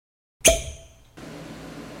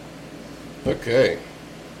Okay,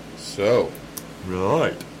 so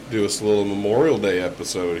Right. do us a little Memorial Day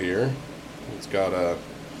episode here. It's got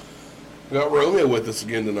we got Romeo with us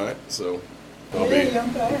again tonight, so it'll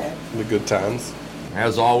I'm back. be good times.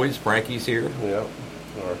 As always, Frankie's here. Yeah,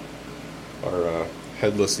 our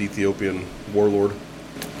headless Ethiopian warlord.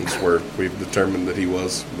 That's where we've determined that he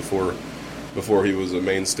was before he was a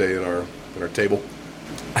mainstay in our table.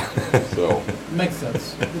 So Makes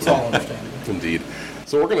sense. It's all understandable. indeed.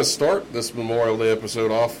 So we're going to start this Memorial Day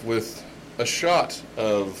episode off with a shot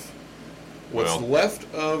of what's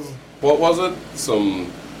left of, what was it?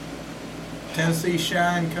 Some Tennessee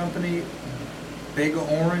Shine Company Big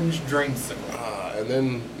Orange Dreamsicle. and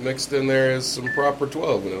then mixed in there is some proper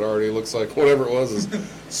 12, and it already looks like whatever it was is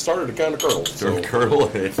started to kind of curdle. So curdle,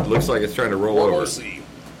 it looks like it's trying to roll over. We'll see.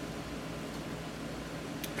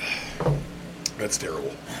 That's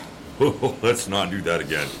terrible. Let's not do that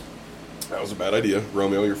again. That was a bad idea.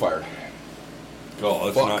 Romeo, you're fired. Oh,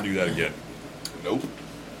 let's not do that again. Nope.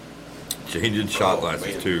 Changing shot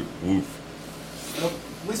glasses, man. too. Woof. Well,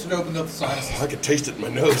 at least it opened up the sinuses. I could taste it in my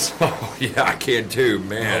nose. Oh, yeah, I can too,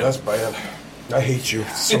 man. Oh, that's bad. I hate you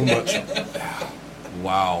so much.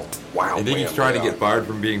 Wow. Wow. You think he's man, trying yeah. to get fired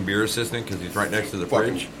from being beer assistant because he's right next to the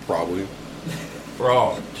Fucking fridge? probably.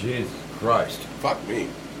 Bro, Jesus Christ. Fuck me.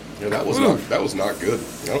 Yeah, that was not good.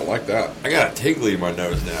 I don't like that. I got a tingly in my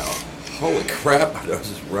nose now. Holy crap, my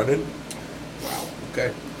nose is running. Wow.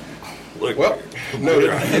 Okay. Look, Well, no,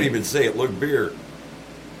 I can't even say it. Look, beer.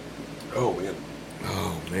 Oh man.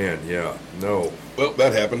 Oh, man, yeah. No. Well,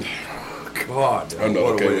 that happened. God, I'm not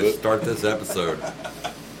what okay a way with to it. start this episode.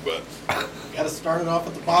 But Got to start it off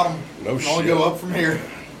at the bottom. No Can only shit. go up from here.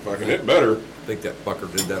 fucking it better. I think that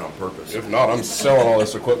fucker did that on purpose. If not, I'm selling all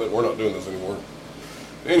this equipment. We're not doing this anymore.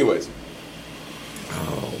 Anyways.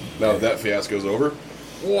 Now that fiasco's over,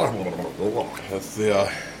 that's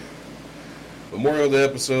the Memorial Day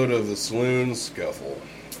episode of the Saloon Scuffle.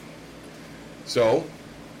 So,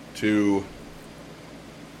 to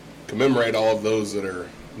commemorate all of those that are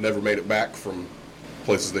never made it back from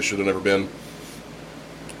places they should have never been,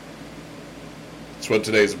 that's what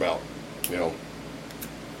today's about, you know.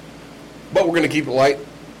 But we're going to keep it light.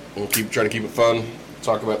 We'll try to keep it fun,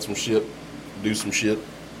 talk about some shit, do some shit,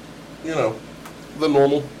 you know, the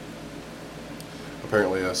normal.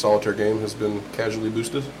 Apparently a solitaire game has been casually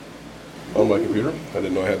boosted on my computer. I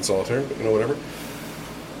didn't know I had solitaire, but you know, whatever.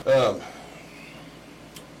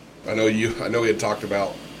 I know we had talked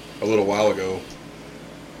about a little while ago,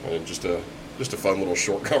 just a fun little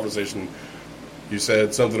short conversation. You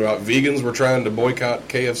said something about vegans were trying to boycott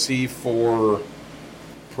KFC for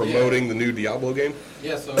promoting the new Diablo game.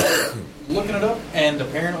 Yeah, so looking it up, and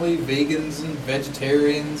apparently vegans and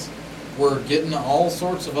vegetarians were getting all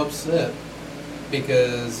sorts of upset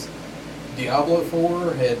because Diablo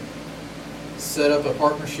 4 had set up a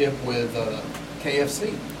partnership with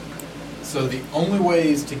KFC. So the only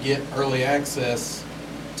ways to get early access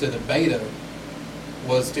to the beta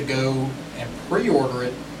was to go and pre-order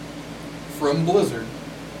it from Blizzard,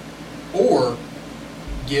 or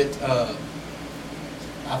get, I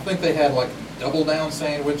think they had like a double down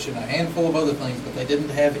sandwich and a handful of other things, but they didn't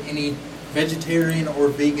have any vegetarian or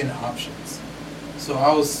vegan options. So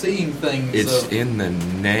I was seeing things. It's in the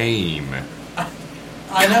name.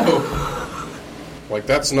 I know. Like,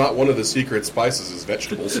 that's not one of the secret spices is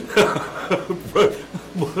vegetables.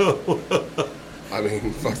 I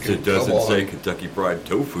mean, fucking It doesn't come on. say Kentucky Fried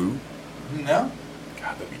Tofu. No.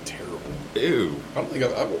 God, that'd be terrible. Ew. I don't think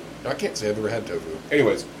I can't say I've ever had tofu.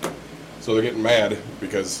 Anyways, so they're getting mad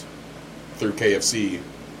because through KFC,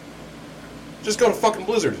 just go to fucking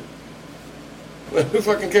Blizzard. Who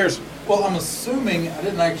fucking cares? Well, I'm assuming, I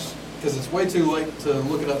didn't actually, because it's way too late to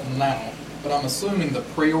look it up now, but I'm assuming the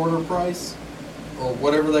pre-order price, or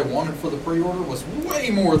whatever they wanted for the pre-order, was way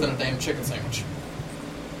more than a damn chicken sandwich.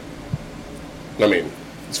 I mean,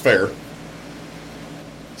 it's fair.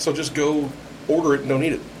 So just go order it and don't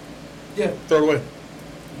eat it. Yeah. Throw it away.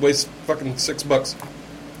 Waste fucking $6.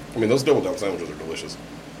 I mean, those double down sandwiches are delicious.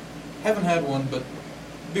 Haven't had one, but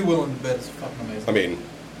be willing to bet it's fucking amazing. I mean,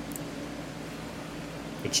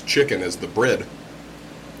 it's chicken as the bread.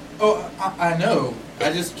 Oh, I know.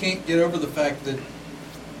 I just can't get over the fact that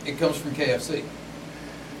it comes from KFC.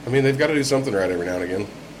 I mean, they've got to do something right every now and again.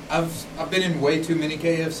 I've been in way too many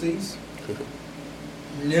KFCs.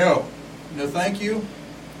 No, thank you.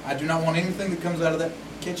 I do not want anything that comes out of that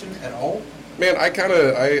kitchen at all. Man, I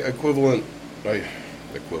equate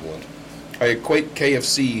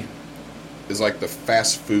KFC as like the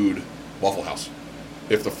fast food Waffle House.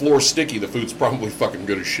 If the floor's sticky, the food's probably fucking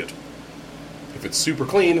good as shit. If it's super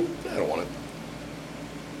clean, I don't want it.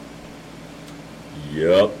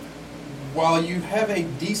 Yep. while you have a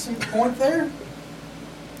decent point there,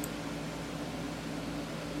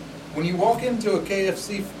 when you walk into a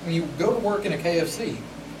KFC, when you go to work in a KFC,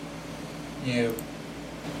 you know,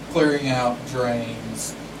 clearing out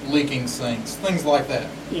drains, leaking sinks, things like that.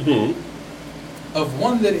 Mm-hmm. Of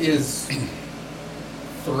one that is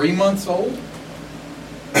 3 months old,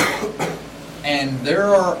 and there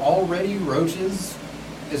are already roaches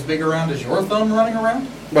as big around as your thumb running around?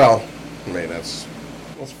 Well, I mean, that's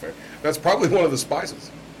fair. That's probably one of the spices.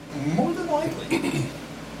 More than likely.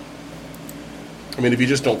 I mean, if you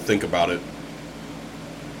just don't think about it.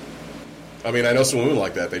 I mean, I know some women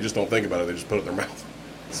like that. They just don't think about it. They just put it in their mouth.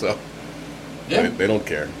 So, Yeah. they don't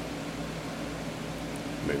care.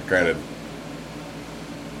 I mean, granted,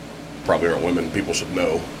 probably aren't women people should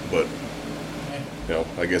know, but, you know,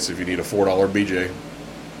 I guess if you need a $4 BJ,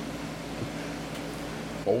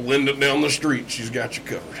 old Linda down the street, she's got you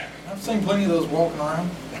covered. I've seen plenty of those walking around.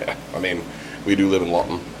 Yeah, I mean, we do live in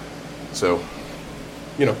Lawton, so,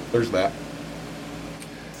 you know, there's that.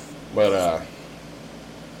 But, I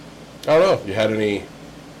don't know,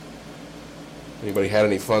 anybody had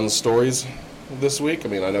any fun stories this week? I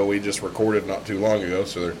mean, I know we just recorded not too long ago,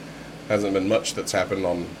 so there hasn't been much that's happened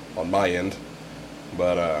on my end.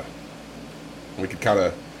 But, we could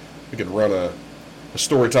run a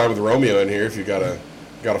story time with Romeo in here if you got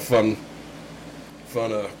a fun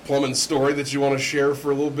plumbing story that you want to share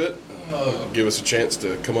for a little bit. Give us a chance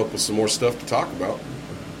to come up with some more stuff to talk about.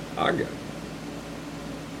 I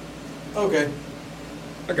Okay.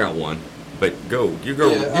 got one, but you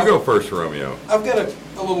go first, Romeo. I've got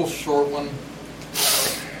a little short one.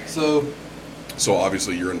 So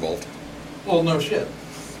obviously you're involved. well, no shit.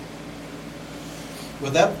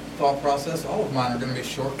 With that thought process, all of mine are going to be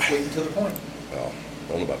short, sweet, and to the point. Well,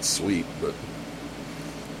 I don't know about sweet, but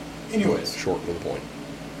Anyways, short to the point.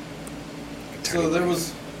 so there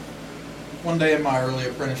was one day in my early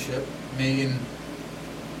apprenticeship, me and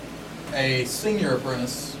a senior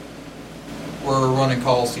apprentice were running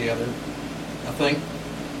calls together. I think,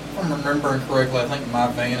 if I'm remembering correctly, I think my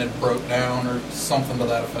van had broke down or something to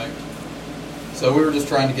that effect. So we were just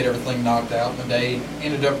trying to get everything knocked out. The day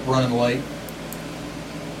ended up running late.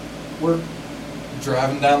 We're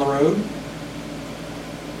driving down the road,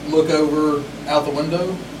 look over out the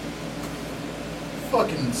window,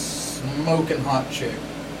 fucking smoking hot chick.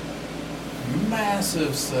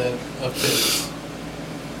 Massive set of tits.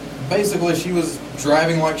 Basically, she was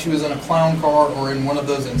driving like she was in a clown car or in one of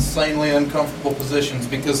those insanely uncomfortable positions,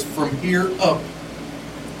 because from here up,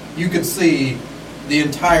 you could see the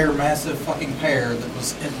entire massive fucking pear that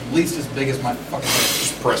was at least as big as my fucking head.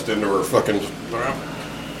 Just pressed into her fucking...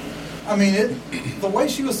 I mean, the way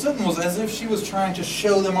she was sitting was as if she was trying to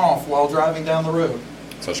show them off while driving down the road.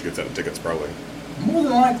 Such a good set of tickets, probably. More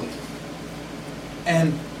than likely.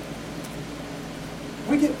 And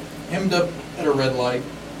we get hemmed up at a red light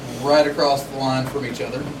right across the line from each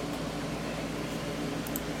other.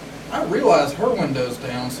 I realize her window's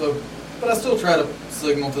down, but I still try to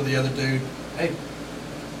signal to the other dude, hey,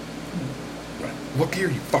 Look here,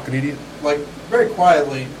 you fucking idiot. like very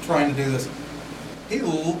quietly trying to do this. He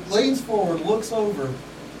leans forward, looks over.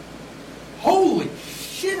 Holy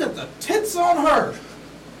shit, at the tits on her!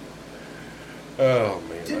 Oh,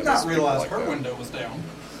 man. Did I know not some people realize like her that. window was down.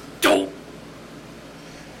 Don't!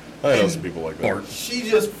 I know And some people like that. She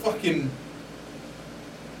just fucking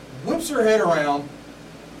whips her head around,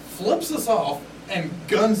 flips us off, and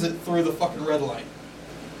guns it through the fucking red light.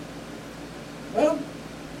 Well,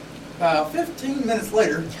 about 15 minutes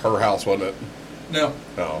later... Her house, wasn't it? No.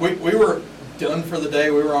 Oh. We were done for the day.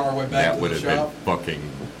 We were on our way back That to would the have been shop. fucking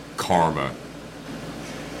karma.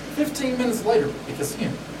 15 minutes later, because, you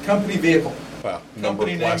know, company vehicle. Wow. Number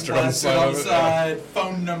Company name plastered on the plastered side on of the it. side,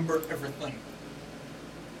 phone number, everything.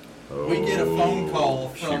 We get a phone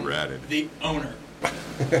call She from ratted. the owner.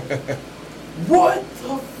 What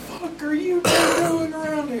the fuck are you doing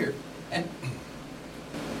around here? And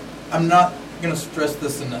I'm not going to stress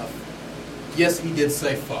this enough. Yes, he did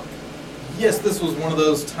say fuck. Yes, this was one of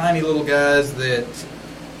those tiny little guys that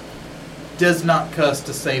does not cuss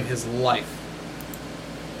to save his life.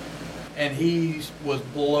 And he was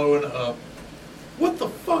blowing up. What the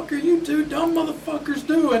fuck are you two dumb motherfuckers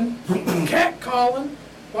doing? Catcalling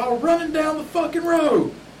while running down the fucking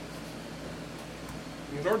road.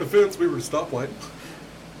 In our defense, we were at a stoplight.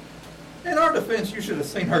 In our defense, you should have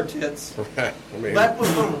seen her tits. I mean, That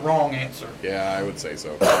was the wrong answer. yeah, I would say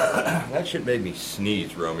so. That shit made me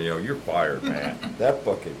sneeze, Romeo. You're fired, man. That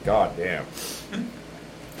fucking goddamn.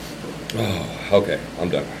 Oh, okay, I'm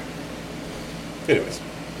done. Anyways.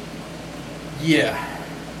 Yeah.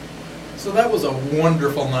 So that was a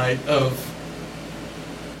wonderful night of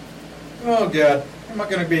Oh, God. Am I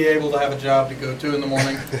going to be able to have a job to go to in the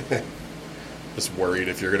morning? Just worried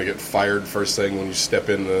if you're going to get fired first thing when you step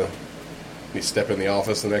in the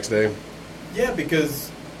office the next day. Yeah,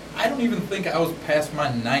 because I don't even think I was past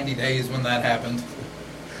my 90 days when that happened.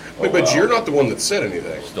 Wait, but you're not the one that said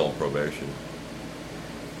anything. Still on probation.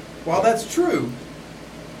 While that's true,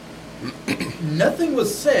 nothing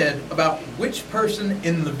was said about which person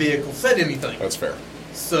in the vehicle said anything. That's fair.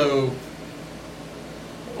 So,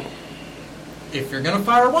 if you're going to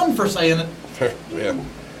fire one for saying it, Yeah.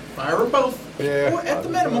 fire them both. Yeah. Or at the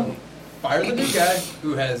minimum, fire the new guy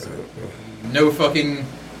who has no fucking...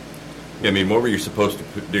 Yeah, I mean, what were you supposed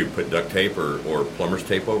to do? Put duct tape or plumber's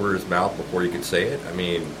tape over his mouth before you could say it? I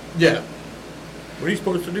mean... Yeah. What are you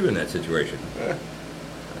supposed to do in that situation?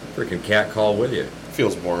 Freaking cat call with you.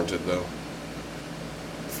 Feels warranted, though.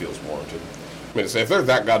 Feels warranted. I mean, if they're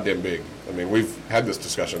that goddamn big, I mean, we've had this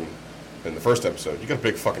discussion in the first episode. You got a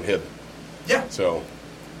big fucking head. Yeah. So...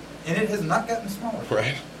 And it has not gotten smaller.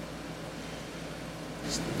 Right.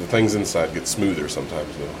 The things inside get smoother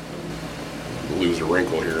sometimes, though. Lose a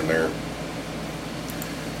wrinkle here and there.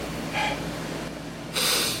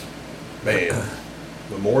 Man,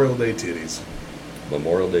 Memorial Day titties.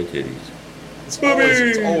 Memorial Day titties.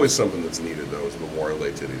 It's always something that's needed, though, is Memorial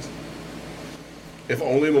Day titties. If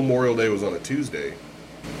only Memorial Day was on a Tuesday,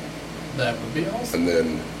 That would be awesome. and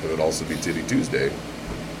then it would also be Titty Tuesday,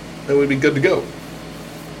 then we'd be good to go.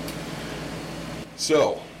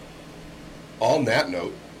 So, on that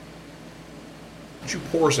note, why don't you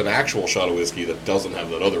pour us an actual shot of whiskey that doesn't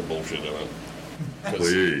have that other bullshit in it? 'Cause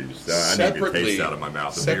Please. I need to get taste out of my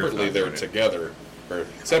mouth. The beer's Separately, not they're doing it. together. Or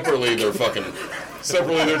separately, they're fucking...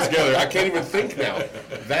 Separately, they're together. I can't even think now.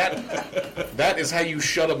 That is how you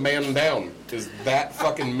shut a man down, is that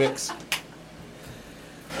fucking mix.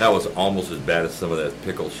 That was almost as bad as some of that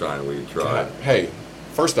pickle shine we tried. Hey,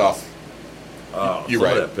 first off, you're Some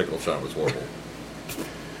right. of that pickle shine was horrible.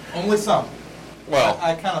 Only some. Well,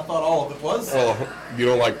 I kind of thought all of it was. you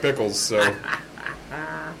don't like pickles, so...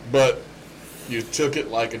 But you took it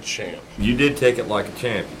like a champ. You did take it like a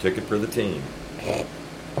champ. You took it for the team. I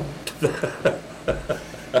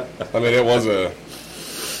mean, it was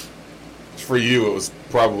for you, it was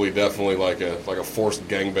probably definitely like a forced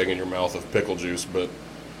gangbang in your mouth of pickle juice, but...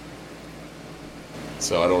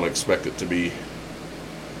 So I don't expect it to be...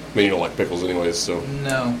 I mean, you don't like pickles anyways, so...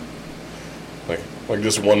 No. Like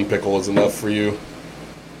just one pickle is enough for you.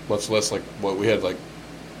 Much less like what we had, like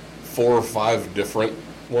 4 or 5 different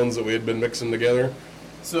ones that we had been mixing together.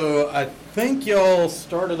 So I think y'all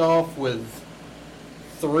started off with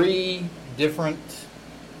 3 different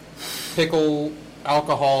pickle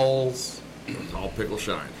alcohols, It was all pickle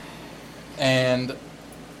shine. and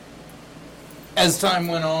as time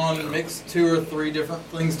went on, mixed 2 or 3 different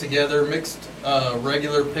things together, mixed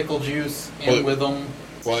regular pickle juice in with them.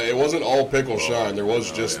 Well, it wasn't all pickle shine. There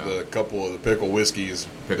was just the couple of the pickle whiskeys.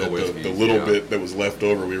 Pickle whiskeys, the little yeah. bit that was left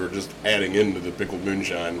over, we were just adding into the pickled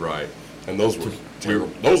moonshine. Right. And those were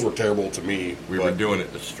terrible. Those were terrible to me. We were doing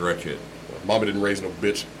it to stretch it. Mama didn't raise no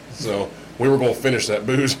bitch, so we were going to finish that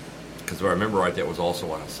booze. Because if I remember right, that was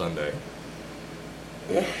also on a Sunday.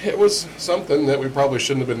 Yeah, it was something that we probably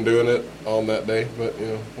shouldn't have been doing it on that day, but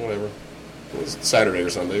whatever. It was Saturday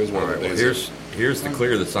or Sunday. It was one All of right, the well, days. here's to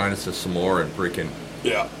clear the sinuses some more and freaking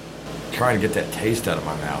Yeah. trying to get that taste out of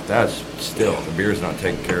my mouth. That's still, the beer's not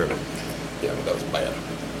taking care of it. Yeah, but that was bad.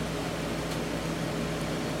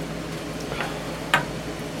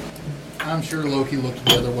 I'm sure Loki looked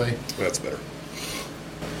the other way. That's better.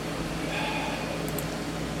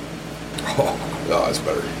 Oh, that's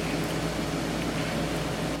better.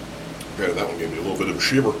 Okay, that one gave me a little bit of a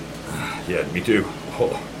shiver. Yeah, me too. Oh.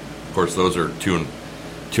 Of course, those are 2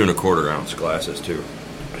 1/4 ounce glasses too.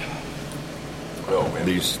 Oh man.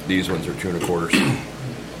 These ones are 2 1/4.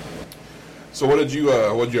 So what did you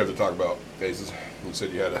have to talk about, Faces? You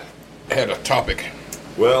said you had a topic.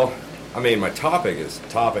 Well, I mean, my topic is a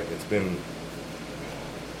topic that's been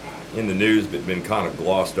in the news but been kind of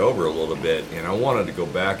glossed over a little bit, and I wanted to go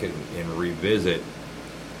back and revisit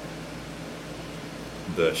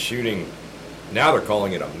the shooting. Now they're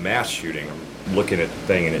calling it a mass shooting. I'm looking at the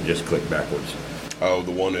thing and it just clicked backwards. Oh,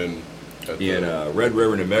 the one in Red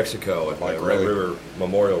River, New Mexico, at the Red River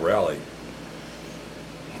Memorial Rally.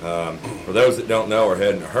 For those that don't know or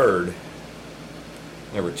hadn't heard,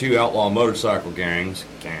 there were 2 outlaw motorcycle gangs.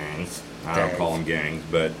 I don't call them gangs,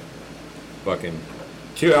 but fucking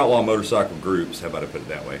 2 outlaw motorcycle groups, how about I put it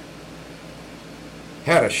that way,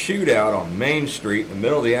 had a shootout on Main Street in the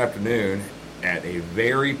middle of the afternoon at a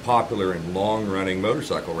very popular and long-running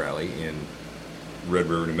motorcycle rally in Red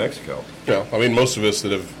River, New Mexico. Yeah, I mean, most of us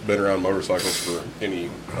that have been around motorcycles for any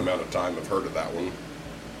amount of time have heard of that one.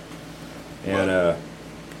 And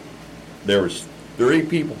there was 3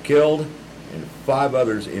 people killed and 5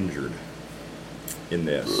 others injured in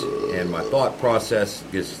this. And my thought process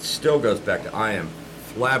still goes back to I am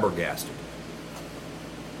flabbergasted.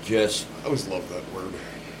 Just I always love that word.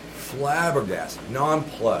 flabbergasted,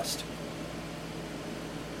 nonplussed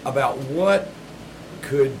about what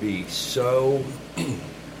could be so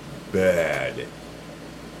bad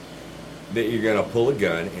that you're going to pull a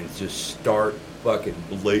gun and just start fucking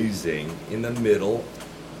blazing in the middle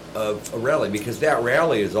of a rally, because that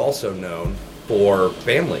rally is also known for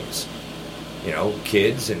families, you know,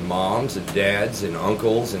 kids and moms and dads and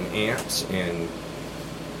uncles and aunts, and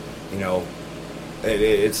you know,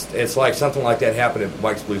 it's like something like that happened at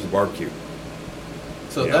Mike's Blues and Barbecue.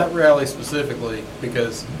 So Yeah. that rally specifically,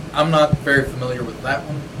 because I'm not very familiar with that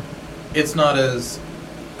one, it's not as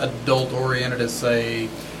adult-oriented as, say...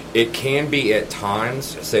 It can be at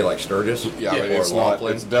times, say like Sturgis, Yeah, I mean, or it's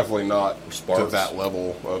Laughlin. it's definitely not to Sparks. that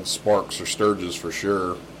level of Sparks or Sturgis for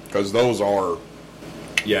sure, because those are...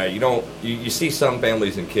 Yeah, you see some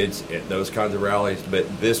families and kids at those kinds of rallies, but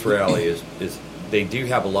this rally is they do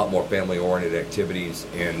have a lot more family-oriented activities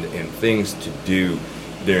and things to do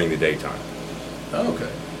during the daytime. Oh,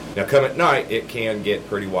 okay. Now, come at night, it can get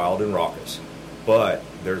pretty wild and raucous, but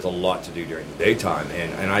there's a lot to do during the daytime,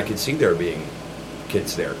 and I could see there being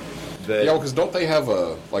kids there. Yeah, because don't they have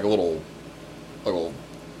a little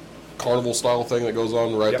carnival style thing that goes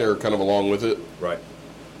on right Yep. there, kind of along with it? Right.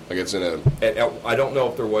 Like it's in a... I don't know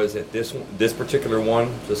if there was at this particular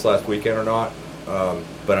one this last weekend or not,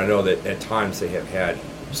 but I know that at times they have had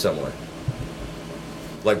similar,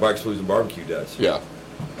 like Bikes, Blues, and Barbecue does. Yeah.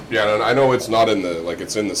 Yeah, and I know it's not in the,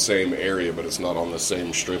 it's in the same area, but it's not on the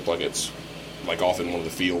same strip, like it's, off in one of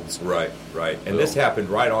the fields. Right. And this happened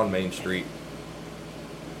right on Main Street,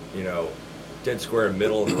 you know, dead square in the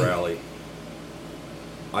middle of the rally.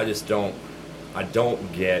 I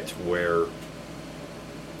don't get where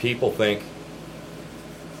people think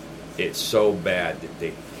it's so bad that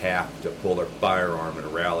they have to pull their firearm in a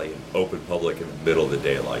rally in open public in the middle of the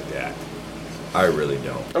day like that. I really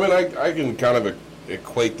don't. I mean, I can kind of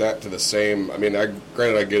equate that to the same. I mean,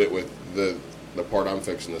 granted, I get it with the part I'm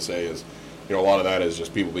fixing to say is, you know, a lot of that is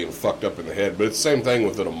just people being fucked up in the head. But it's the same thing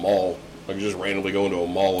within a mall. Like, just randomly go into a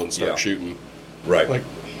mall and start shooting. Right.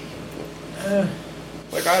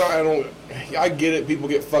 I get it. People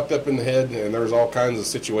get fucked up in the head, and there's all kinds of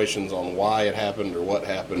situations on why it happened or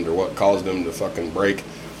what caused them to fucking break.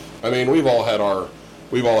 I mean, we've all had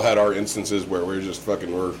our instances where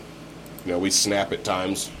we snap at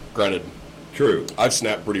times. Granted, True. I've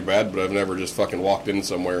snapped pretty bad, but I've never just fucking walked in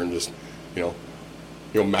somewhere and just,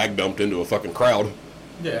 mag dumped into a fucking crowd.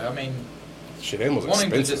 Yeah, I mean, Shit, ammo's wanting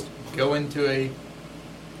expensive. to just go into a,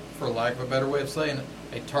 for lack of a better way of saying it,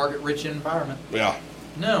 a target-rich environment. Yeah.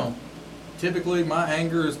 No. Typically, my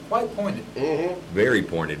anger is quite pointed. Mm-hmm. Very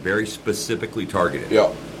pointed, very specifically targeted.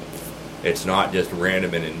 Yeah. It's not just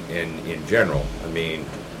random in general. I mean,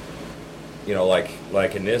 you know, like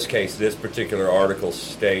in this case, this particular article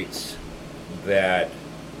states that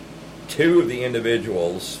 2 of the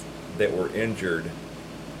individuals that were injured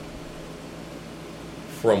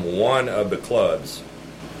from one of the clubs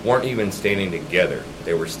weren't even standing together.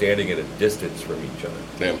 They were standing at a distance from each other.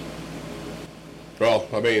 Damn. Well,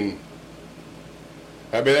 I mean,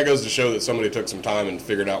 that goes to show that somebody took some time and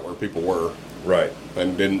figured out where people were. Right.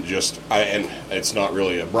 And didn't just, and it's not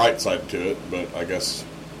really a bright side to it, but I guess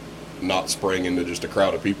not spraying into just a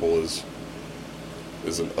crowd of people is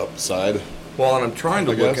an upside. Well, and I'm trying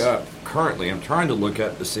to I look guess. up, currently, I'm trying to look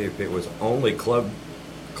up to see if it was only club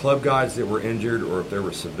guys that were injured or if there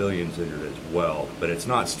were civilians injured as well, but it's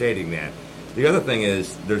not stating that. The other thing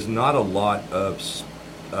is there's not a lot of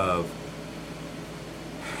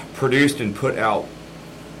produced and put out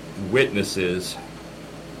witnesses.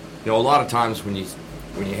 You know, a lot of times when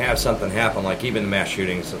you have something happen, like even the mass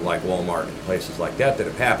shootings at like Walmart and places like that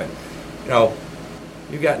have happened, you know,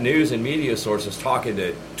 you've got news and media sources talking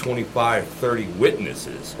to 25, 30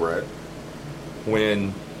 witnesses. Right.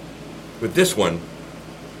 When with this one,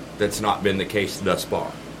 that's not been the case thus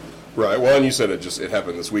far. Right. Well, and you said it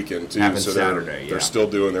happened this weekend too. Happened so Saturday, they're still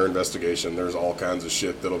doing their investigation. There's all kinds of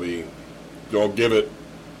shit that'll be. They'll give it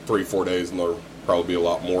 3-4 days, and there'll probably be a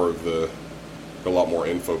lot more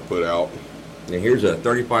info put out. And here's a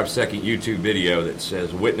 35-second YouTube video that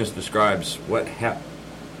says witness describes what happened.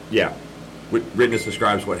 Yeah, witness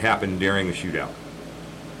describes what happened during the shootout.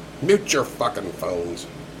 Mute your fucking phones.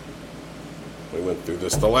 We went through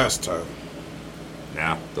this the last time.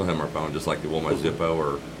 Nah, don't have my phone, just like the Wilma Zippo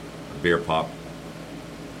or a beer pop.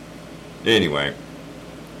 Anyway,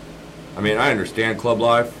 I mean, I understand club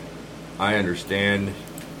life. I understand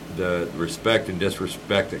the respect and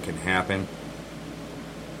disrespect that can happen,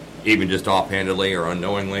 even just offhandedly or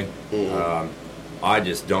unknowingly. I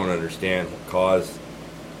just don't understand what caused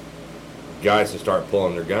guys to start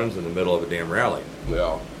pulling their guns in the middle of a damn rally.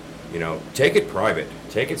 Yeah. You know, take it private.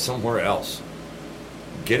 Take it somewhere else.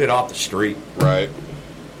 Get it off the street. Right.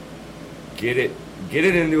 Get it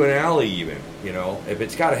into an alley even. You know, if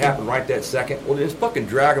it's got to happen right that second, well, just fucking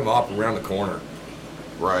drag them off around the corner.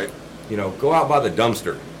 Right. You know, go out by the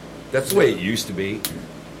dumpster. That's the way it used to be.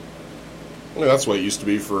 Well, that's the way it used to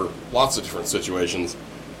be for lots of different situations.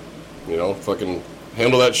 You know, fucking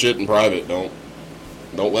handle that shit in private. Don't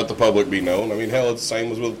let the public be known. I mean, hell, it's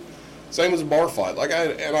the same as a bar fight. Like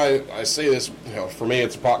I say this, you know, for me,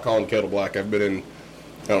 it's a pot calling kettle black. I've been in,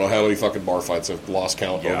 I don't know how many fucking bar fights I've lost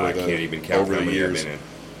count Yeah, I can't even count over how the many years. I've been in.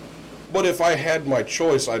 But if I had my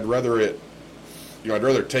choice, I'd rather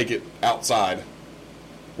take it outside,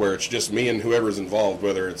 where it's just me and whoever's involved,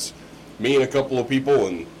 whether it's me and a couple of people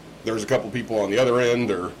and there's a couple of people on the other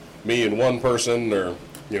end, or me and one person, or,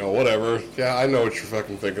 you know, whatever. Yeah, I know what you're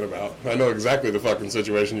fucking thinking about. I know exactly the fucking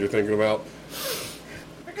situation you're thinking about.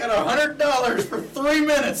 I got $100 for 3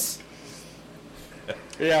 minutes.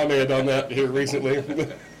 Yeah, I may have done that here recently.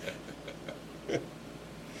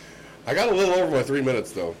 I got a little over my 3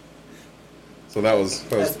 minutes, though. So that was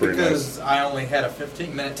That's pretty because nice. I only had a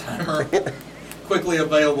 15-minute timer quickly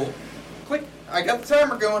available. Quick, I got the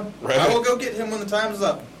timer going. Right. I will go get him when the time's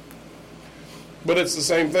up. But it's the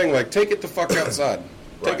same thing. Like, take it the fuck outside.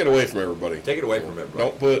 Take Right. it away from everybody. Take it away from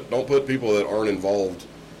everybody. Don't put people that aren't involved,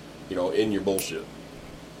 you know, in your bullshit.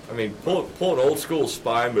 I mean, pull an old school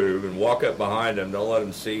spy move and walk up behind them. Don't let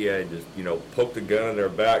them see you. Just, you know, poke the gun in their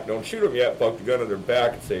back. Don't shoot them yet. Poke the gun in their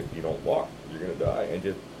back and say, if you don't walk, you're gonna die. And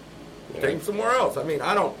just take them somewhere else. I mean,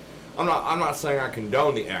 I'm not saying I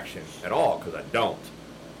condone the action at all, because I don't.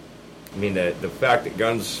 I mean, the fact that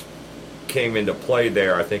guns came into play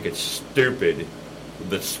there, I think it's stupid.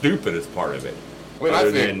 The stupidest part of it, I mean,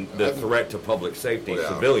 other than the threat to public safety, Yeah.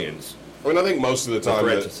 civilians. I mean, I think most of the The time,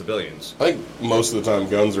 threat to civilians. I think most of the time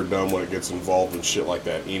guns are dumb when it gets involved in shit like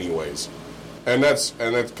that, anyways. And that's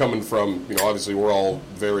coming from, you know, obviously we're all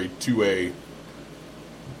very 2A,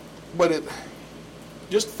 but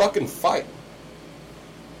just fucking fight.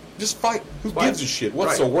 Just fight. Who Fight. gives a shit?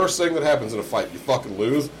 What's Right. the worst thing that happens in a fight? You fucking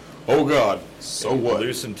lose? Oh God. So what?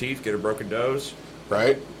 Lose some teeth, get a broken nose.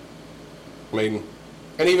 Right? I mean,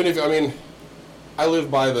 and even if, I mean, I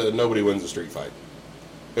live by the nobody wins a street fight.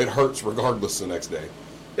 It hurts regardless the next day.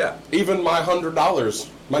 Yeah. Even my $100,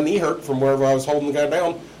 my knee hurt from wherever I was holding the guy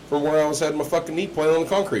down, from where I was had my fucking knee playing on the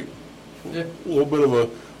concrete. Yeah. A little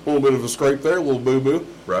bit of a scrape there, a little boo boo.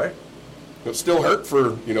 Right. It still hurt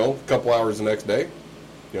for, you know, a couple hours the next day.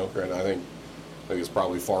 You know, granted, I think it's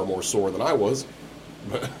probably far more sore than I was.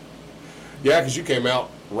 But yeah, because you came out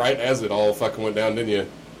right as it all fucking went down, didn't you?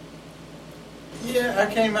 Yeah,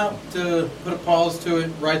 I came out to put a pause to it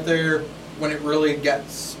right there when it really got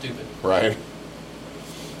stupid. Right.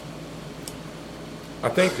 I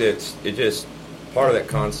think that it just part of that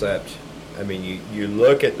concept. I mean, you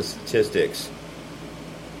look at the statistics.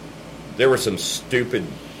 There were some stupid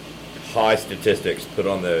high statistics put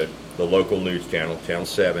on the local news channel, Channel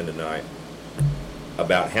 7 tonight,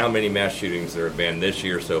 about how many mass shootings there have been this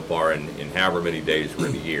year so far in however many days we're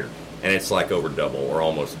in the year. And it's like over double or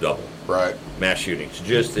almost double. Right. Mass shootings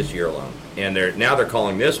just this year alone. And now they're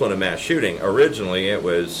calling this one a mass shooting. Originally, it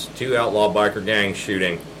was 2 outlaw biker gangs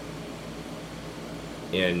shooting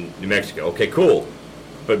in New Mexico. Okay, cool.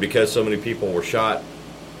 But because so many people were shot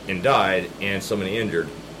and died and so many injured,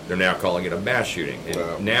 they're now calling it a mass shooting. And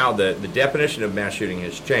Wow. now the definition of mass shooting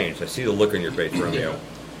has changed. I see the look on your face, Romeo.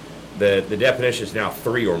 The definition is now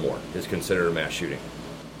 3 or more is considered a mass shooting.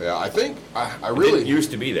 Yeah, I think I It really didn't used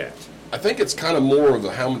to be that. I think it's kind of more of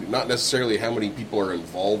the how many, not necessarily how many people are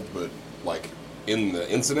involved, but like in the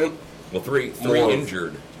incident. Well, three More of-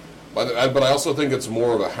 injured. But I also think it's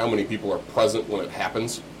more of a how many people are present when it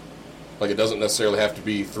happens. Like it doesn't necessarily have to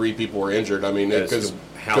be 3 people were injured. I mean, As because to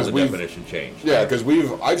how the definition changed. Yeah, because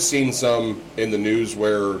I've seen some in the news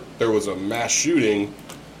where there was a mass shooting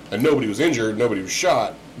and nobody was injured, nobody was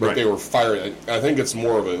shot, but Right. they were fired. I think it's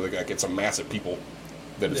more of a like it's a mass of people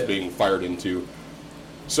that it's Yeah. being fired into.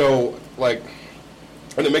 So like,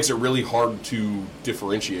 and it makes it really hard to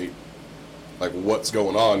differentiate like what's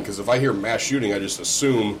going on. Because if I hear mass shooting, I just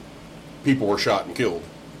assume people were shot and killed.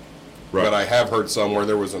 Right. But I have heard some where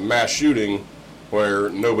there was a mass shooting where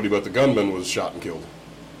nobody but the gunman was shot and killed.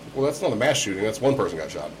 Well, that's not a mass shooting. That's one person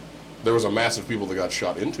got shot. There was a mass of people that got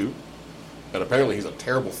shot into. And apparently he's a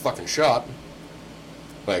terrible fucking shot.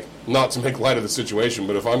 Like, not to make light of the situation,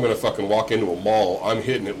 but if I'm going to fucking walk into a mall, I'm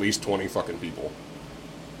hitting at least 20 fucking people.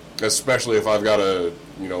 Especially if I've got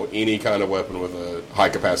any kind of weapon with a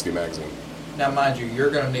high-capacity magazine. Now, mind you,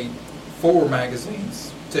 you're going to need 4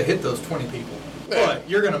 magazines to hit those 20 people. But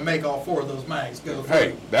you're going to make all 4 of those mags go through.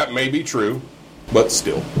 Hey, that may be true, but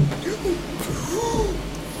still.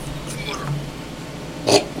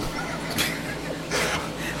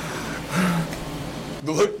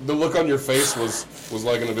 The look on your face was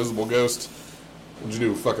like an invisible ghost. What'd you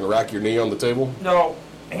do, fucking rack your knee on the table? No,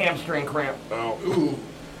 hamstring cramp. Oh, ooh.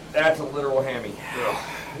 That's a literal hammy.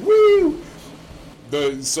 Woo!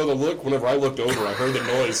 So the look, whenever I looked over, I heard the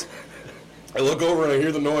noise. I look over and I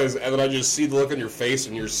hear the noise, and then I just see the look on your face,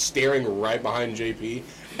 and you're staring right behind JP,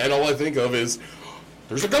 and all I think of is,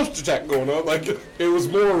 there's a ghost attack going on. Like, it was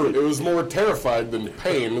more terrified than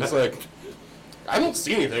pain. It's like, I don't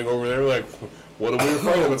see anything over there. Like, what are we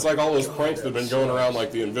afraid of? It's like all those pranks that have been going around, like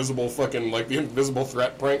the invisible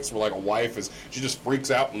threat pranks, where like a wife she just freaks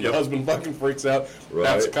out and the husband fucking freaks out. Right.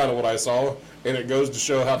 That's kind of what I saw, and it goes to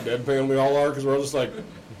show how deadpan we all are, because we're all just like,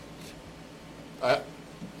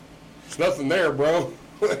 there's nothing there, bro.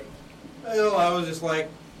 Well, I was just like,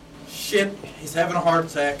 shit, he's having a heart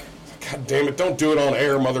attack. God damn it, don't do it on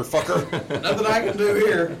air, motherfucker. Nothing I can do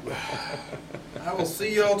here. I will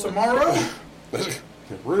see y'all tomorrow.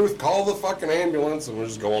 Ruth, call the fucking ambulance, and we'll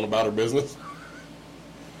just go on about our business.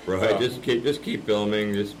 Right, just keep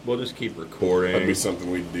filming. We'll just keep recording. That'd be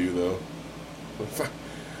something we'd do, though.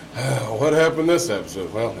 What happened this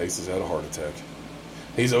episode? Well, Ace has had a heart attack.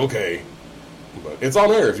 He's okay, but it's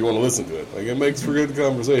on air if you want to listen to it. Like, it makes for good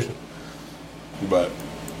conversation. But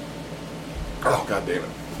oh, god damn it!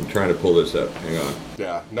 I'm trying to pull this up. Hang on.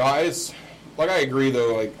 Yeah, no, it's like I agree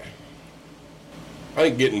though. Like, I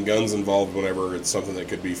think getting guns involved whenever it's something that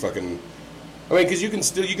could be fucking. I mean, because you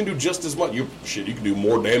can do just as much. You can do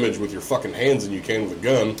more damage with your fucking hands than you can with a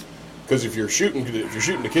gun. Because if you're shooting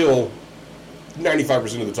to kill,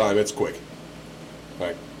 95% of the time it's quick.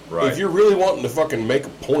 Like, right. If you're really wanting to fucking make a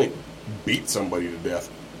point, beat somebody to death.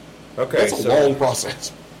 Okay, that's a long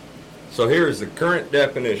process. So here's the current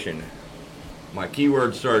definition. My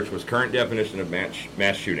keyword search was current definition of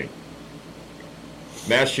mass shooting.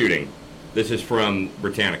 Mass shooting. This is from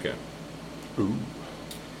Britannica. Ooh.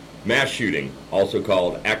 Mass shooting, also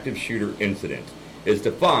called active shooter incident, is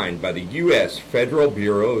defined by the U.S. Federal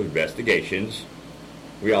Bureau of Investigations.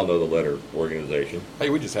 We all know the letter organization. Hey,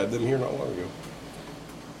 we just had them here not long ago.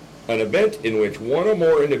 An event in which one or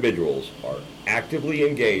more individuals are actively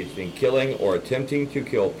engaged in killing or attempting to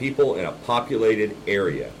kill people in a populated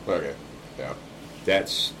area. Okay, yeah.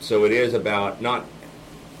 So it is about not...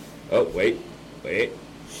 Oh, wait.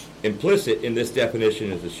 Implicit in this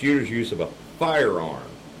definition is the shooter's use of a firearm.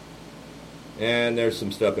 And there's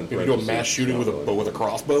some stuff in parentheses. You do a mass shooting with a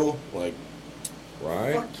crossbow? Like,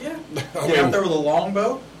 right? Fuck yeah. Get out there with a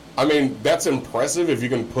longbow? I mean, that's impressive if you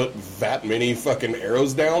can put that many fucking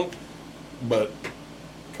arrows down, but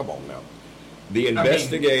come on now. The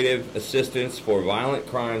Investigative Assistance for Violent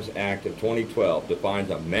Crimes Act of 2012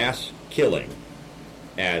 defines a mass killing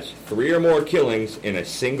as 3 or more killings in a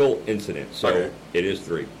single incident. So It is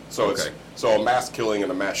 3. So so a mass killing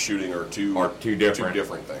and a mass shooting are two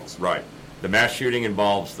different things. Right. The mass shooting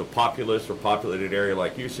involves the populous or populated area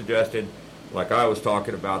like you suggested. Like I was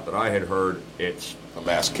talking about that I had heard, it's a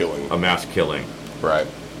mass killing. Right.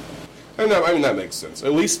 And I mean that makes sense.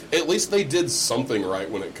 At least they did something right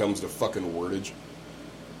when it comes to fucking wordage.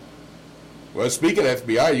 Well, speaking of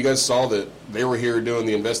FBI, you guys saw that they were here doing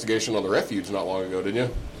the investigation on the refuge not long ago, didn't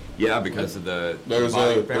you? Yeah, because of there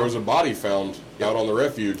was a body found out on the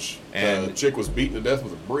refuge, and the chick was beaten to death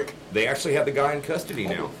with a brick. They actually have the guy in custody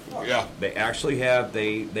now. Yeah, they actually have.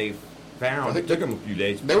 They found. It took them a few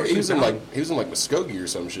days. He was in Muskogee or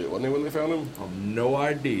some shit, wasn't he? When they found him, I have no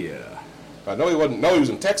idea. I know he wasn't. No, he was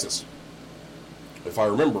in Texas, if I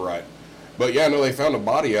remember right. But yeah, no, they found a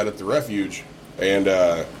body out at the refuge, and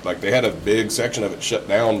they had a big section of it shut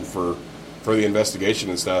down for the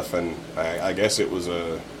investigation and stuff. And I guess it was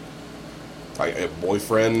a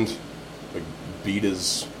boyfriend beat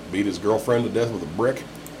his girlfriend to death with a brick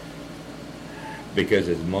because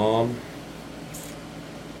his mom.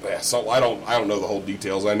 Yeah, so I don't know the whole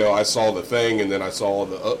details. I know I saw the thing, and then I saw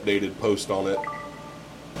the updated post on it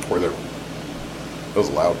where it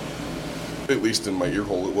was loud. At least in my ear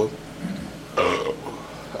hole, it was.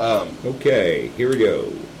 Okay, here we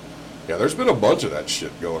go. Yeah, there's been a bunch of that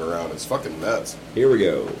shit going around. It's fucking nuts. Here we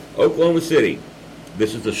go. Oklahoma City.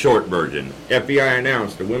 This is the short version. FBI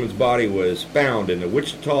announced a woman's body was found in the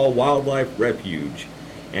Wichita Wildlife Refuge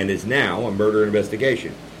and is now a murder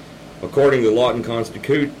investigation. According to the Lawton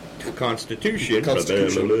Constitution.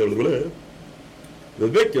 Constitution. The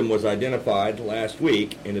victim was identified last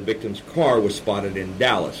week, and the victim's car was spotted in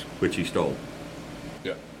Dallas, which he stole.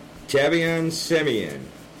 Yeah. Tavian Semyon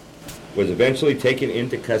was eventually taken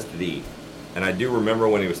into custody. And I do remember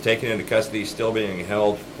when he was taken into custody, still being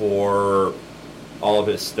held for all of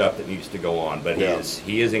his stuff that needs to go on. But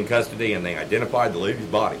he is in custody, and they identified the lady's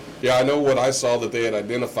body. Yeah, I know what I saw, that they had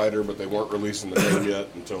identified her, but they weren't releasing the name yet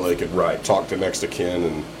until they could talk to next of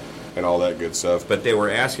kin and all that good stuff. But they were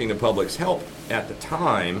asking the public's help at the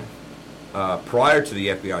time, prior to the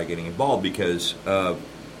FBI getting involved, because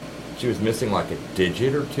she was missing like a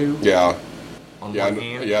digit or two. Yeah. On one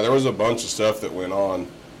hand. Yeah, there was a bunch of stuff that went on.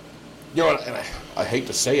 You know, and I hate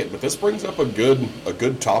to say it, but this brings up a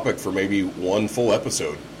good topic for maybe one full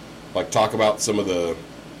episode. Like, talk about some of the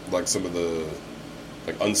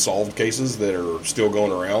unsolved cases that are still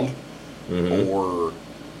going around, or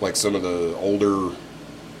like some of the older,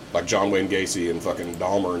 like John Wayne Gacy and fucking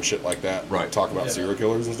Dahmer and shit like that. Right. Talk about serial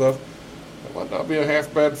killers and stuff. It might not be a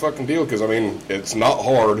half bad fucking deal, because I mean, it's not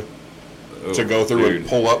hard to go through and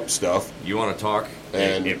pull up stuff. You want to talk?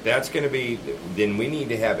 And if that's going to be, then we need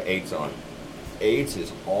to have AIDS on. AIDS is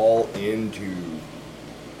all into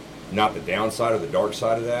not the downside or the dark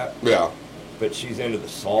side of that. Yeah. But she's into the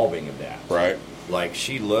solving of that. Right. Like,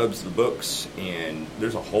 she loves the books, and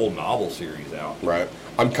there's a whole novel series out. Right.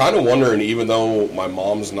 I'm kind of wondering, even though my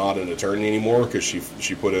mom's not an attorney anymore because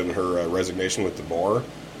she put in her resignation with the bar,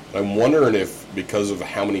 I'm wondering if, because of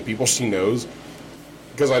how many people she knows,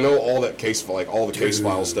 because I know all that case, like all the case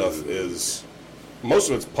file stuff is, most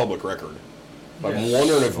of it's public record. I'm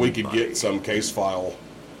wondering if we could get some case file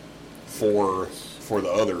for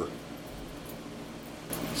the other.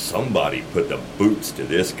 Somebody put the boots to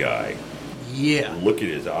this guy. Yeah. Look at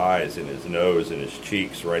his eyes and his nose and his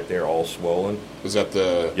cheeks right there, all swollen. Is that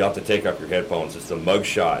the? You have to take off your headphones. It's the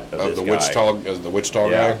mugshot of this the guy. Wichita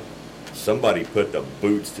guy. Somebody put the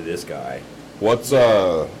boots to this guy. What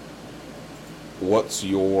are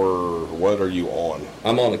you on?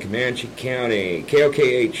 I'm on the Comanche County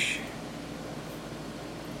KOKH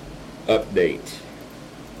update.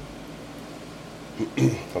 I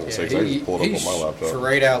was gonna say, 'cause I just pulled it up on my laptop.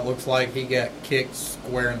 Straight out looks like he got kicked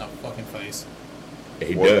square in the fucking face.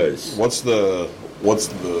 He does. What's the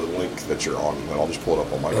link that you're on? And I'll just pull it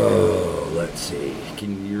up on my laptop. Oh, let's see.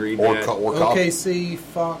 Can you read that?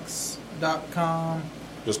 OKCFox.com.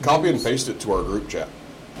 Just copy and paste it to our group chat.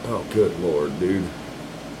 Oh, good lord, dude.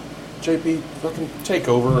 JP, fucking take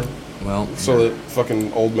over. Well, so that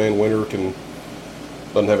fucking old man Winter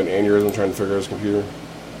doesn't have an aneurysm trying to figure out his computer.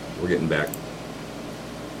 We're getting back.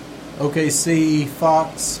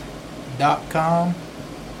 OKCFox.com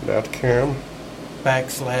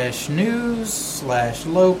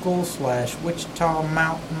 /news/local/Wichita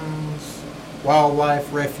Mountains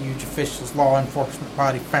Wildlife Refuge officials law enforcement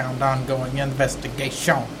body found ongoing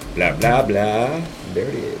investigation. Blah, blah, blah. There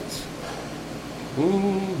it is.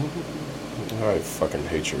 I fucking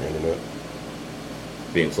hate your internet.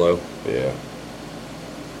 Being slow? Yeah.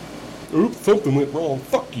 Oops, something went wrong.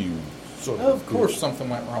 Fuck you. Of course something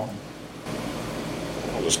went wrong.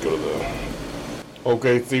 I'll just go to the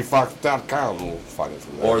OKCFox.com and we'll find it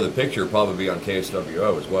from there. Or the picture will probably be on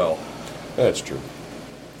KSWO as well. That's true.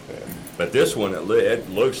 Yeah. But this one, it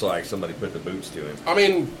looks like somebody put the boots to him. I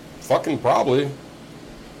mean, fucking probably.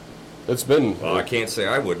 It's been... Well, I can't say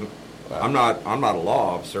I wouldn't. I'm not a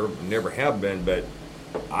law officer, never have been, but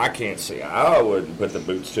I can't say I wouldn't put the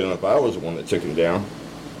boots to him if I was the one that took him down.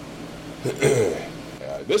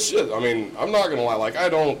 This shit, I mean, I'm not gonna lie, like,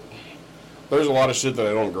 there's a lot of shit that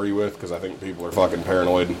I don't agree with, because I think people are fucking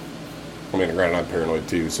paranoid. I mean, granted, I'm paranoid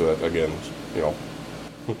too, so that, again, you know,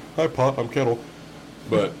 hi pot, I'm kettle.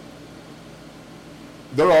 But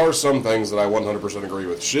there are some things that I 100% agree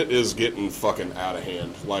with. Shit is getting fucking out of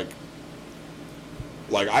hand. Like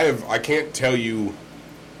I can't tell you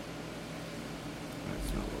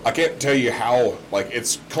how, like,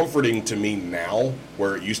 it's comforting to me now,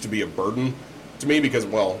 where it used to be a burden to me, because,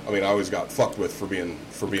 well, I mean, I always got fucked with for being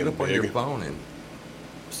Get up big. on your phone and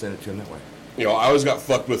send it to him that way. You know, I always got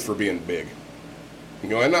fucked with for being big. You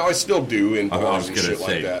know, and now I still do in bars and shit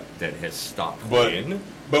like that. That has stopped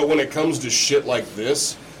But when it comes to shit like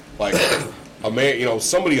this, like a man, you know,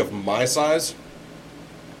 somebody of my size,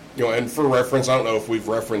 you know, and for reference, I don't know if we've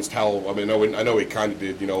referenced how. I mean, I know we kind of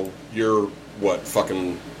did. You know, you're what,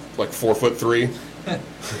 fucking like 4'3".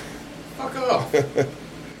 Fuck off.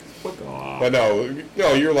 Fuck off. But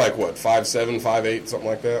no, you're like what, 5'7", 5'8", something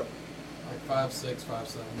like that. Like 5'6",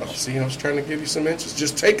 5'7". Oh, see, I was trying to give you some inches.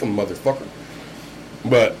 Just take them, motherfucker.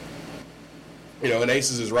 But, you know, and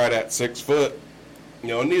Aces is right at 6 foot. You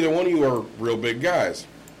know, neither one of you are real big guys.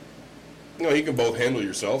 you can both handle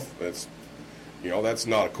yourself. That's, that's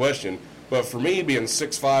not a question. But for me, being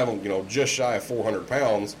 6'5", just shy of 400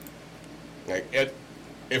 pounds, like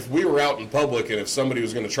if we were out in public and if somebody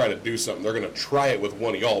was going to try to do something, they're going to try it with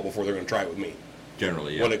one of y'all before they're going to try it with me.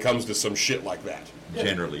 Generally, yeah. When it comes to some shit like that.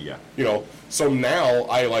 Generally, yeah. So now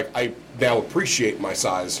I now appreciate my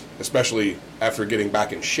size, especially after getting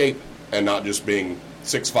back in shape and not just being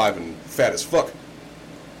 6'5" and fat as fuck.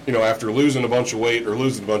 After losing a bunch of weight, or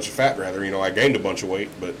losing a bunch of fat rather, I gained a bunch of weight,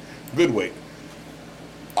 but good weight.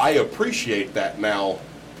 I appreciate that now.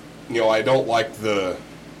 I don't like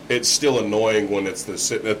it's still annoying when it's the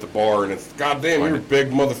sitting at the bar and it's, God damn, you're a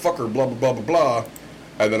big motherfucker, blah, blah, blah, blah, blah.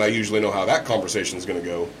 And then I usually know how that conversation is going to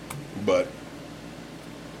go. But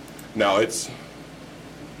now it's,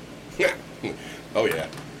 oh yeah.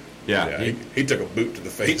 Yeah. He took a boot to the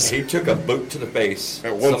face. He took a boot to the face.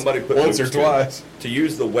 Somebody put once or twice. To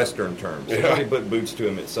use the Western term. Somebody put boots to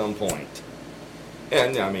him at some point.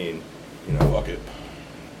 And, I mean, fuck it.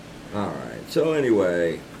 All right. So,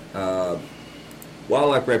 anyway,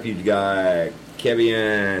 wildlife refuge guy,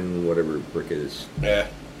 Kevin, whatever brick is. Yeah.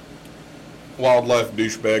 Wildlife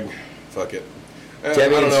douchebag. Fuck it. I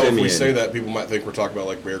Kevin don't know Simeon. if we say that, people might think we're talking about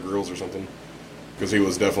like Bear Grylls or something. Because he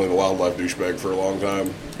was definitely the wildlife douchebag for a long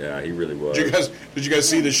time. Yeah, he really was. Did you guys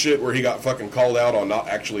see this shit where he got fucking called out on not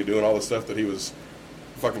actually doing all the stuff that he was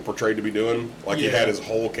fucking portrayed to be doing? Like he had his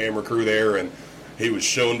whole camera crew there and he was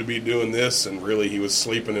shown to be doing this and really he was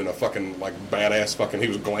sleeping in a fucking like badass fucking, he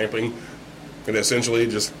was glamping. And essentially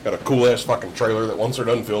just got a cool ass fucking trailer that once they're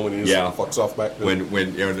done filming he just fucks off back to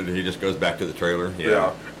when he just goes back to the trailer.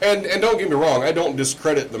 Yeah. And don't get me wrong, I don't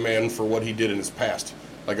discredit the man for what he did in his past.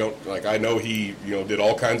 I know he, did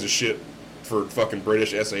all kinds of shit for fucking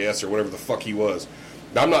British SAS or whatever the fuck he was.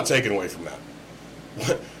 I'm not taking away from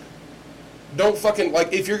that. Don't fucking,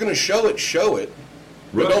 if you're going to show it, show it.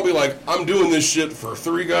 But don't be like, I'm doing this shit for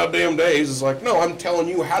 3 goddamn days. It's like, no, I'm telling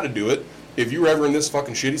you how to do it if you're ever in this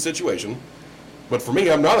fucking shitty situation. But for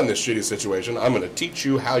me, I'm not in this shitty situation. I'm going to teach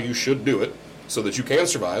you how you should do it so that you can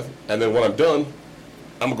survive. And then when I'm done,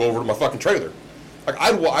 I'm going to go over to my fucking trailer.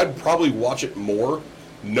 I'd probably watch it more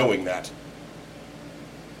knowing that.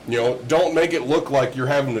 Don't make it look like you're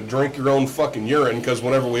having to drink your own fucking urine, because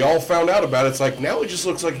whenever we all found out about it, it's like, now it just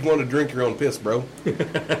looks like you want to drink your own piss, bro.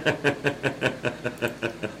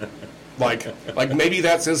 like maybe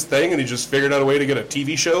that's his thing and he just figured out a way to get a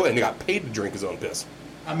TV show and he got paid to drink his own piss.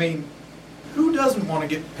 I mean, who doesn't want to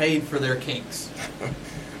get paid for their kinks? I mean,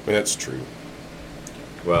 that's true.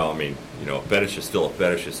 Well, I mean, a fetish is still a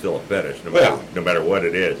fetish is still a fetish. No matter what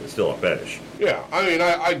it is, it's still a fetish. Yeah, I mean,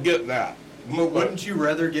 I get that. But wouldn't you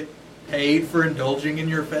rather get paid for indulging in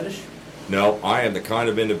your fetish? No, I am the kind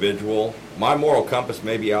of individual, my moral compass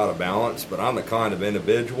may be out of balance, but I'm the kind of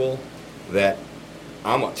individual that,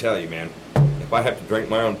 I'm going to tell you, man, if I have to drink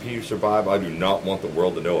my own pee to survive, I do not want the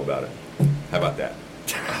world to know about it. How about that?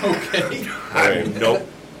 Okay. Nope.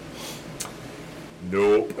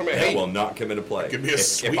 Nope. I mean, that will not come into play. It could be a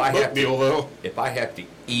sweet book deal, though. If I have to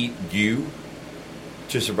eat you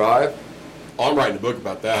to survive, I'm writing a book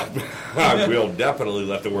about that. I will definitely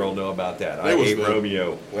let the world know about that. I ate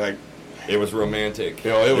Romeo. It was romantic.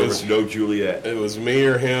 There was no Juliet. It was me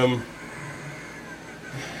or him.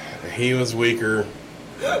 He was weaker.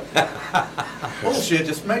 Bullshit,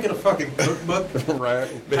 just make it a fucking cookbook. Right.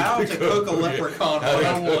 How to cook a leprechaun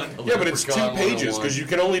 101. Yeah, but it's 2 pages because you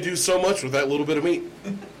can only do so much with that little bit of meat.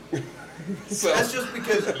 So. That's just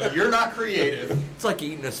because you're not creative. It's like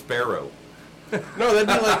eating a sparrow. No,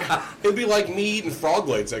 it'd be like me eating frog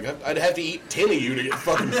legs. I'd have to eat 10 of you to get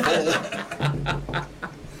fucking full.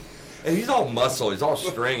 And he's all muscle. He's all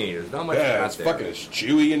stringy. There's not much fat it's there. fucking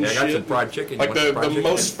chewy and shit. I got some fried chicken. Like the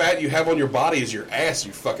most fat you have on your body is your ass,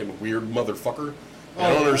 you fucking weird motherfucker.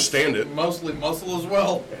 I don't understand it. Mostly muscle as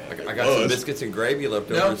well. I got some biscuits and gravy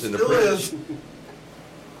leftovers in the fridge. Is.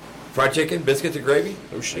 Fried chicken, biscuits and gravy?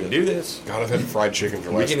 Oh shit. We can do this. God, I've had fried chicken for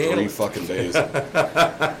the last 3 fucking days.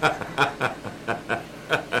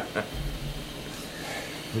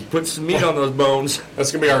 Put some meat on those bones.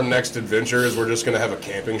 That's going to be our next adventure, is we're just going to have a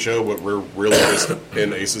camping show, but we're really just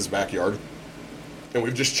in Ace's backyard. And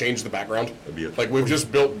we've just changed the background. We've just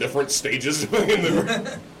built different stages.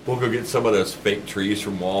 We'll go get some of those fake trees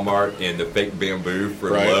from Walmart and the fake bamboo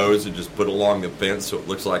from Lowe's and just put along the fence so it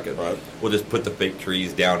looks like it. Right. We'll just put the fake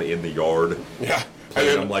trees down in the yard. Yeah.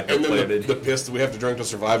 And then the piss that we have to drink to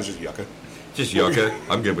survive is just yucca. Just yucca.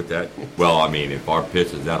 I'm good with that. Well, I mean, if our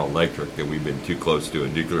piss is that electric, then we've been too close to a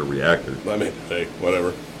nuclear reactor. I mean, hey,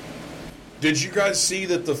 whatever. Did you guys see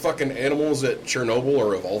that the fucking animals at Chernobyl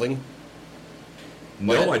are evolving?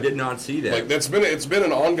 No, I did not see that. Like it's been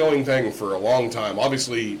an ongoing thing for a long time.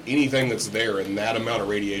 Obviously, anything that's there in that amount of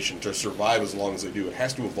radiation to survive as long as they do, it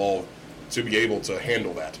has to evolve to be able to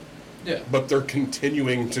handle that. Yeah. But they're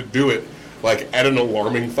continuing to do it like at an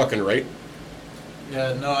alarming fucking rate.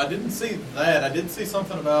 Yeah, no, I didn't see that. I did see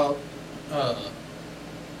something about,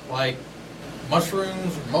 like,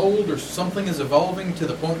 mushrooms or mold or something is evolving to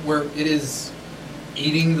the point where it is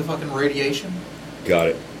eating the fucking radiation. Got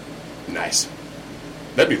it. Nice.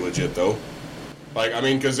 That'd be legit, though. Like, I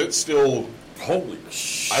mean, because it's still... Holy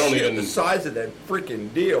shit, I don't even... the size of that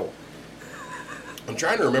freaking deal. I'm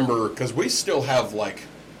trying to remember, because we still have, like,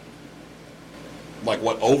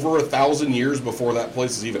 what, over 1,000 years before that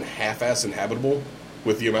place is even half-ass inhabitable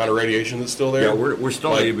with the amount of radiation that's still there? Yeah, we're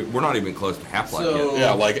still like, we're not even close to half-life So- yet.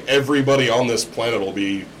 Yeah, like, everybody on this planet will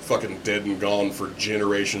be fucking dead and gone for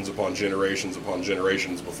generations upon generations upon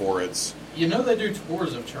generations before it's... You know they do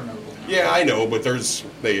tours of Chernobyl now. Yeah, I know, but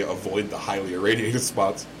they avoid the highly irradiated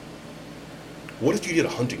spots. What if you did a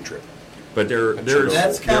hunting trip? But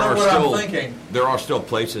That's kind of what I'm thinking. There are still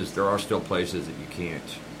places that you can't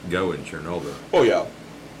go in Chernobyl. Oh, yeah.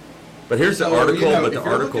 But here's the So, article, you know, but if the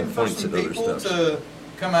you're article looking for points some at other people stuff. to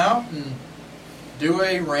come out and do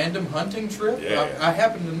a random hunting trip, Yeah. I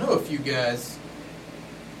happen to know a few guys.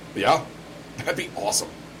 Yeah. That'd be awesome.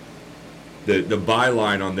 The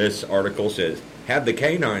byline on this article says, "Have the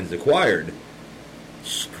canines acquired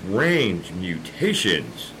strange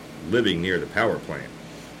mutations living near the power plant?"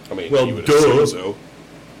 I mean, Well, you would duh. assume so.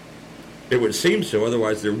 It would seem so,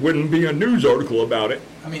 otherwise there wouldn't be a news article about it.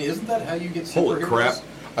 I mean, isn't that how you get superheroes? Holy crap.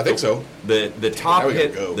 I think so. The top Now we gotta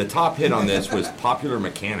hit go. the top hit on this was Popular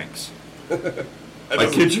Mechanics. That I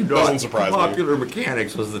kid you not. Doesn't surprise me. Popular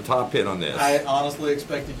Mechanics was the top hit on this. I honestly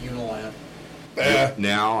expected Unilad. Eh.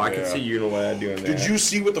 Now I can Yeah. see Unilad doing that. Did you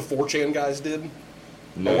see what the 4chan guys did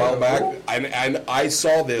No. a while back? And I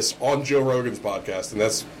saw this on Joe Rogan's podcast,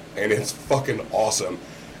 and it's fucking awesome.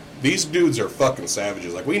 These dudes are fucking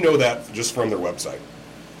savages. Like, we know that just from their website.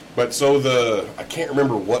 But so I can't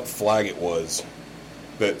remember what flag it was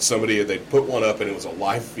that they put one up and it was a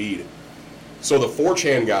live feed. So the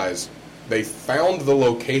 4chan guys, they found the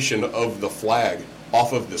location of the flag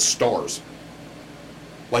off of the stars.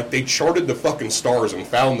 Like, they charted the fucking stars and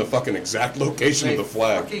found the fucking exact location They of the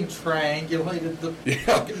flag. fucking triangulated the Yeah,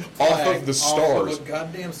 fucking off flag of the Off stars. of a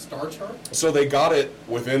goddamn star chart. So they got it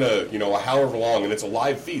within a however long, and it's a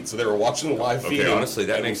live feed. So they were watching the live feed. Okay, honestly,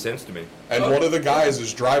 that and, makes sense to me. And one of the guys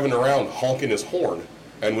is driving around honking his horn.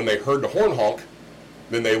 And when they heard the horn honk,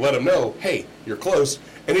 then they let him know, hey, you're close.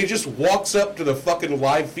 And he just walks up to the fucking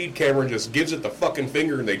live feed camera and just gives it the fucking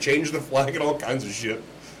finger, and they change the flag and all kinds of shit.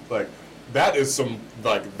 Like, that's can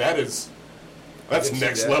see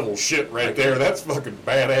next that. level shit right there. That's fucking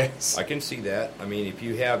badass. I can see that. I mean, if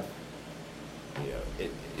you have,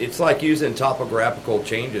 it's like using topographical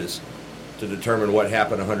changes to determine what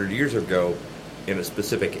happened 100 years ago in a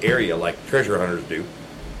specific area, like treasure hunters do.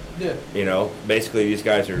 Yeah. You know, basically these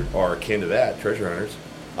guys are akin to that, treasure hunters.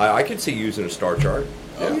 I could see using a star chart.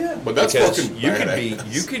 Oh yeah. But that's Because fucking you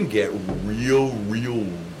badass. can get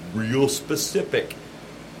real specific,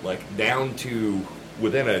 like down to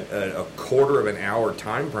within a quarter of an hour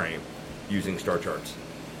time frame using star charts.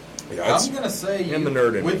 Yeah, it's I'm gonna say in the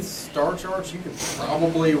nerd in me. with star charts, you could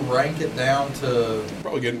probably rank it down to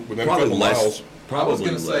probably getting within a Probably couple less. miles. Probably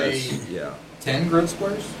gonna less. say- Yeah. 10 grid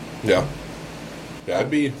squares. Yeah. Yeah,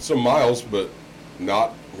 it'd be some miles, but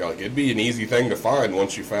not like it'd be an easy thing to find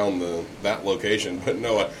once you found that location. But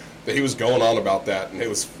no, he was going on about that, and it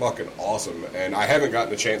was fucking awesome. And I haven't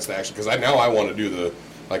gotten a chance to actually, because I want to do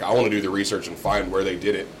the research and find where they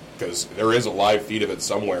did it, because there is a live feed of it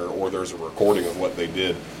somewhere, or there's a recording of what they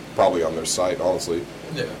did, probably on their site, honestly.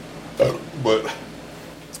 Yeah. But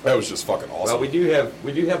that was just fucking awesome. Well, we do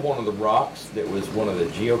have one of the rocks that was one of the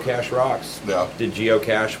geocache rocks. Yeah. Did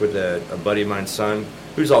geocache with a buddy of mine's son,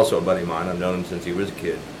 who's also a buddy of mine. I've known him since he was a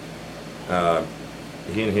kid.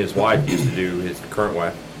 He and his wife used to do, his current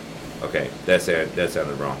wife. Okay, that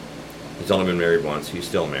sounded wrong. He's only been married once. He's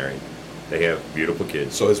still married. They have beautiful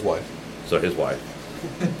kids. So his wife. So his wife.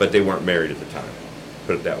 But they weren't married at the time.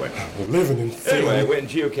 Put it that way. We're living in Anyway, I went and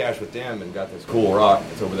geocached with them and got this cool rock.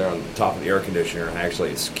 It's over there on the top of the air conditioner. Actually,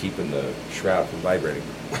 it's keeping the shroud from vibrating.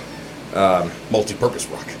 Multi-purpose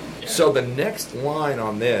rock. So the next line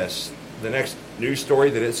on this, the next news story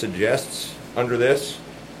that it suggests under this,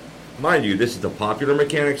 mind you, this is the Popular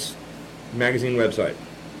Mechanics magazine website.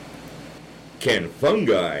 Can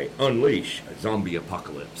fungi unleash a zombie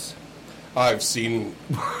apocalypse? I haven't seen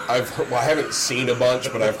a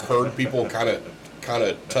bunch, but I've heard people kind of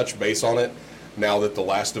touch base on it. now that The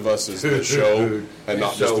Last of Us is the show and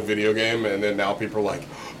not just a video game, and then now people are like,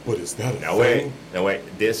 what is that? Now wait.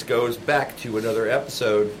 This goes back to another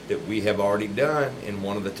episode that we have already done, and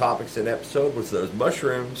one of the topics in that episode was those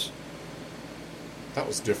mushrooms. That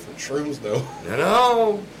was different shrooms, though.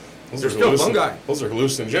 No. They're still fungi. Those are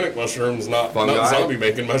hallucinogenic mushrooms, not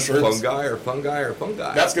zombie-making mushrooms. Fungi.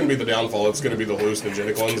 That's going to be the downfall. It's going to be the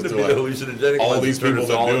hallucinogenic ones. It's going to be the hallucinogenic all ones these people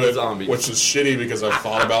that do it, zombies. Which is shitty because I've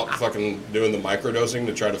thought about fucking doing the microdosing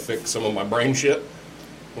to try to fix some of my brain shit.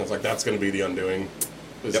 And I was like, that's going to be the undoing.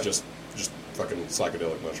 It's just fucking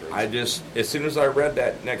psychedelic mushrooms. As soon as I read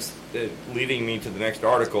that leading me to the next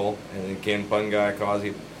article, and then can fungi cause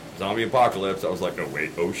the zombie apocalypse, I was like,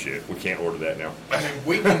 oh shit, we can't order that now. I mean,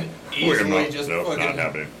 we can easily not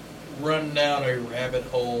fucking run down a rabbit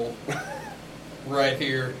hole right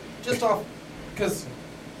here, just off, because,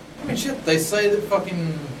 I mean, shit, they say that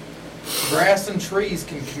fucking grass and trees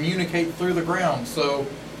can communicate through the ground, so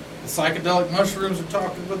the psychedelic mushrooms are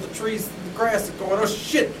talking with the trees and the grass are going, oh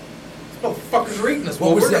shit, these motherfuckers are eating us.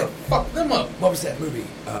 Well, we're going to fuck them up. What was that movie?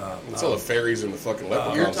 It's all the fairies and the fucking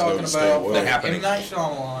leprechauns. You're talking about The Happening. M. Night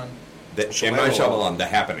Shyamalan. M. Night Shyamalan, The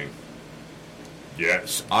Happening.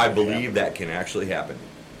 Yes, I believe that can actually happen.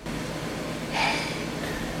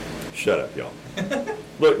 Shut up, y'all.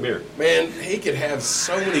 Look, mirror. Man, he could have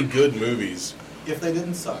so many good movies. If they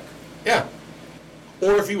didn't suck. Yeah.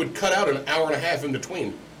 Or if he would cut out an hour and a half in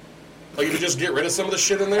between. Like, if you just get rid of some of the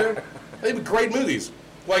shit in there, they'd be great movies.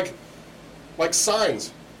 Like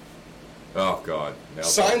Signs. Oh, God.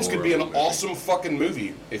 Signs could be an awesome fucking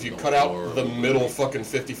movie if you cut out the middle fucking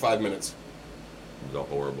 55 minutes. It was a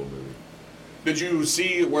horrible movie. Did you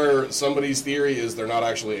see where somebody's theory is they're not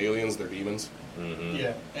actually aliens, they're demons? Mm-hmm.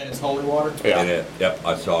 Yeah, and it's holy water? Yeah. Yep,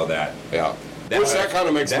 I saw that. Yeah. That kind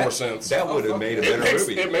of makes more sense. That would have made a better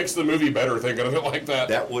movie. It makes the movie better thinking of it like that.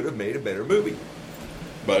 That would have made a better movie.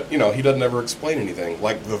 But, he doesn't ever explain anything.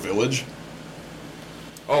 Like The Village.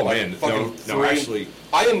 Oh, man. No, actually...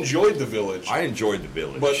 I enjoyed The Village. I enjoyed The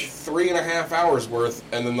Village. But 3.5 hours worth,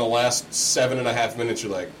 and then the last 7.5 minutes,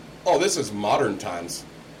 you're like, oh, this is modern times.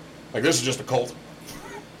 Like, this is just a cult.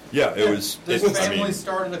 Yeah, it was... This family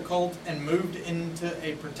started a cult and moved into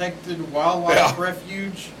a protected wildlife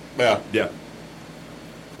refuge. Yeah. Yeah.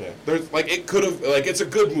 There's, it could have... it's a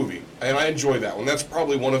good movie, and I enjoyed that one. That's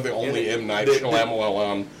probably one of the only M. Night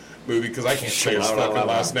Shyamalan movie, because I can't say his fucking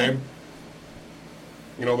last name.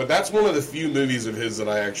 But that's one of the few movies of his that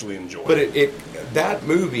I actually enjoy. But that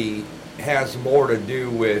movie has more to do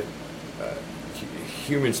with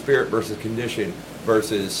human spirit versus condition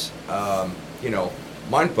versus,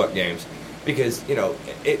 mindfuck games. Because,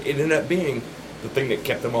 it ended up being the thing that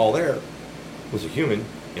kept them all there was a human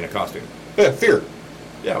in a costume. Yeah, fear.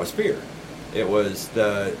 Yeah, it was fear. It was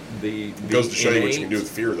the it goes to show you what you can do with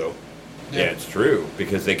fear, though. Yeah, it's true.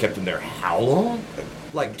 Because they kept him there how long?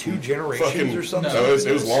 Like 2 generations or something? No,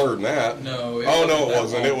 it was longer than that. No. It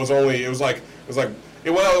wasn't. It was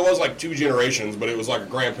like 2 generations, but it was like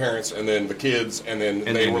grandparents and then the kids, and then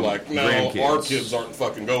they were like, no, our kids aren't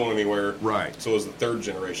fucking going anywhere. Right. So it was the 3rd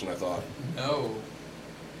generation, I thought. No.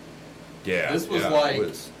 Yeah. This was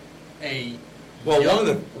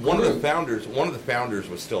one of the founders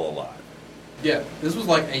was still alive. Yeah, this was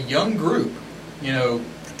like a young group,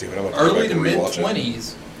 Dude, early to mid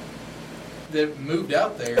 20s. That moved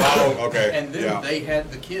out there. Oh, okay. And then they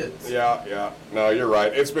had the kids. Yeah. No, you're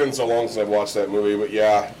right. It's been so long since I've watched that movie, but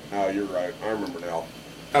no, you're right. I remember now.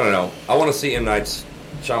 I don't know. I want to see M. Night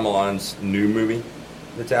Shyamalan's new movie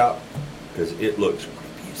that's out, because it looks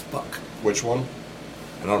creepy as fuck. Which one?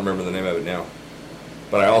 I don't remember the name of it now.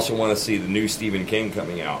 But I also want to see the new Stephen King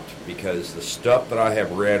coming out, because the stuff that I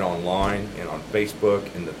have read online and on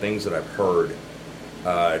Facebook and the things that I've heard,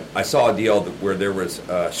 I saw a deal where there was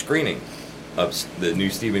a screening of the new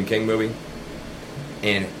Stephen King movie,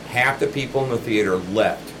 and half the people in the theater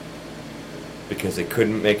left because they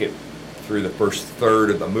couldn't make it through the first third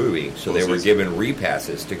of the movie, so they were given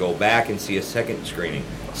repasses to go back and see a second screening.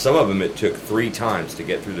 Some of them it took 3 times to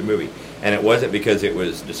get through the movie, and it wasn't because it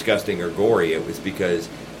was disgusting or gory, it was because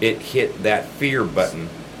it hit that fear button,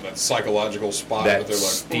 that psychological spot that they're like,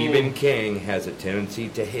 Stephen King has a tendency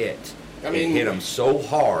to hit. It hit him so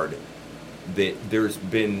hard that there's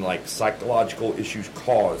been psychological issues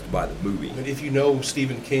caused by the movie. But if you know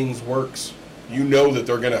Stephen King's works, you know that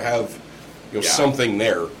they're going to have something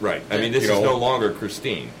there. Right. I mean, this is no longer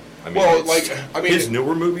Christine. I mean, his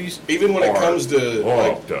newer movies, even when it comes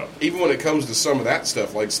to some of that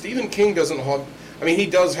stuff, Stephen King doesn't have. I mean, he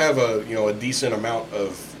does have a decent amount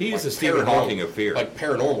of. He's the Stephen Hawking of fear,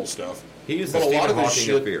 paranormal stuff. He is the Stephen Hawking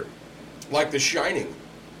of fear, like The Shining.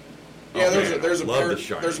 Yeah, Oh, there's a love The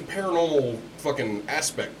Shining. there's a paranormal fucking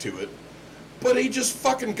aspect to it, but he just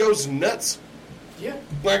fucking goes nuts. Yeah.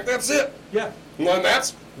 Like that's it. Yeah. Well,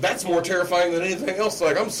 and that's more terrifying than anything else.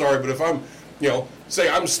 Like I'm sorry, but if I'm, say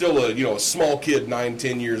I'm still a small kid, 9,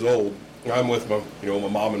 10 years old, I'm with my my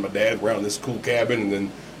mom and my dad. We're out in this cool cabin,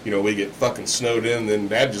 and then we get fucking snowed in. And then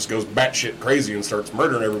Dad just goes batshit crazy and starts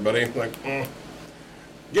murdering everybody. Like,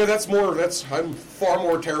 yeah, I'm far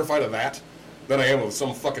more terrified of that than I am of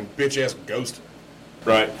some fucking bitch ass ghost.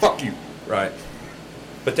 Right. Fuck you. Right.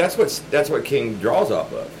 But that's what King draws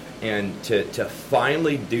off of. And to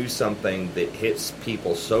finally do something that hits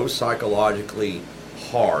people so psychologically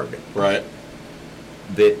hard, Right.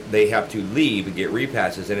 that they have to leave and get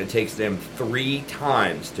repasses, and it takes them 3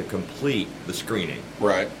 times to complete the screening.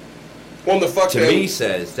 Right. Well, the fuck To me,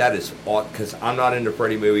 says that is because I'm not into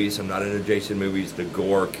Freddy movies, I'm not into Jason movies, the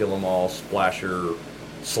gore, kill 'em all, slasher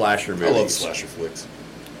movies. I love slasher flicks.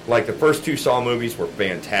 Like the first 2 Saw movies were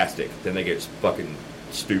fantastic. Then they get fucking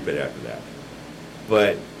stupid after that.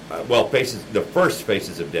 But the first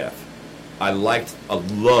Faces of Death, I loved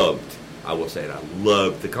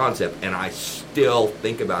the concept, and I still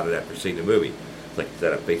think about it after seeing the movie. It's like, is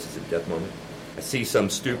that a Faces of Death moment? I see some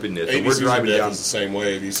stupidness. And we're ABC's of driving Death down. is the same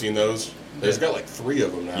way. Have you seen those? There's got like 3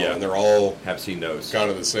 of them now, Yeah. and they're all Have seen those. kind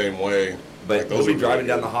of the same way. But Like, we'll be are driving really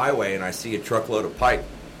down the highway, and I see a truckload of pipe,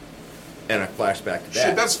 and I flash back to that.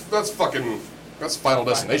 Shit, that's Final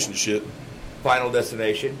Destination shit. Final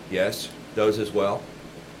Destination, yes, those as well.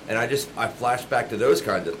 And I flash back to those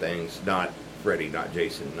kinds of things, not Freddy, not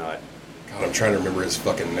Jason, not... God, I'm trying to remember his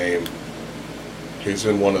fucking name. He's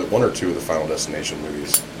in one or 2 of the Final Destination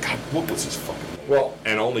movies. God, what was his fucking name? Well,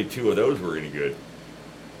 and only 2 of those were any good.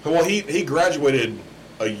 Well, he graduated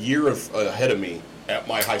a year ahead of me at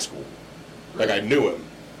my high school. Like, I knew him.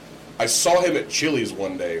 I saw him at Chili's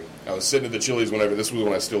one day. I was sitting at the Chili's this was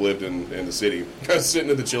when I still lived in the city. I was sitting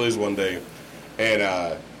at the Chili's one day,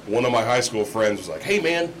 and one of my high school friends was like, "Hey,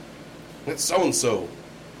 man, that's so-and-so."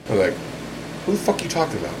 I was like, "Who the fuck you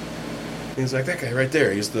talking about?" And he's like, "That guy right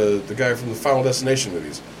there. He's the guy from the Final Destination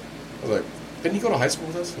movies." I was like, "Didn't you go to high school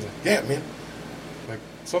with us?" He's like, "Yeah, man." I'm like,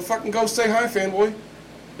 "So fucking go say hi, fanboy."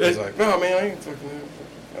 He's like, "No, man, I ain't fucking..."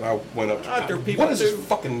 And I went up to him. What is his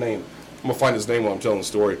fucking name? I'm going to find his name while I'm telling the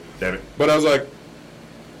story. Damn it. But I was like,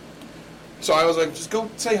 just go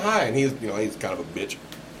say hi. And he's kind of a bitch.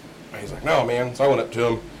 And he's like, "No, man." So I went up to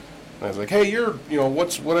him, and I was like, "Hey, you're,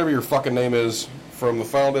 whatever your fucking name is from the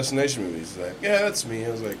Final Destination movies." He's like, "Yeah, that's me." I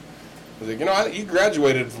was like, "You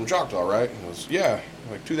graduated from Choctaw, right?" He goes, "Yeah."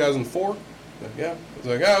 I'm like, 2004? Like, "Yeah." I was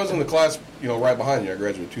like, "Yeah, I was in the class, right behind you. I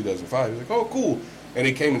graduated 2005. He was like, "Oh, cool." And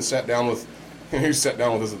he came and sat down with us at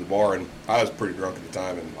the bar, and I was pretty drunk at the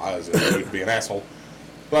time, and I was in the mood to be an asshole.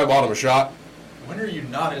 So I bought him a shot. When are you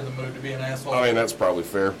not in the mood to be an asshole? I mean, that's probably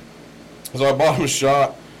fair. So I bought him a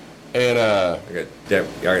shot, and I got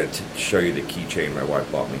to show you the keychain my wife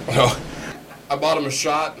bought me. I bought him a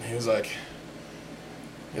shot, and he was like,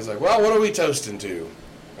 "Well, what are we toasting to?"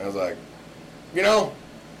 I was like,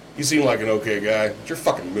 "You seem like an okay guy, but your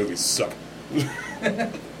fucking movies suck."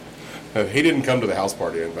 He didn't come to the house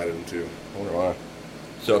party I invited him to. I wonder why.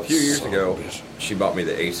 So a few years Son ago, of a bitch. she bought me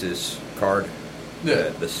the Aces card, Yeah.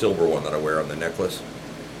 the silver one that I wear on the necklace.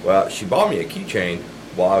 Well, she bought me a keychain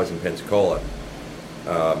while I was in Pensacola.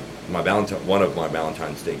 One of my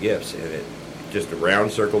Valentine's Day gifts, and it just a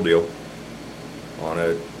round circle deal on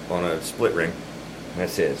a split ring, and it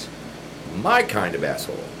says, "My kind of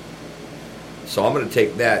asshole." So I'm going to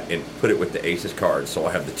take that and put it with the Aces card, so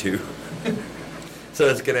I have the 2. So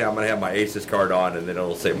I'm going to have my Aces card on, and then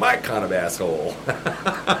it'll say, "My kind of asshole."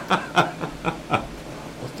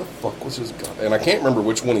 What the fuck was his god? And I can't remember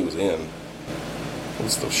which one he was in.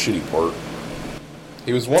 What's the shitty part?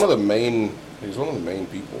 He was one of the main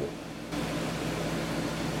people.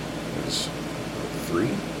 It was 3,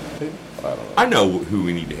 maybe? I don't know. I know who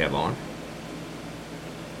we need to have on.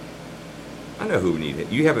 I know who we need.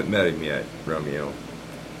 You haven't met him yet, Romeo.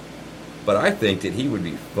 But I think that he would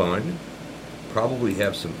be fun. Probably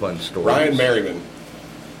have some fun stories. Ryan Merriman.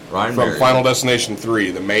 Ryan From Merriman. Final Destination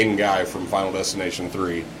 3, the main guy from Final Destination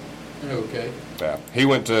 3. Okay. Yeah. We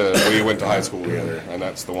went to high school together, and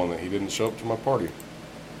that's the one that he didn't show up to my party.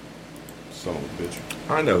 Son of a bitch.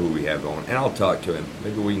 I know who we have on, and I'll talk to him.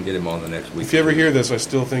 Maybe we can get him on the next week. If you ever hear this, I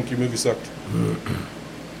still think your movie sucked.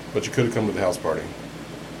 But you could have come to the house party.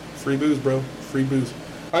 Free booze, bro. Free booze.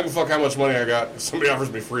 I can fuck how much money I got. If somebody offers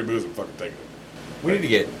me free booze, I'm fucking taking it. We need to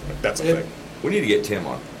get That's a thing. we need to get Tim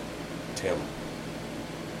on. Tim.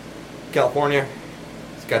 California.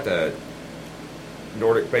 He's got the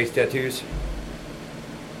Nordic face tattoos.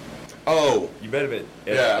 Oh. You met him at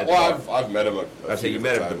Yeah. the Well, bar. I've met him I say you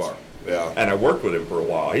met him at the bar. Yeah. And I worked with him for a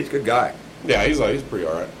while. He's a good guy. Yeah, he's pretty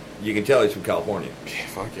all right. You can tell he's from California. Yeah,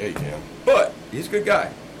 fuck yeah, you can. But he's a good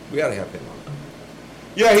guy. We got to have him on.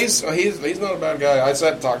 Yeah, he's not a bad guy. I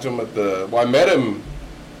sat and talked to him at the. Well, I met him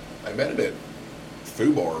at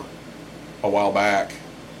Fubar a while back,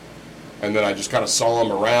 and then I just kind of saw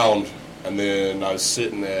him around, and then I was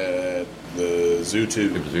sitting at the Zoo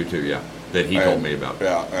 2. It was Zoo 2, yeah. That he told me about.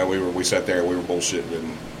 Yeah, and we sat there and we were bullshitting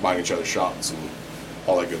and buying each other shots and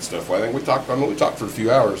all that good stuff. Well, I think we talked for a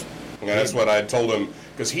few hours, and that's what I told him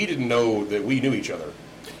because he didn't know that we knew each other.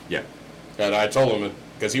 Yeah. And I told him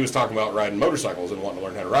because he was talking about riding motorcycles and wanting to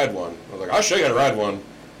learn how to ride one. I was like, I'll show you how to ride one,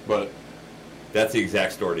 but that's the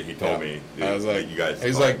exact story that he told me. I was like, you guys.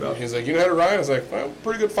 He's like, you know how to ride? I was like, well,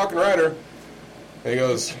 pretty good fucking rider. And he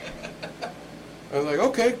goes, I was like,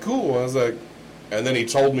 okay, cool. I was like, and then he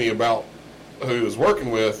told me about who he was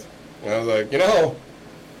working with, and I was like, did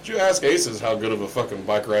you ask Aces how good of a fucking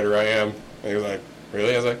bike rider I am? And he was like,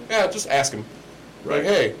 really? I was like, yeah, just ask him. Right.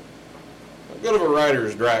 Like, hey, how good of a rider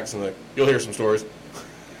is Drax? And like, you'll hear some stories.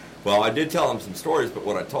 Well, I did tell him some stories, but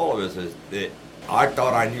what I told him is that I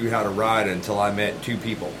thought I knew how to ride until I met two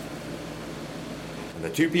people. And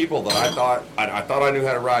the two people that I thought I knew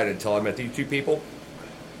how to ride until I met these two people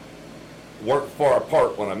weren't far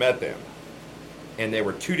apart when I met them. And they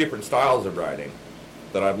were two different styles of riding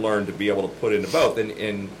that I've learned to be able to put into both.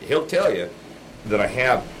 And he'll tell you that I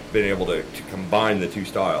have been able to combine the two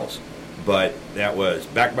styles. But that was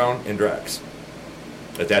Backbone and Drax.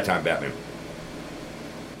 At that time, Batman.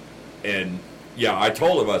 And, yeah, I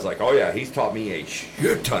told him, I was like, oh, yeah, he's taught me a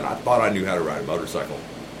shit ton. I thought I knew how to ride a motorcycle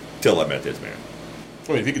till I met this man.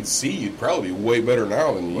 I mean, if you could see, you'd probably be way better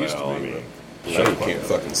now than you used to be. I mean, now you can't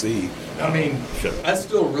fucking see. I mean, I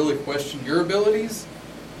still really question your abilities,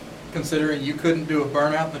 considering you couldn't do a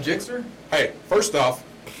burnout in the Gixxer. Hey, first off,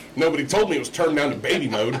 nobody told me it was turned down to baby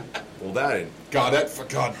mode. Well, that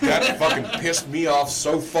fucking pissed me off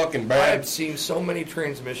so fucking bad. I've seen so many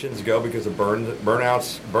transmissions go because of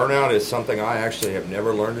burnouts. Burnout is something I actually have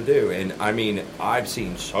never learned to do. And, I mean, I've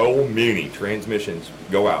seen so many transmissions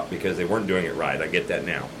go out because they weren't doing it right. I get that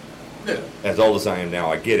now. Yeah. As old as I am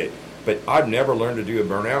now, I get it. But I've never learned to do a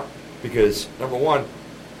burnout because, number one,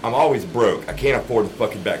 I'm always broke. I can't afford the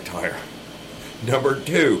fucking back tire. Number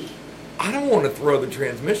two, I don't want to throw the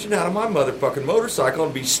transmission out of my motherfucking motorcycle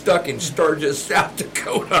and be stuck in Sturgis, South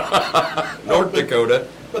Dakota, North Dakota.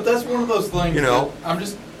 But that's one of those things.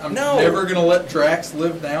 I'm never gonna let Drax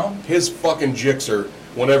live down. His fucking Gixxer,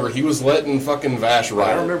 whenever he was letting fucking Vash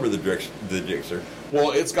ride. I remember the Gixxer.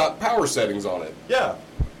 Well, it's got power settings on it. Yeah.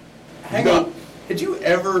 Hang on. Had you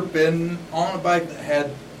ever been on a bike that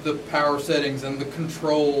had the power settings and the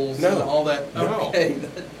controls and all that? No. Okay.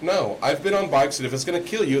 No, I've been on bikes that if it's going to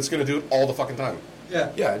kill you, it's going to do it all the fucking time.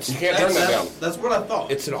 Yeah. Yeah, you can't turn that down. That's what I thought.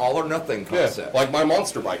 It's an all or nothing concept. Yeah, like my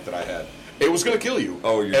monster bike that I had. It was going to kill you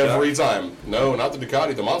every time. No, not the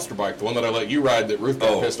Ducati, the monster bike, the one that I let you ride that Ruth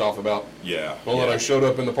got pissed off about. Yeah. The one that I showed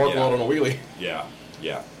up in the parking lot on a wheelie. Yeah,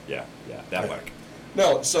 that bike.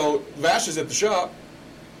 No, so Vash is at the shop.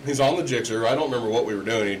 He's on the Gixxer. I don't remember what we were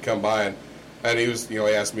doing. He'd come by and he was, he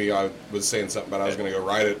asked me, I was saying something about I was going to go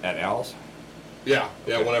ride it. At Al's? Yeah,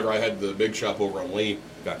 whenever I had the big shop over on Lee.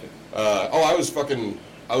 Gotcha. I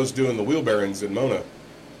was doing the wheel bearings in Mona.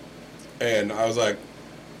 And I was like,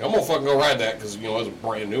 I'm going to fucking go ride that because, it was a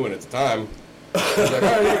brand new one at the time. I was like, all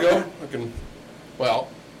right, here you go.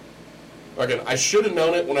 I should have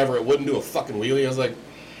known it whenever it wouldn't do a fucking wheelie. I was like,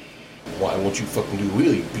 why won't you fucking do a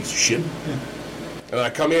wheelie, you piece of shit? And I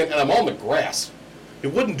come in, and I'm on the grass. It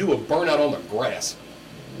wouldn't do a burnout on the grass.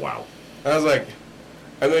 Wow. And I was like,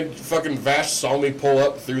 and then fucking Vash saw me pull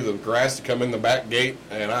up through the grass to come in the back gate,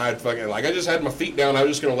 and I just had my feet down. I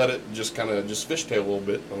was just going to let it just kind of fishtail a little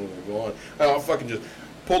bit. I'm going to go on. And I fucking just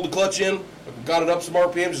pulled the clutch in, got it up some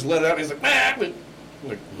RPM, just let it out. And he's like, I'm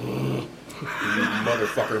like, you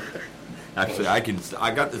motherfucker. Actually, I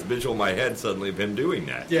got this visual in my head suddenly of him doing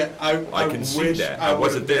that. Yeah, I can see that. I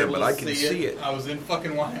wasn't there, but I can see it. I was in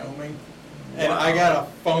fucking Wyoming, and I got a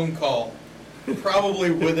phone call.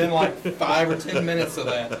 Probably within like 5 or 10 minutes of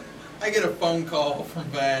that, I get a phone call from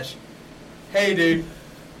Vash. Hey, dude,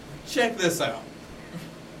 check this out.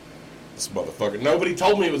 This motherfucker. Nobody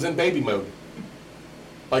told me it was in baby mode.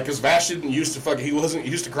 Because Vash he wasn't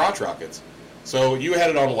used to crotch rockets. So you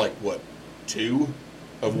had it on 2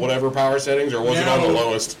 of whatever power settings, or was it on the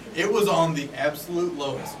lowest? It was on the absolute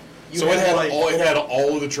lowest. It had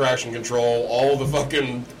all of the traction control, all the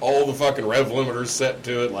fucking rev limiters set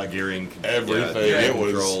to it, gearing, everything. It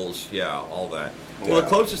was controls, all that. Well, the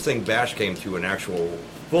closest thing Bash came to an actual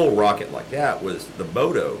full rocket like that was the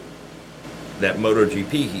Moto, that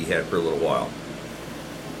MotoGP he had for a little while.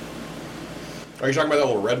 Are you talking about that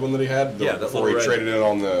little red one that he had? Yeah, that before little he red. traded it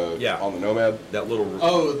on the Nomad. That little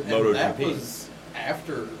Oh, Moto and that GP. was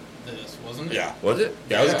after this, wasn't it? Yeah. Was it?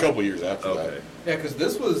 Yeah, it was a Yeah. couple years after that. Okay. Yeah, because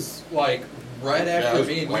this was like right Yeah, after it was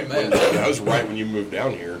me and you right met. that was right when you moved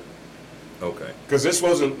down here. Okay. Because this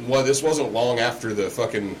wasn't long after the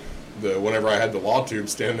whenever I had the law tube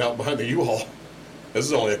standing out behind the U-Haul. This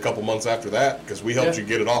is only a couple months after that because we helped Yeah. you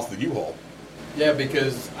get it off the U-Haul. Yeah,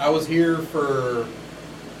 because I was here for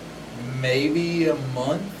maybe a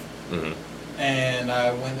month, and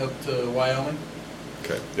I went up to Wyoming.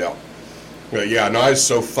 Okay. Yeah. Yeah, no, I was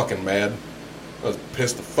so fucking mad. I was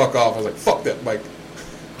pissed the fuck off. I was like, fuck that bike.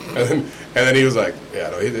 And then he was like, yeah,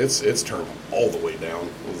 no, it's turned all the way down.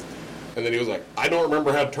 And then he was like, I don't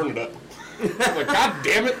remember how to turn it up. I was like, God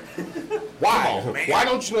damn it. Why? Come on, man. Why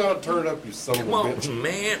don't you know how to turn it up, you son of a Come on, bitch?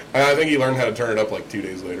 man. And I think he learned how to turn it up like 2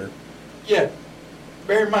 days later. Yeah.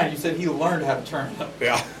 Bear in mind, you said he learned how to turn it up.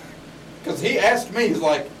 Yeah. Because he asked me, he's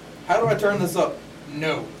like, how do I turn this up?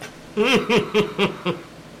 No.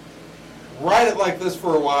 Ride it like this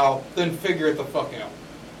for a while, then figure it the fuck out.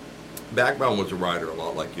 Backbone was a rider a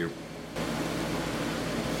lot like you.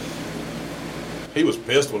 He was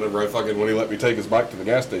pissed when he let me take his bike to the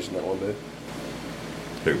gas station that one day.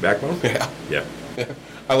 Who, Backbone? Yeah. Yeah.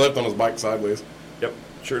 I left on his bike sideways Yep.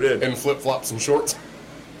 Sure did. in flip-flops and shorts.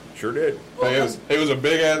 Sure did. Like, it was a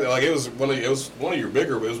big ass, like it was one of y'all's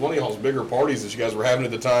bigger parties that you guys were having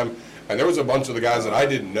at the time, and there was a bunch of the guys that I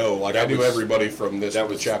didn't know. Like I knew everybody from the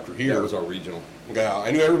chapter here. That was our regional. Yeah,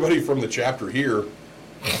 I knew everybody from the chapter here.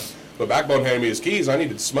 But Backbone handed me his keys. I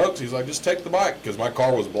needed smokes. He's like, just take the bike because my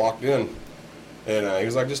car was blocked in, and he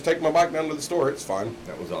was like, just take my bike down to the store. It's fine.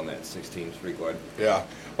 That was on that 16 Street Glide. Yeah.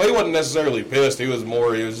 Well, he wasn't necessarily pissed. He was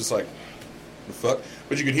just like, the fuck.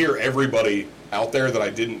 But you could hear everybody out there that I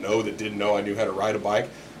didn't know I knew how to ride a bike.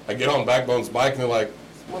 I get on Backbone's bike and they're like,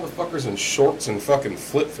 this motherfucker's in shorts and fucking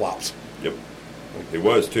flip-flops. Yep. It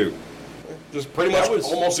was too. Just pretty much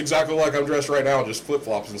almost exactly like I'm dressed right now, just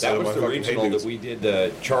flip-flops instead That of was my the fucking regional hay-boots. that we did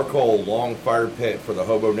the charcoal long fire pit for the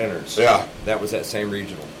hobo dinners. Yeah. That was that same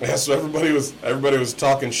regional. Yeah, so everybody was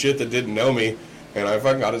talking shit that didn't know me, and I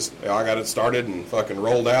fucking got it started and fucking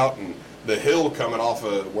rolled out, and the hill coming off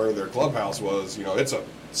of where their clubhouse was, it's a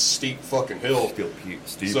steep fucking hill.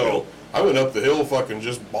 Steep So hill. I went up the hill, fucking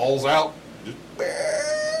just balls out, just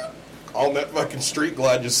on that fucking street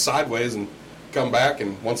glide, just sideways, and come back.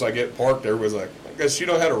 And once I get parked, everybody's like, "I guess you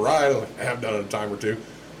know how to ride." I'm like, I've done it a time or two,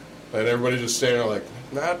 and everybody's just standing there like,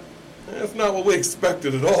 that's not what we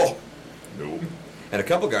expected at all. Nope. And a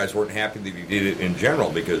couple guys weren't happy that you did it in general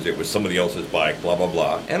because it was somebody else's bike, blah, blah,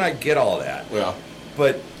 blah. And I get all that. Yeah.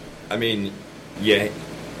 But, I mean, yeah.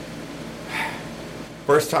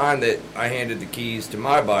 First time that I handed the keys to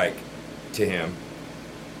my bike to him,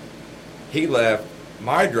 he left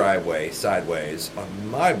my driveway sideways on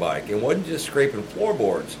my bike and wasn't just scraping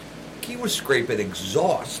floorboards. He was scraping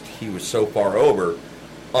exhaust. He was so far over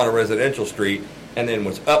on a residential street and then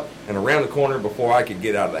was up and around the corner before I could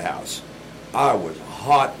get out of the house. I was a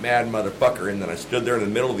hot, mad motherfucker, and then I stood there in the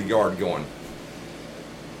middle of the yard going,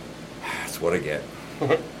 that's what I get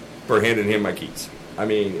for handing him my keys. I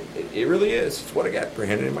mean, it really is. It's what I get for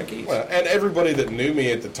handing him my keys. Well, and everybody that knew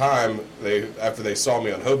me at the time, after they saw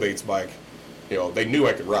me on Hobate's bike, they knew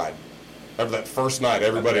I could ride. After that first night,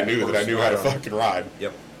 everybody knew that I knew how to fucking ride.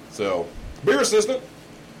 Yep. So, beer assistant.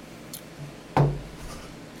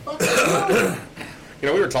 We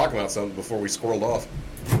were talking about something before we squirreled off.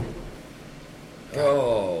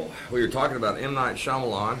 Oh, we were talking about M. Night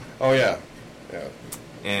Shyamalan Oh, yeah. Yeah.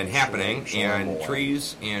 and happening and Shyamalan.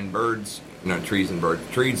 trees and birds, not trees and birds,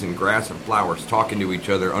 trees and grass and flowers talking to each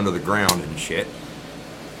other under the ground and shit.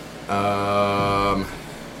 Star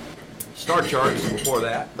charts before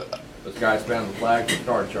that. Those guys found the flag for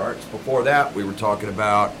star charts. Before that, we were talking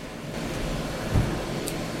about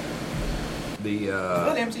Is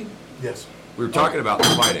that empty? Yes. we were talking about the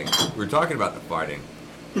fighting. We were talking about the fighting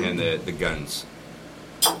and the guns.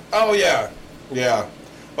 Oh, yeah. Yeah.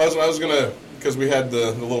 I was going to, because we had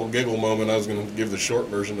the little giggle moment, I was going to give the short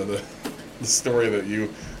version of the story that you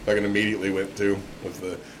fucking immediately went to with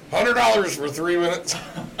the $100 for 3 minutes.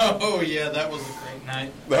 Oh, yeah, that was a great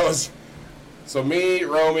night. That was... So me,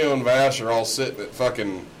 Romeo, and Vash are all sitting at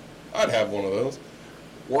fucking... I'd have one of those.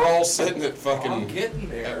 We're all sitting at fucking... I'm getting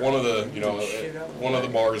there. At one of the, at one of the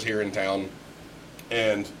bars here in town.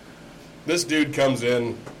 And this dude comes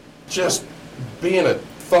in just being a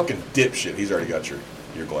fucking dipshit. He's already got your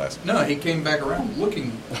glass. No, he came back around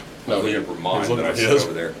looking. No, Never he mind was that looking I at sit his.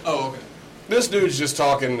 over there. Oh, okay. This dude's just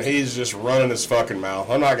talking. He's just running his fucking mouth.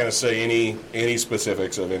 I'm not going to say any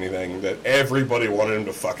specifics of anything. That everybody wanted him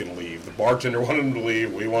to fucking leave. The bartender wanted him to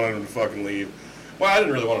leave. We wanted him to fucking leave. Well, I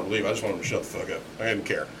didn't really want him to leave. I just wanted him to shut the fuck up. I didn't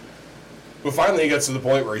care. But finally he gets to the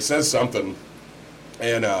point where he says something,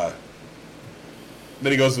 and then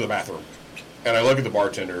he goes to the bathroom. And I look at the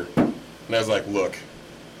bartender, and I was like, look,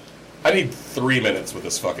 I need 3 minutes with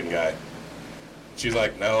this fucking guy. She's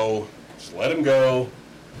like, no, just let him go.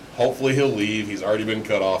 Hopefully he'll leave. He's already been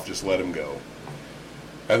cut off. Just let him go.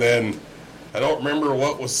 And then I don't remember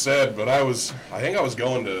what was said, but I think I was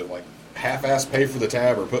going to like half-ass pay for the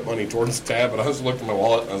tab or put money towards the tab, and I was looking at my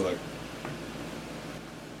wallet, and I was like,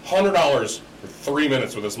 $100 for 3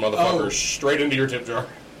 minutes with this motherfucker straight into your tip jar.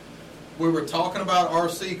 We were talking about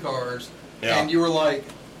RC cars, Yeah. and you were like,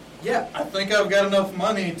 yeah, I think I've got enough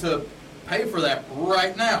money to pay for that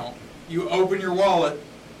right now. You open your wallet,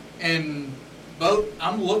 and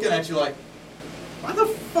I'm looking at you like, why the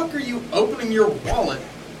fuck are you opening your wallet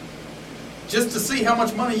just to see how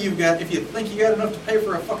much money you've got if you think you got enough to pay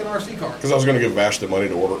for a fucking RC car? Because I was going to give Vash the money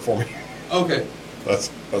to order it for me. Okay. That's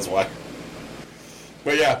why.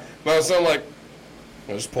 But yeah, no, it sounded like,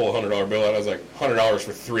 I just pull a $100 bill out. I was like, $100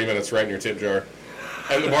 for 3 minutes right in your tip jar.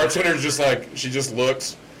 And the bartender's just like, she just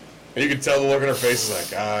looks, and you can tell the look on her face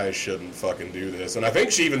is like, I shouldn't fucking do this. And I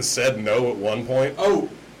think she even said no at one point. Oh,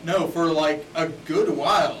 no, for like a good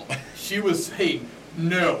she was saying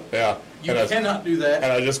no. Yeah. You cannot do that.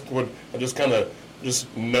 And I just kind of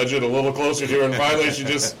nudge it a little closer to her, and finally she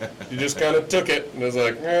just kind of took it, and was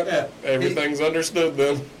like, everything's understood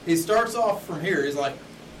then. He starts off from here. He's like,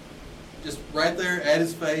 just right there at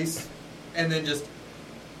his face, and then just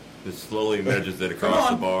slowly nudges it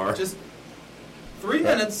across the bar. Just 3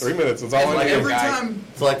 minutes. 3 minutes. That's all I like need. every time.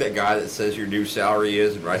 It's like that guy that says your new salary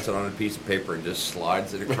is and writes it on a piece of paper and just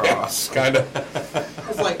slides it across. Kind of.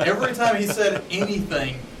 It's like every time he said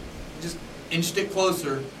anything, just inched it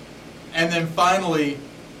closer. And then finally,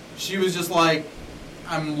 she was just like,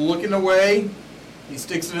 I'm looking away. He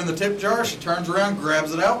sticks it in the tip jar. She turns around,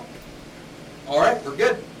 grabs it out. All right, we're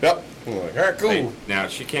good. Yep. I'm like, all right, cool. Hey, now,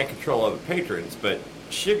 she can't control other patrons, but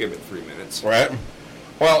she'll give it 3 minutes. Right.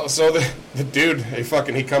 Well, so the dude,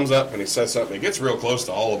 he comes up and he says something. He gets real close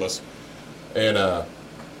to all of us. And,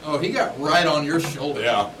 oh, he got right on your shoulder.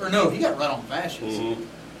 Yeah. Or no, he got right on Vash's. Mm-hmm.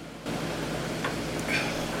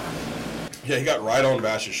 Yeah, he got right on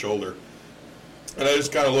Vash's shoulder. And I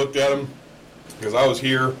just kind of looked at him, because I was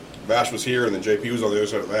here, Vash was here, and then JP was on the other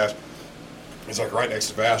side of Vash. He's like right next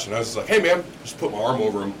to Vash, and I was just like, hey man, just put my arm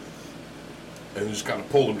over him, and just kind of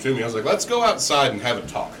pulled him to me. I was like, let's go outside and have a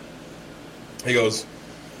talk. He goes,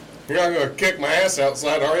 you're not going to kick my ass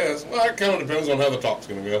outside, are you? I said, well, it kind of depends on how the talk's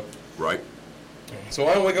going to go. Right. So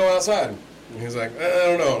why don't we go outside? And he's like, I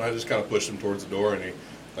don't know. And I just kind of pushed him towards the door, and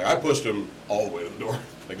I pushed him all the way to the door.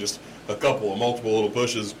 Like just multiple little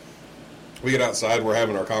pushes. We get outside, we're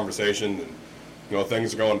having our conversation, and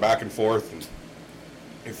things are going back and forth, and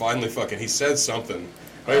he finally he says something.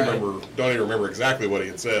 I don't even remember exactly what he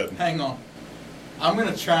had said. Hang on. I'm going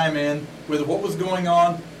to chime in with what was going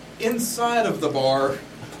on inside of the bar,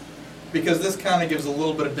 because this kind of gives a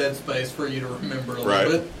little bit of dead space for you to remember a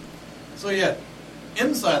little bit. So yeah,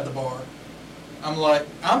 inside the bar,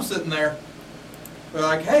 I'm sitting there. They're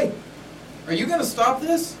like, hey, are you going to stop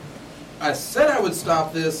this? I said I would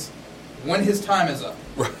stop this when his time is up.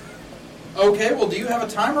 Right. Okay, well, do you have a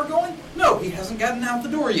timer going? No, he hasn't gotten out the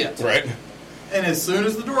door yet. Right. And as soon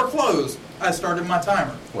as the door closed, I started my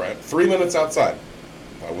timer. Right. 3 minutes outside.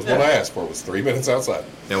 That was what I asked for, was 3 minutes outside.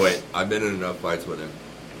 Now wait, I've been in enough fights with him.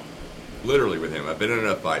 Literally with him. I've been in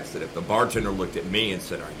enough fights that if the bartender looked at me and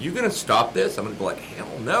said, are you going to stop this? I'm going to be like,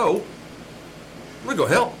 hell no. I'm going to go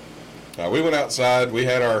hell. We went outside. We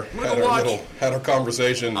had our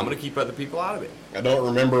conversation. I'm going to keep other people out of it. I don't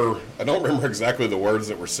remember exactly the words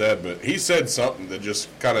that were said, but he said something that just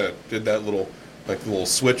kind of did that little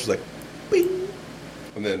switch, like, bing.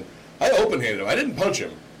 And then I open-handed him. I didn't punch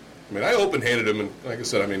him. I open-handed him, and like I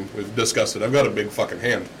said, we've discussed it. I've got a big fucking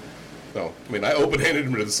hand. So, I open-handed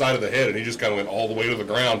him to the side of the head, and he just kind of went all the way to the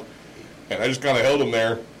ground. And I just kind of held him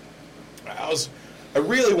there. I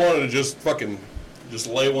really wanted to just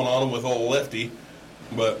lay one on him with old Lefty,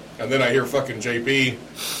 and then I hear fucking JP,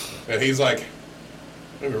 and he's like,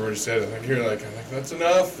 I remember what he said. I think that's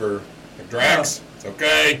enough, or like, Drax, it's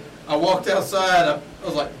okay. I walked outside. I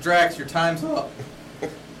was like, Drax, your time's up.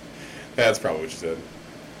 That's probably what you said.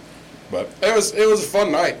 But it was a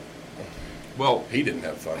fun night. Well, he didn't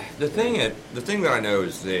have fun. The thing that I know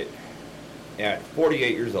is that at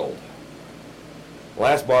 48 years old,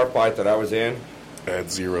 last bar fight that I was in, I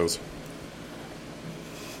had zeros.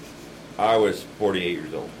 I was 48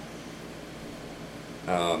 years old.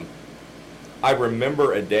 I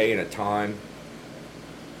remember a day and a time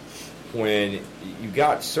when you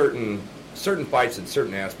got certain fights in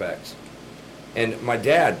certain aspects And my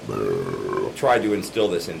dad tried to instill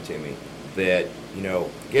this into me, that,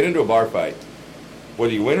 get into a bar fight.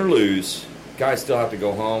 Whether you win or lose, guys still have to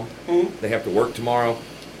go home. Mm-hmm. They have to work tomorrow.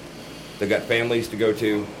 They've got families to go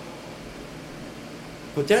to.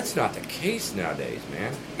 But that's not the case nowadays,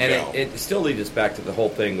 man. And No. it still leads us back to the whole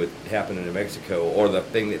thing with happening in Mexico, or the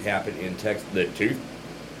thing that happened in Texas,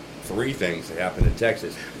 three things that happened in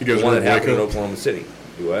Texas. You guys the one that remember happened in Waco? Oklahoma City.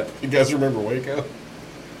 Do what? You guys remember Waco?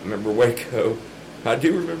 I remember Waco. I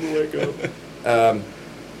do remember Waco.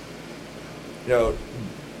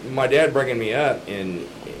 My dad bringing me up and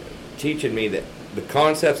teaching me that the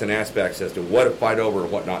concepts and aspects as to what to fight over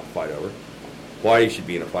and what not to fight over, why you should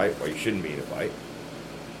be in a fight, why you shouldn't be in a fight.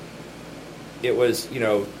 It was,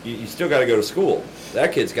 you still got to go to school.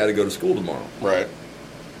 That kid's got to go to school tomorrow. Right.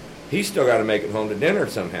 He's still got to make it home to dinner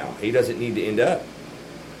somehow. He doesn't need to end up,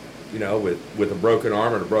 with a broken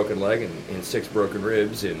arm and a broken leg and 6 broken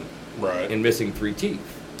ribs and Right. and missing 3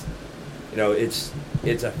 teeth.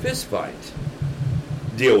 It's a fist fight.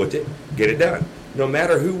 Deal with it. Get it done. No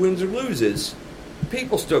matter who wins or loses,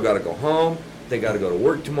 people still got to go home. They got to go to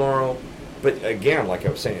work tomorrow. But again, like I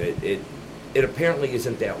was saying, it apparently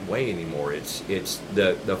isn't that way anymore. It's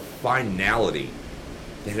the finality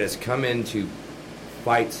that has come into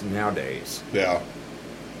fights nowadays. Yeah.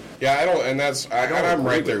 Yeah, I don't, and I'm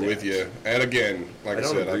agree right there with with that. you. And again, like I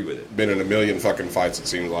don't said, agree with I've it. been in a million fucking fights, it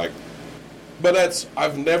seems like. But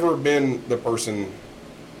I've never been the person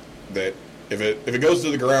that, if it goes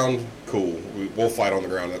to the ground, cool, we'll fight on the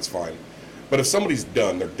ground, that's fine. But if somebody's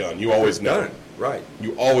done, they're done. You always know. Done. Right.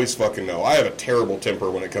 You always fucking know. I have a terrible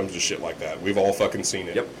temper when it comes to shit like that. We've all fucking seen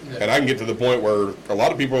it. Yep. And I can get to the point where a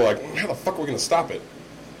lot of people are like, how the fuck are we going to stop it?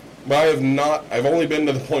 But I've only been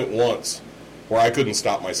to the point once where I couldn't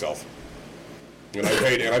stop myself. And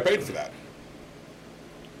I paid for that.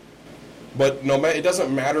 But it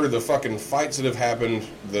doesn't matter the fucking fights that have happened,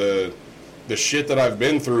 the shit that I've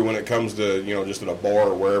been through when it comes to, just at a bar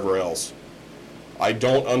or wherever else. I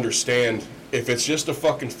don't understand. If it's just a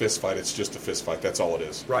fucking fist fight, it's just a fist fight. That's all it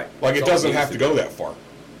is. Right. Like, That's it all doesn't it have needs to to go be. that far.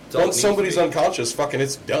 That's all it Once needs to somebody's be. unconscious, fucking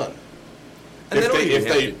it's done. And If they don't they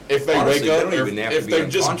even wake up, don't or even have if to be they've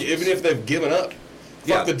just, unconscious. even if they've given up,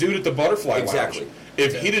 Yeah. fuck the dude at the butterfly Exactly. lounge.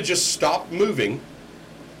 If he'd have just stopped moving,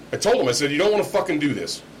 I told him, I said, you don't want to fucking do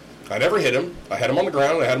this. I never hit him. I had him on the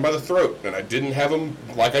ground, and I had him by the throat, and I didn't have him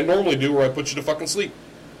like I normally do, where I put you to fucking sleep.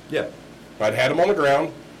 Yeah. I'd had him on the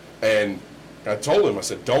ground, and I told him, I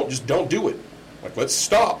said, don't do it. Like, let's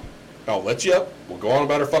stop. I'll let you up. We'll go on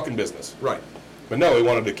about our fucking business. Right. But no, he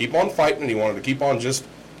wanted to keep on fighting, and he wanted to keep on just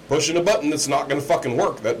pushing a button that's not going to fucking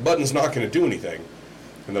work. That button's not going to do anything.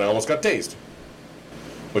 And then I almost got tased.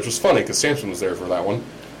 Which was funny, because Samson was there for that one.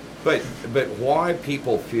 But why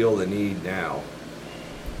people feel the need now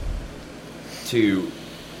to...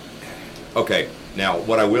 Okay, now,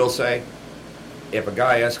 what I will say, if a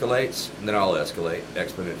guy escalates, then I'll escalate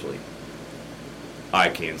exponentially. I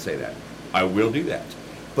can say that. I will do that.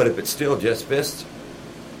 But if it's still just fists,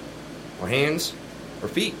 or hands, or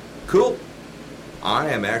feet, cool. I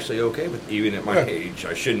am actually okay with, even at my age.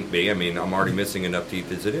 I shouldn't be. I mean, I'm already missing enough teeth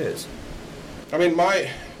as it is. I mean, my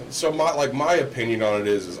opinion on it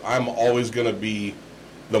is I'm always going to be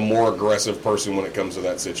the more aggressive person when it comes to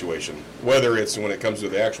that situation. Whether it's when it comes to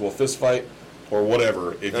the actual fist fight or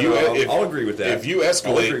whatever. I'll agree with that. If you I'll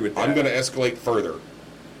agree with escalate, that. I'm going to escalate further.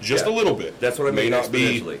 Just a little bit. That's what I mean. May not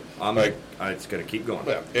be exponentially. It's going to keep going.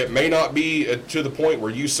 Yeah, it may not be to the point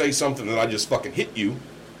where you say something that I just fucking hit you.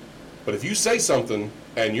 But if you say something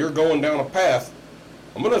and you're going down a path,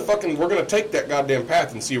 we're gonna take that goddamn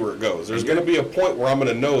path and see where it goes. There's gonna be a point where I'm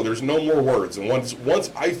gonna know there's no more words, and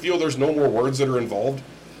once I feel there's no more words that are involved,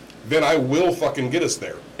 then I will fucking get us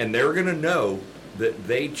there. And they're gonna know that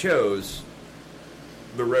they chose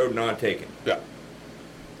the road not taken. Yeah.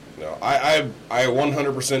 No, I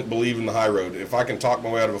 100% believe in the high road. If I can talk my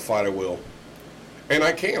way out of a fight, I will. And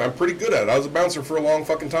I can. I'm pretty good at it. I was a bouncer for a long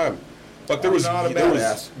fucking time. But there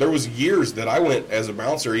was years that I went as a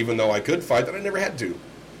bouncer, even though I could fight, that I never had to.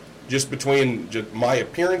 Just between my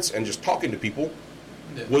appearance and just talking to people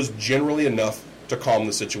was generally enough to calm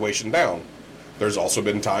the situation down. There's also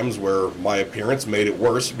been times where my appearance made it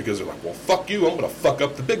worse because they're like, well, fuck you, I'm going to fuck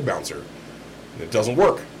up the big bouncer. And it doesn't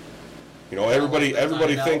work. Everybody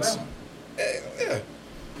thinks...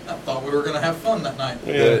 I thought we were going to have fun that night.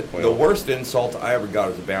 The worst insult I ever got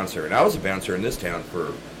as a bouncer, and I was a bouncer in this town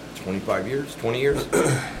for 25 years, 20 years,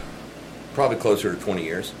 probably closer to 20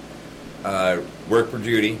 years. Worked for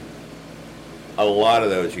Judy a lot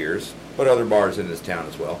of those years, but other bars in this town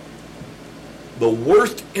as well. The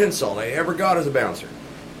worst insult I ever got as a bouncer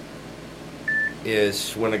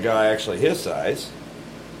is when a guy actually his size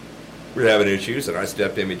we were having issues, and I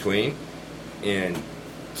stepped in between and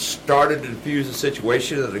started to diffuse the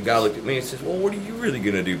situation. And the guy looked at me and says, "Well, what are you really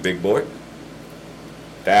going to do, big boy?"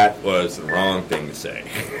 That was the wrong thing to say.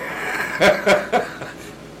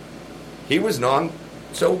 He was not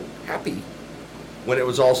so happy when it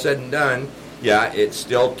was all said and done. Yeah, it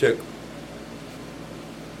still took,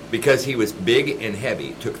 because he was big and heavy,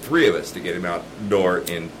 it took 3 of us to get him out the door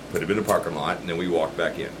and put him in the parking lot, and then we walked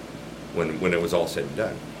back in when it was all said and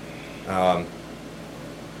done.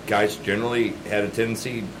 Guys generally had a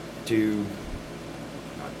tendency to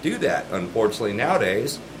not do that. Unfortunately,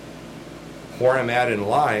 nowadays, where I'm at in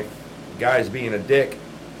life, guys being a dick,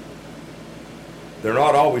 they're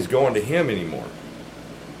not always going to him anymore.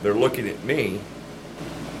 They're looking at me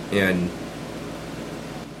and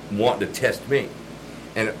wanting to test me.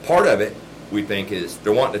 And part of it, we think, is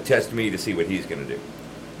they're wanting to test me to see what he's going to do.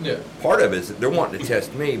 Yeah. Part of it is they're wanting to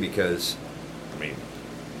test me because, I mean,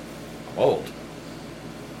 I'm old.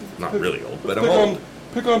 Not really old, but I'm old.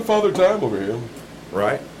 Pick on Father Time over here.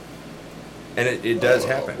 Right? And it does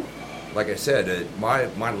happen. Like I said, my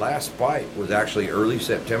last fight was actually early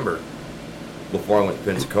September before I went to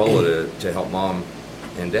Pensacola to help Mom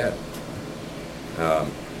and Dad.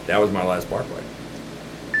 That was my last bar fight.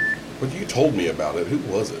 But you told me about it. Who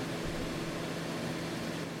was it?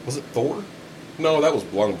 Was it Thor? No, that was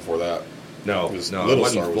long before that. No, It was no, Little it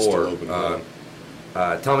wasn't Star was still Thor. open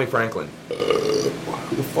then. Tommy Franklin.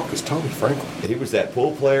 Who the fuck is Tommy Franklin? He was that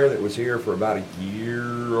pool player that was here for about a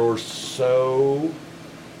year or so.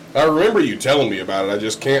 I remember you telling me about it. I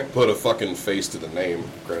just can't put a fucking face to the name.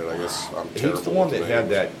 Granted, I guess I'm terrible. He's the one with that had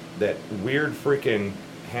names. that weird freaking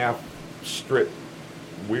half strip,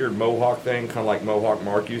 weird mohawk thing, kind of like Mohawk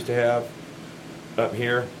Mark used to have up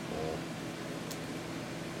here.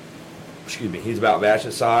 Excuse me. He's about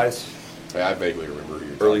Vash's size. Yeah, I vaguely remember who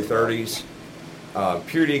you're Early talking 30s.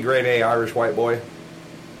 Purity grade A Irish white boy. about.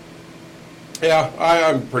 Yeah,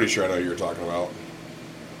 I'm pretty sure I know who you're talking about.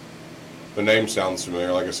 The name sounds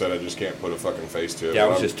familiar. Like I said, I just can't put a fucking face to it. Yeah, it but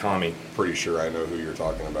was I'm just Tommy. pretty sure I know who you're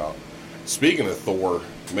talking about. Speaking of Thor,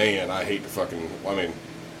 man, I hate to fucking. I mean,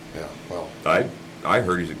 yeah, well, I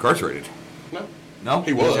heard he's incarcerated. no, No,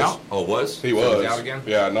 He was. out. Oh, was he So was he's out again.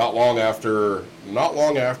 Yeah, not long after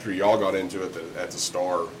y'all got into it at the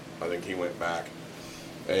Star, I think he went back,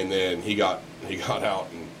 and then he got out,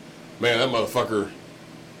 and man, that motherfucker,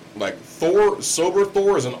 like sober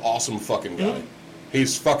Thor is an awesome fucking guy. Mm-hmm.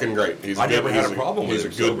 He's fucking great. He's I good, never had he's a problem with He's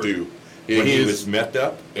him a good sober. dude. When he is- was methed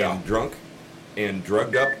up Yeah. and drunk and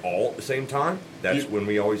drugged up all at the same time, that's when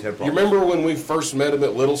we always had You problems. remember when we first met him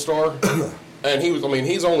at Little Star? And he was, I mean,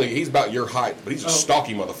 he's about your height, but he's a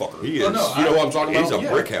stocky motherfucker. He is. Oh, no, You know what I'm talking He's about? a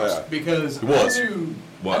brick house. Yeah. Because He was. I knew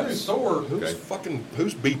Thor.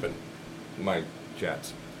 Who's beeping? My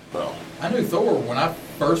chats. Oh, I knew Thor when I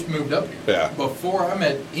first moved up here. Yeah. Before I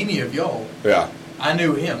met any of y'all, yeah. I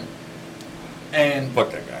knew him. And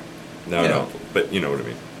Fuck that guy. No, You no, know. but you know what I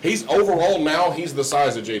mean. He's overall now, he's the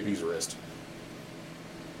size of JP's wrist.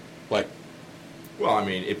 Like, Well, I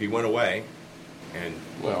mean, if he went away and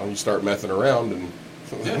well, you start messing around and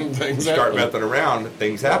you things start happen. messing around,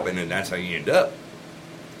 things happen, and that's how you end up.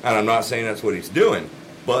 And I'm not saying that's what he's doing,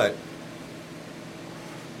 but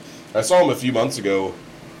I saw him a few months ago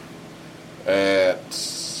at,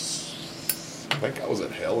 I think I was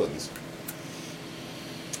at Helen's.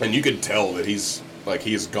 And you could tell that he's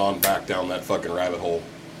gone back down that fucking rabbit hole.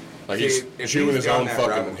 Like See, if he's chewing he's his down own that fucking,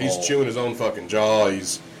 rabbit he's hole- chewing his own fucking jaw.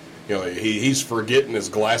 He's forgetting his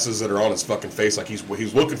glasses that are on his fucking face. Like he's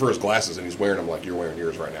looking for his glasses and he's wearing them like you're wearing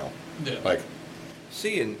yours right now. yeah. Like,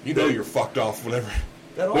 seeing you know you're fucked off whenever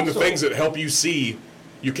That when the also- things that help you see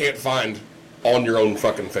you can't find on your own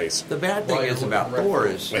fucking face. the bad thing While is you're about looking Thor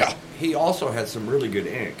right is Yeah. he also had some really good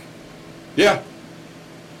ink. Yeah.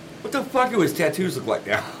 What the fuck do his tattoos look like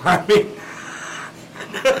now? I mean,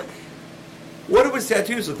 what do his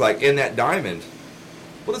tattoos look like in that diamond?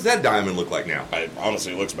 What does that diamond look like now? It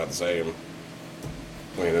honestly looks about the same.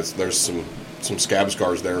 I mean, there's some scab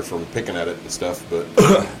scars there from picking at it and stuff, but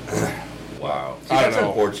Wow. See, I don't that's know.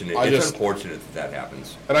 unfortunate. I It's just- unfortunate that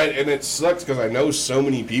happens. and it sucks because I know so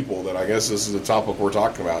many people that I guess this is the topic we're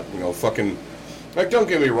talking about. You know, fucking. Like, don't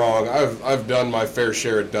get me wrong. I've done my fair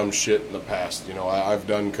share of dumb shit in the past. You know, I've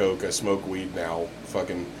done coke. I smoke weed now.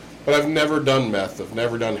 Fucking. But I've never done meth. I've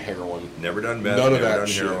never done heroin. Never done meth, None of never that done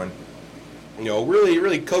shit. heroin. You know,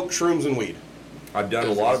 really coke, shrooms, and weed. I've done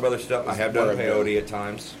a lot of other stuff. I have done What I've peyote at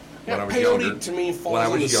times when I was peyote younger. to me When I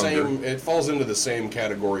falls in the was younger. same. It falls into the same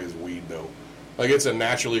category as weed, though. Like it's a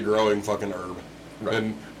naturally growing fucking herb. Right.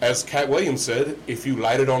 And as Cat Williams said, if you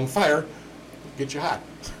light it on fire, get you high.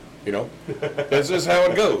 You know, that's just how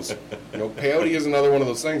it goes. You know, peyote is another one of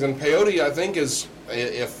those things, and peyote, I think, is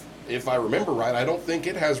if I remember right, I don't think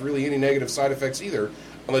it has really any negative side effects either,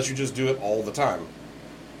 unless you just do it all the time.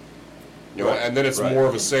 You know, and then it's more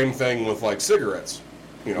of the same thing with like cigarettes.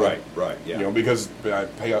 You know, right, yeah. You know, because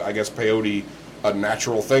I guess peyote, a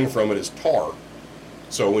natural thing from it is tar.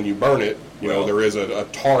 So when you burn it, you know, there is a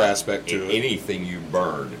tar aspect to it. Anything you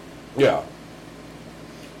burn. Yeah.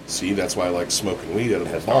 See, that's why I like smoking weed out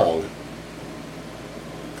of a bong.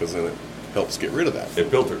 Because then it helps get rid of that. It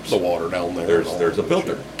filters the water down there. There's a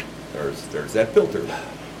filter. There's that filter.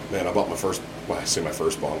 Man, I bought my first, well, I say my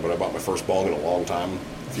first bong, but I bought my first bong in a long time,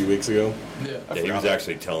 a few weeks ago. Yeah, he was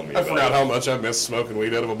actually telling me I forgot how much I miss smoking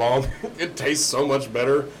weed out of a bong. It tastes so much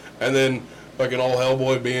better. And then fucking old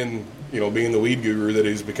Hellboy being the weed guru that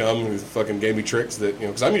he's become, who fucking gave me tricks that, you know,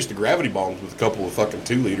 because I'm used to gravity bongs with a couple of fucking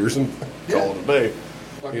 2 liters and call it a day.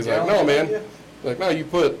 He's like, no, man. Like, no, you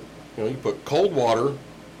put cold water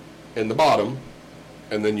in the bottom,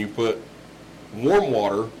 and then you put warm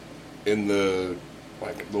water in the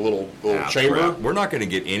little chamber. Crap. We're not going to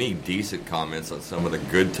get any decent comments on some of the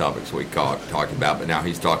good topics we talked about, but now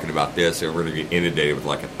he's talking about this, and we're going to get inundated with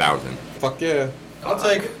like 1,000. Fuck yeah. I'll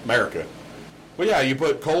take it. America. Well, yeah, you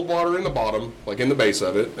put cold water in the bottom, like in the base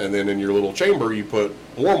of it, and then in your little chamber you put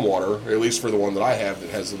warm water, or at least for the one that I have that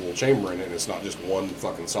has a little chamber in it, and it's not just one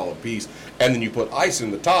fucking solid piece. And then you put ice in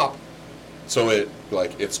the top, so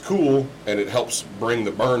it's cool, and it helps bring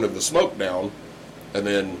the burn of the smoke down, and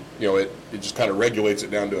then, you know, it just kind of regulates it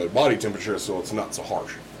down to a body temperature so it's not so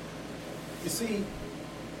harsh. You see,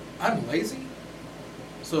 I'm lazy,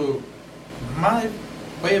 so my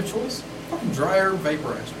way of choice, fucking dry herb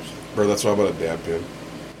vaporizers. Bro, that's why I bought a dab pen.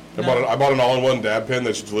 I bought an all-in-one dab pen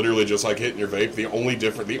that's literally just like hitting your vape. The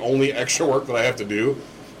only extra work that I have to do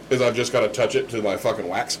is I've just got to touch it to my fucking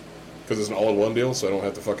wax, because it's an all-in-one deal, so I don't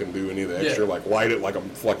have to fucking do any of the extra, like light it like a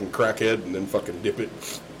fucking crackhead and then fucking dip it.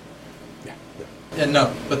 Yeah,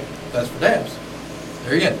 no, but that's for dabs.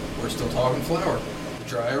 There you go. We're still talking flower.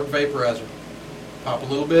 Dry herb vaporizer. Pop a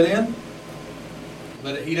little bit in.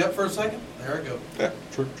 Let it heat up for a second. There I go. Yeah,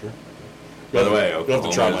 true. By the way, you'll have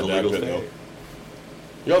to try my dab pen though.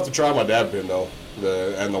 You'll have to try my dab pen though.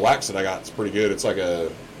 The wax that I got is pretty good. It's like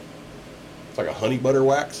a honey butter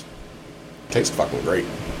wax. Tastes fucking great.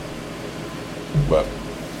 But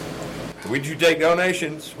we do take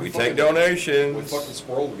donations. We take donations. We fucking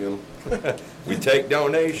squirreled again. We take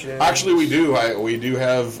donations. Actually, we do. We do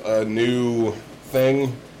have a new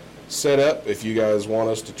thing set up. If you guys want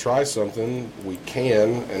us to try something, we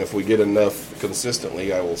can. And if we get enough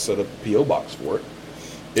consistently, I will set up a P.O. box for it.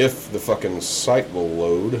 If the fucking site will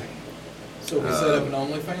load. So we set up an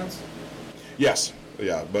OnlyFans? Yes.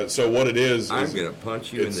 Yeah. But so what it is... I'm going to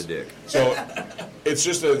punch you in the dick. So it's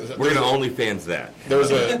just a... We're going to OnlyFans that.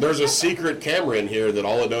 There's a secret camera in here that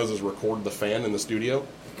all it does is record the fan in the studio.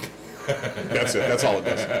 That's it. That's all it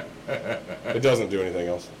does. It doesn't do anything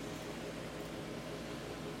else.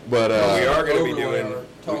 But we are going to be doing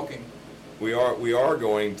talking. We are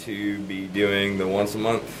going to be doing the once a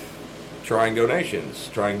month trying donations,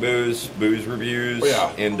 trying booze reviews,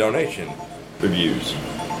 and donation reviews.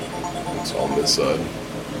 It's on this side.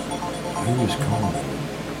 Who is calling?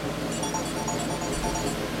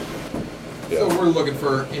 So we're looking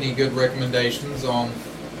for any good recommendations on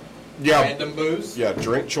random booze. Yeah,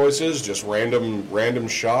 drink choices, just random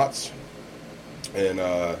shots, and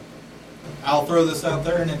I'll throw this out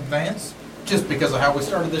there in advance, just because of how we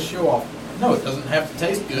started this show off. No, it doesn't have to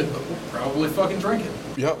taste good, but we'll probably fucking drink it.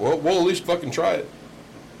 Yeah, well, we'll at least fucking try it.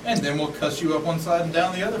 And then we'll cuss you up one side and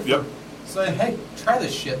down the other for saying, hey, try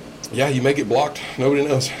this shit. Yeah, you may get blocked. Nobody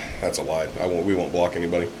knows. That's a lie. We won't block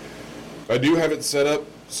anybody. I do have it set up,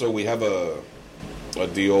 so we have a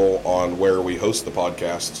deal on where we host the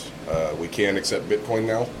podcast. We can accept Bitcoin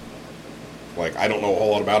now. Like, I don't know a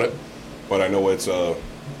whole lot about it, but I know it's a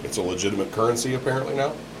legitimate currency apparently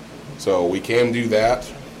now. So we can do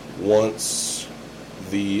that once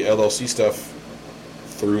the LLC stuff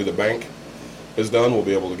through the bank is done. We'll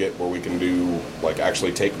be able to get where we can do, like,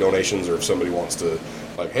 actually take donations, or if somebody wants to,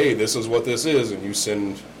 like, hey, this is what this is, and you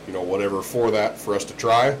send, you know, whatever for that for us to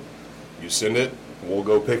try, you send it, we'll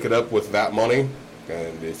go pick it up with that money.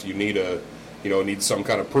 And if you need need some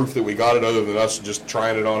kind of proof that we got it other than us just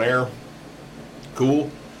trying it on air,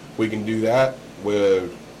 cool, we can do that.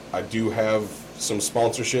 I do have some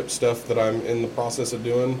sponsorship stuff that I'm in the process of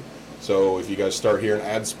doing. So if you guys start hearing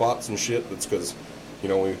ad spots and shit, that's because, you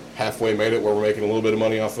know, we halfway made it where we're making a little bit of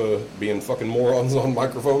money off of being fucking morons on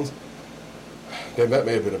microphones. Damn, that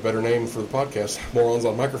may have been a better name for the podcast, Morons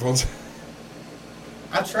on Microphones.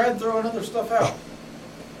 I tried throwing other stuff out.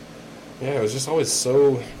 Yeah, it was just always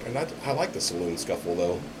so. And I like the saloon scuffle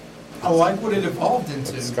though. I like what it evolved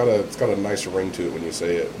into. It's got a nicer ring to it when you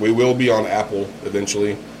say it. We will be on Apple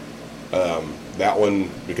eventually. That one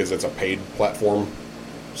because it's a paid platform,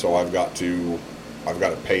 so I've got to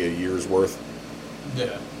pay a year's worth.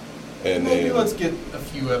 Yeah. And maybe then, let's get a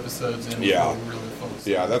few episodes in before we really focus.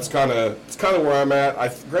 Yeah, that's kind of where I'm at.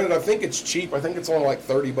 Granted, I think it's cheap. I think it's only like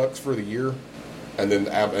 $30 for the year, and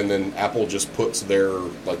then Apple just puts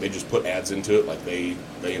they just put ads into it, like they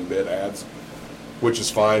embed ads, which is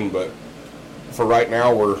fine. But for right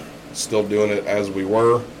now, we're still doing it as we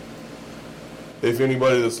were. If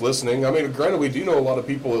anybody that's listening, I mean, granted, we do know a lot of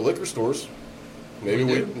people at liquor stores. Maybe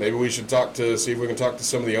we should see if we can talk to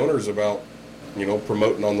some of the owners about,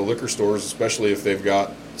 promoting on the liquor stores, especially if they've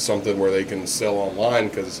got something where they can sell online.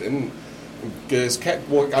 Because I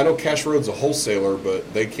know Cash Road's a wholesaler,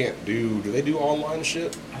 but they can't do they do online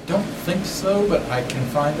shit? I don't think so, but I can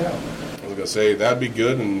find out. I was gonna say that'd be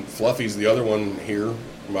good, and Fluffy's the other one here. You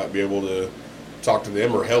might be able to talk to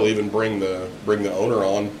them, or hell, even bring the owner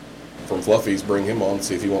on from Fluffy's, bring him on,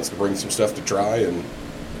 see if he wants to bring some stuff to try. And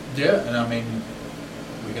yeah, and I mean,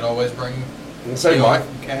 we could always bring Mike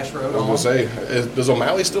from Cash Road. I was gonna say, does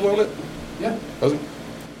O'Malley still own it? Yeah, does he?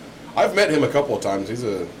 I've met him a couple of times.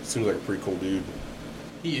 Seems like a pretty cool dude.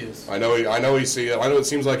 He is. I know it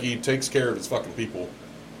seems like he takes care of his fucking people.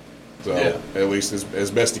 So at least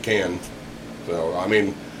as best he can. So I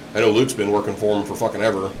mean, I know Luke's been working for him for fucking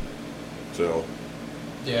ever. So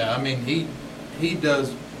yeah, I mean he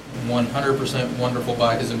does 100% wonderful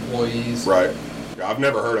by his employees. Right. Yeah, I've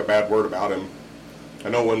never heard a bad word about him. I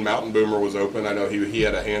know when Mountain Boomer was open, I know he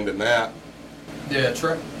had a hand in that. Yeah,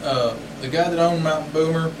 the guy that owned Mountain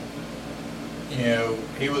Boomer,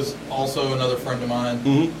 he was also another friend of mine.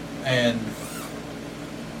 Mm-hmm. And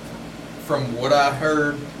from what I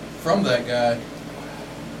heard from that guy,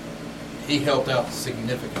 he helped out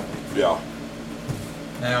significantly. Yeah.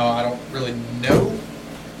 Now, I don't really know,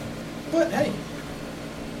 but hey,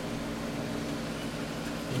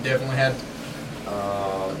 he definitely had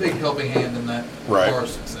a big helping hand in that bar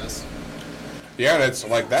success. Yeah, and it's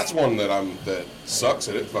like that's one that sucks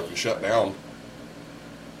that it fucking shut down.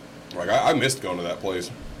 Like I missed going to that place.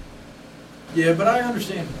 Yeah, but I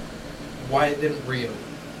understand why it didn't reopen.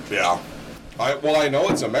 Yeah. I know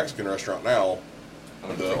it's a Mexican restaurant now.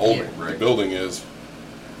 The old building is.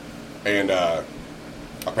 And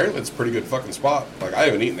apparently it's a pretty good fucking spot. Like I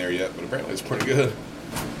haven't eaten there yet, but apparently it's pretty good.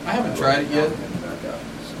 I haven't tried it yet.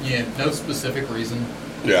 Yeah, no specific reason.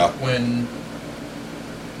 Yeah. When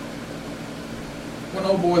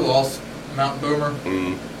old boy lost Mountain Boomer,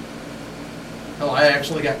 hell, I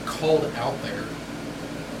actually got called out there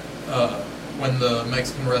when the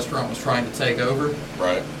Mexican restaurant was trying to take over.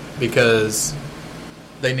 Right. Because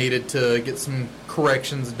they needed to get some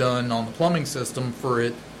corrections done on the plumbing system for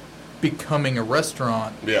it becoming a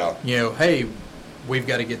restaurant. Yeah. Hey, we've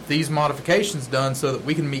got to get these modifications done so that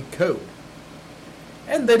we can meet code.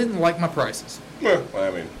 And they didn't like my prices. Yeah,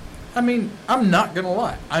 I mean, I'm not gonna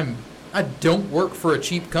lie. I don't work for a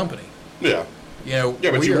cheap company. Yeah. Yeah,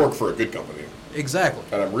 but you work for a good company. Exactly.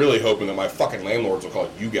 And I'm really hoping that my fucking landlords will call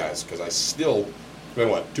it you guys, because it's been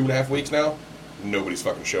 2.5 weeks now? Nobody's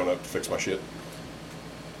fucking showing up to fix my shit.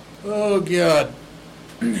 Oh, God.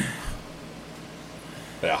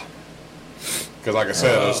 Yeah. Because like I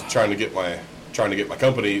said, I was trying to get my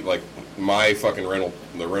company, like my fucking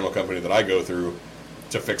the rental company that I go through,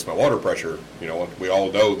 to fix my water pressure. We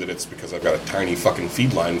all know that it's because I've got a tiny fucking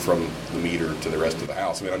feed line from the meter to the rest of the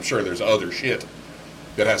house. I mean, I'm sure there's other shit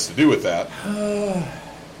that has to do with that.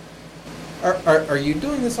 Are you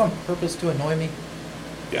doing this on purpose to annoy me?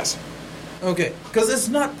 Yes. Okay, because it's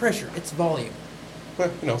not pressure, it's volume.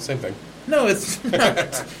 Well, same thing. No, it's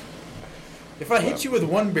not. If I hit you with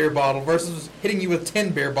 1 beer bottle versus hitting you with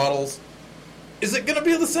 10 beer bottles, is it going to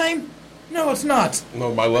be the same? No, it's not.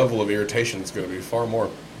 No, my level of irritation is going to be far more.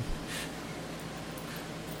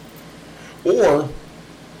 Or,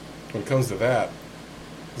 when it comes to that,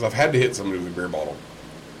 because I've had to hit somebody with a beer bottle.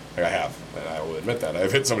 Like I have, and I will admit that.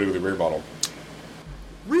 I've hit somebody with a beer bottle.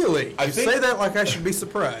 Really? You say that like I should be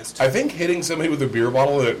surprised. I think hitting somebody with a beer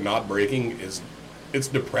bottle and it not breaking it's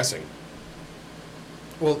depressing.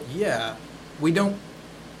 Well, yeah.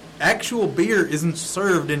 Actual beer isn't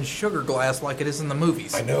served in sugar glass like it is in the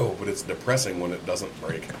movies. I know, but it's depressing when it doesn't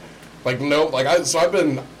break. I've been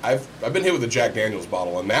hit with a Jack Daniels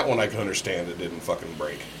bottle, and that one I can understand it didn't fucking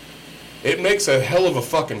break. It makes a hell of a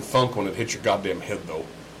fucking thunk when it hits your goddamn head, though.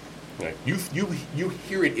 Like you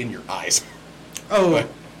hear it in your eyes. Oh,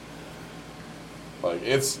 like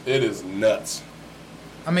it is nuts.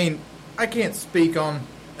 I mean, I can't speak on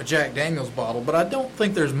a Jack Daniels bottle, but I don't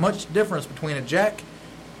think there's much difference between a Jack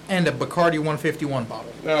and a Bacardi 151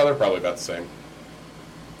 bottle. No, they're probably about the same.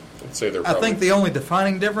 I'd say they're probably... I think the only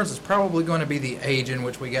defining difference is probably going to be the age in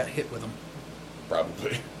which we got hit with them.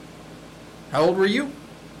 Probably. How old were you?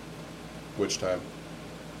 Which time?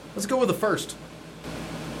 Let's go with the first.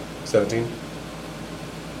 17?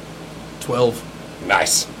 12.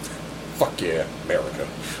 Nice. Fuck yeah, America.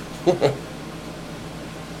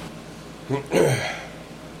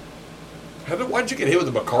 Why'd you get hit with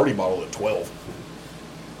a Bacardi bottle at 12?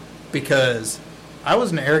 Because I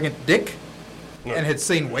was an arrogant dick No. and had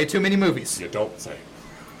seen way too many movies. You don't say.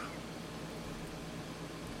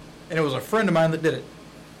 And it was a friend of mine that did it.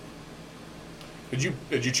 Did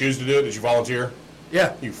you choose to do it? Did you volunteer?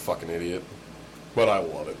 Yeah. You fucking idiot. But I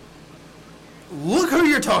love it. Look who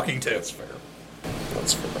you're talking to. That's fair.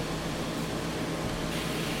 That's fair.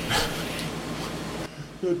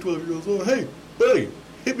 12-year-olds, oh, hey, buddy,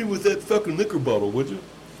 hit me with that fucking liquor bottle, would you?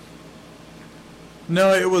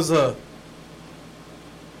 No, it was I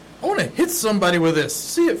want to hit somebody with this.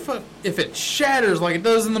 See if it shatters like it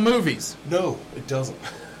does in the movies. No, it doesn't.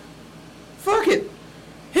 Fuck it.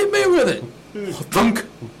 Hit me with it. Thunk.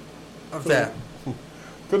 Of that.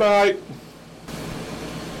 Good night.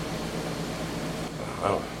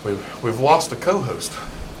 Oh, we've lost a co-host.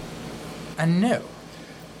 I know.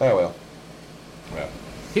 Oh, well. Yeah.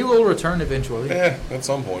 He will return eventually. Yeah, at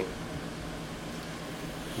some point.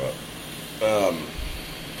 But,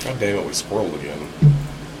 God damn it, we squirreled again.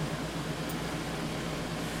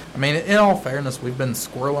 I mean, in all fairness, we've been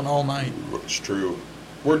squirreling all night. It's true.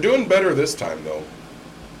 We're doing better this time, though.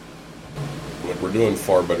 Like, we're doing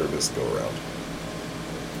far better this go around.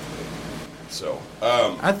 So,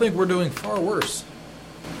 I think we're doing far worse.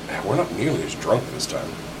 we're not nearly as drunk this time.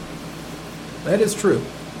 That is true.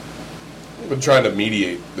 I've been trying to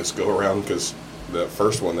mediate this go around because the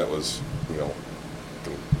first one that was,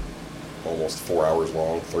 almost 4 hours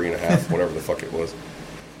long, 3.5, whatever the fuck it was.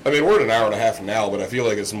 I mean, we're at an hour and a half now, but I feel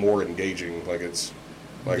like it's more engaging.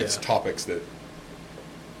 It's topics that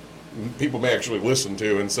people may actually listen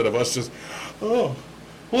to instead of us just, oh,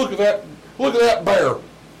 look at that bear.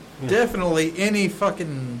 Definitely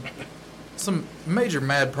some major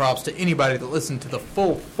mad props to anybody that listened to the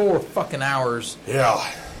full 4 fucking hours.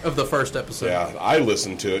 Yeah. Of the first episode. Yeah, I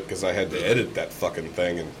listened to it because I had to edit that fucking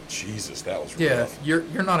thing, and Jesus, that was rough. Yeah,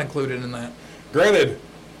 you're not included in that. Granted,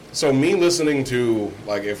 so me listening to,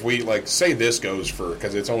 if we, say this goes for,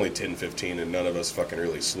 because it's only 10:15 and none of us fucking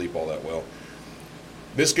really sleep all that well,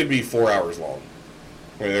 this could be 4 hours long.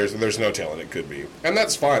 I mean, there's no telling it could be. And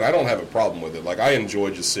that's fine. I don't have a problem with it. I enjoy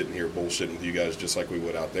just sitting here bullshitting with you guys just like we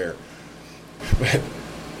would out there. But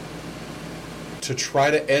to try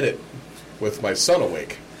to edit with my son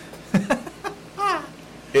awake,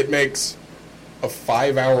 it makes a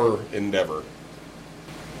 5-hour endeavor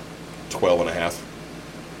 12 and a half.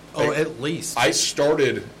 Oh, at least. I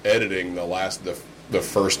started editing the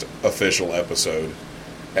first official episode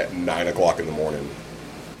at 9 o'clock in the morning.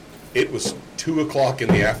 It was 2 o'clock in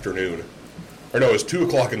the afternoon. Or no, it was 2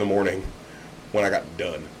 o'clock in the morning when I got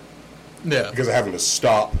done. Yeah. Because of having to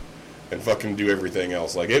stop and fucking do everything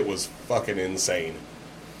else. It was fucking insane.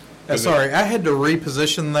 Sorry, I had to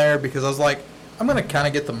reposition there because I was like, I'm going to kind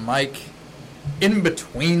of get the mic in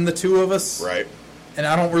between the two of us. Right. And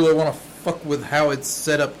I don't really want to fuck with how it's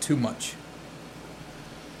set up too much.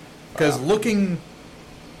 Because looking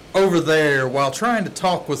over there while trying to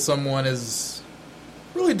talk with someone is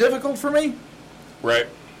really difficult for me. Right.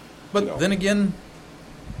 But then again,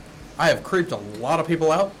 I have creeped a lot of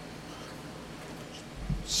people out.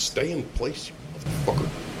 Stay in place, you motherfucker.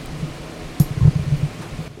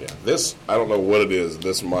 Yeah, this, I don't know what it is,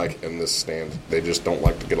 this mic and this stand, they just don't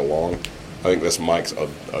like to get along. I think this mic's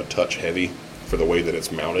a touch heavy for the way that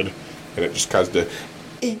it's mounted, and it just kind of,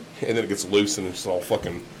 and then it gets loose and it's all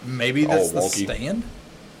fucking Maybe that's the stand?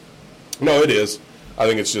 No, it is. I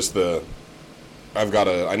think it's just I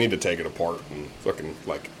need to take it apart and fucking,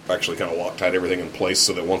 actually kind of Loctite everything in place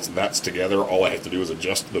so that once that's together, all I have to do is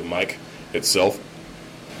adjust the mic itself.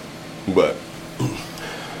 But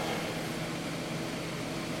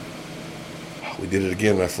we did it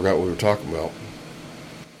again and I forgot what we were talking about.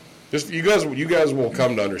 Just you guys will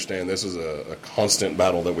come to understand this is a constant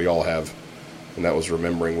battle that we all have, and that was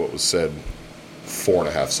remembering what was said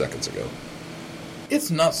 4.5 seconds ago. It's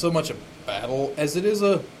not so much a battle as it is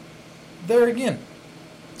there again.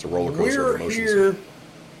 It's a roller coaster of emotions. We're here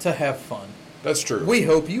to have fun. That's true. We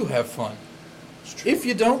hope you have fun. It's true. If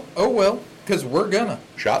you don't, oh well, because we're gonna.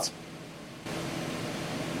 Shots?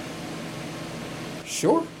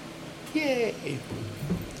 Sure. Yay.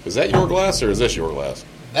 Is that your glass or is this your glass?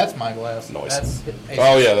 That's my glass. Noise. That's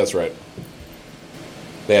Oh, yeah, that's right.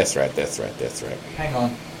 That's right. Hang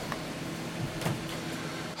on.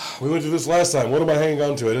 We went through this last time. What am I hanging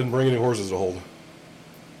on to? I didn't bring any horses to hold.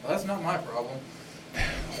 Well, that's not my problem.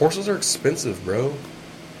 Horses are expensive, bro.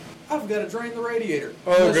 I've got to drain the radiator.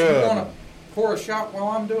 Oh, Unless good. you want to pour a shot while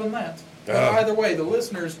I'm doing that. But either way, the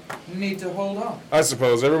listeners need to hold on. I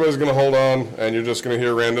suppose everybody's going to hold on, and you're just going to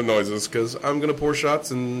hear random noises, because I'm going to pour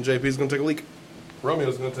shots, and JP's going to take a leak.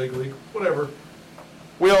 Romeo's going to take a leak. Whatever.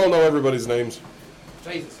 We all know everybody's names.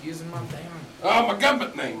 Jesus, using my damn... Oh, my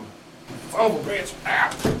government name. Oh, bitch. Ah.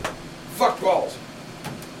 Fuck balls.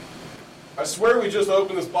 I swear we just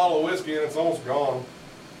opened this bottle of whiskey, and it's almost gone.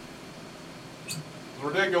 It's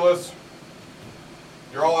ridiculous.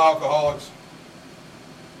 You're all alcoholics.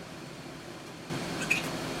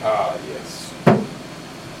 Ah, yes.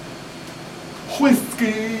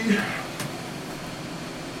 Whiskey.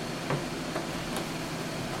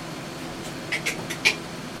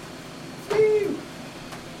 Woo.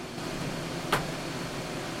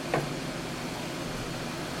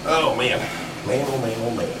 Oh, man. Man.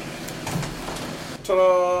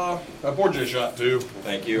 Ta-da! I poured you a shot, too.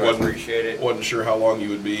 Thank you. I appreciate it. Wasn't sure how long you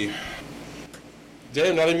would be.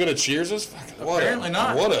 Damn, not even going to cheers us? Apparently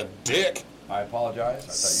not. What a dick. I apologize. I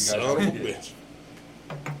thought Son you of a guys did. bitch.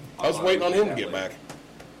 I was waiting on him to get back.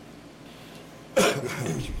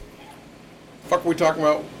 Fuck were we talking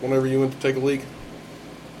about whenever you went to take a leak?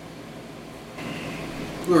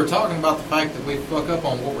 We were talking about the fact that we fuck up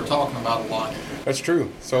on what we're talking about a lot. That's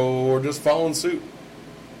true. So we're just following suit.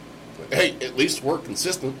 Hey, at least we're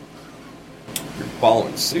consistent. You're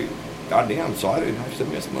following suit. Goddamn, so I didn't have to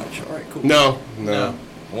miss much. All right, cool. No. No.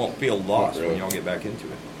 I won't feel lost Not really. when y'all get back into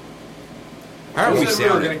it. I How are we said we were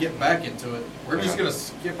sounding? going to get back into it. We're just going to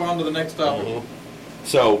skip on to the next topic. Mhm.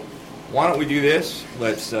 So, why don't we do this?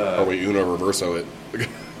 Let's Oh, wait, uno reverso it.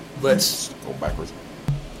 let's Go backwards.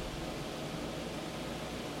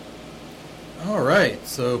 All right,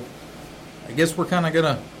 so I guess we're kind of going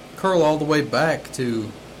to curl all the way back to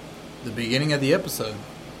the beginning of the episode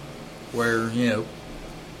where,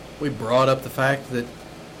 we brought up the fact that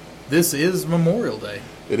this is Memorial Day.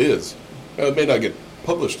 It is. It may not get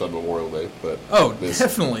published on Memorial Day, but Oh,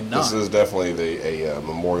 definitely not. This is definitely a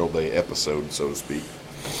Memorial Day episode, so to speak.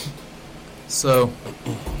 So,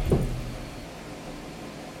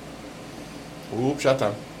 Oop, shot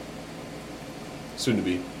time. Soon to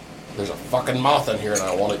be. There's a fucking moth in here, and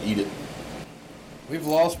I want to eat it. we've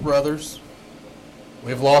lost brothers.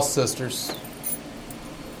 We've lost sisters.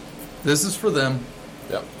 This is for them.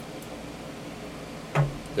 Yep.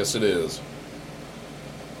 Yes, it is.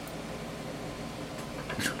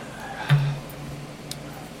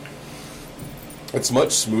 It's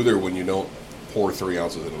much smoother when you don't pour 3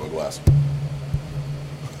 ounces into a glass.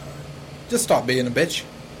 Just stop being a bitch.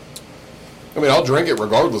 I mean, I'll drink it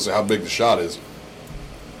regardless of how big the shot is.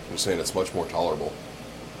 I'm saying it's much more tolerable.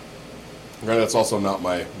 Granted, that's also not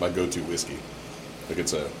my go-to whiskey. Like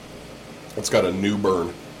it's got a new burn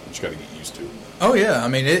that you got to get used to. Oh, yeah. I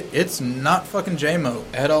mean, it's not fucking JMO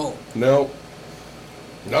at all. No,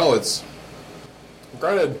 it's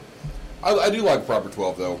granted. I do like Proper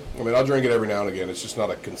 12 though. I mean, I'll drink it every now and again. It's just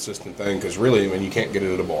not a consistent thing because really, I mean, you can't get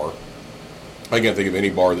it at a bar. I can't think of any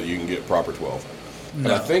bar that you can get Proper 12. No.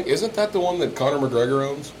 And I think isn't that the one that Conor McGregor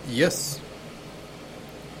owns? Yes.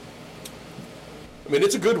 I mean,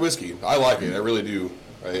 it's a good whiskey. I like it. I really do.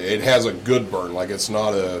 It has a good burn. Like, it's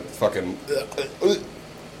not a fucking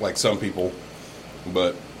like some people.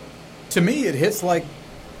 But To me, it hits like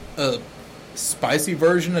a spicy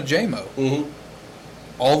version of JMO. mhm.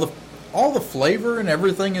 All the flavor and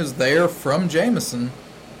everything is there from Jameson,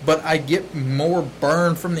 but I get more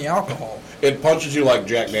burn from the alcohol. It punches you like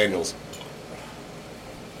Jack Daniels.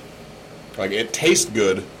 Like, it tastes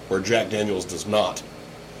good where Jack Daniels does not.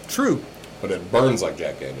 True. But it burns like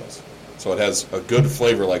Jack Daniels. So it has a good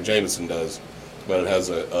flavor like Jameson does, but it has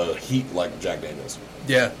a heat like Jack Daniels.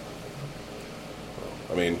 Yeah.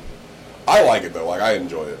 I mean, I like it though. Like, I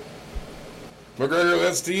enjoy it. McGregor,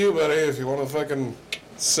 that's to you, buddy. If you want to fucking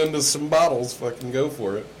send us some bottles, fucking go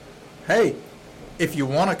for it. Hey, if you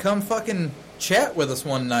want to come fucking chat with us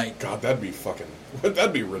one night, God, that'd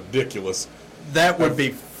be ridiculous. that would be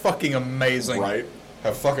fucking amazing. Right?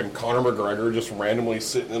 Have fucking Conor McGregor just randomly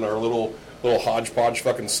sitting in our little hodgepodge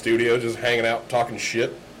fucking studio, just hanging out, talking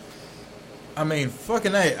shit. I mean,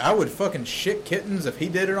 fucking A, I would fucking shit kittens if he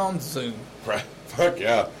did it on Zoom. Right? Fuck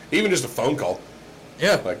yeah. Even just a phone call.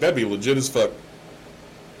 Yeah. Like, that'd be legit as fuck.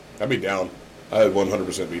 I'd be down. I'd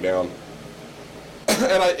 100% be down.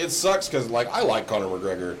 And it sucks because, like, I like Conor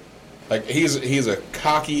McGregor. Like, he's a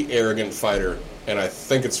cocky, arrogant fighter, and I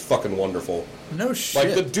think it's fucking wonderful. No shit.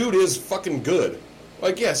 Like, the dude is fucking good.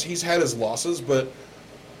 Like, yes, he's had his losses, but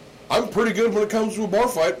I'm pretty good when it comes to a bar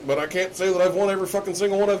fight, but I can't say that I've won every fucking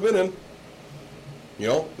single one I've been in. You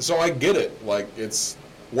know? So I get it. Like,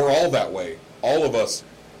 we're all that way. All of us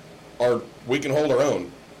we can hold our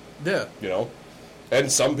own. Yeah. You know?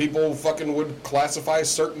 And some people fucking would classify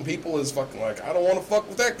certain people as fucking like, I don't want to fuck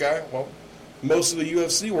with that guy. Well, most of the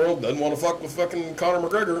UFC world doesn't want to fuck with fucking Conor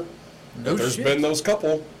McGregor. No There's shit. been those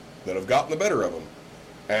couple that have gotten the better of him.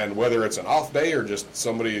 And whether it's an off day or just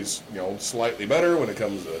somebody's, slightly better when it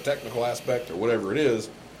comes to a technical aspect or whatever it is,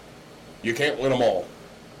 you can't win them all.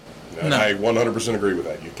 And No. I 100% agree with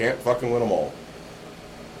that. You can't fucking win them all.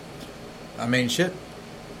 I mean, shit.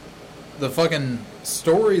 The fucking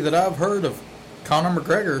story that I've heard of Conor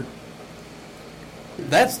McGregor,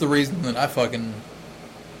 that's the reason that I fucking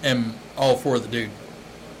am all for the dude.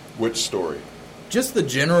 Which story? Just the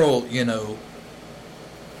general,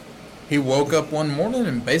 he woke up one morning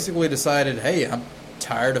and basically decided, hey, I'm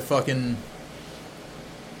tired of fucking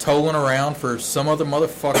tolling around for some other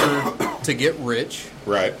motherfucker to get rich.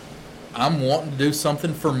 Right. I'm wanting to do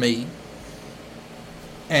something for me.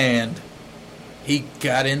 And he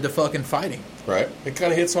got into fucking fighting. Right. It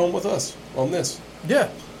kind of hits home with us on this. Yeah.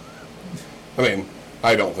 I mean,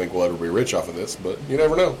 I don't think we'll ever be rich off of this, but you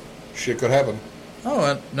never know. Shit could happen.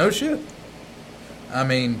 Oh, no shit. I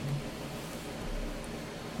mean,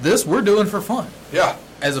 this we're doing for fun. Yeah.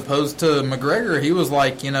 As opposed to McGregor, he was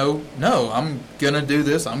like, no, I'm gonna do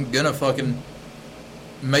this. I'm gonna fucking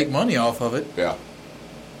make money off of it. Yeah.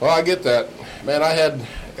 Well, I get that. Man,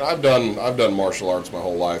 I've done martial arts my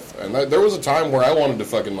whole life, and there was a time where I wanted to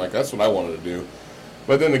fucking, that's what I wanted to do.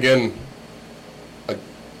 But then again, it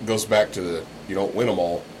goes back to the, you don't win them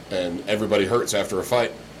all, and everybody hurts after a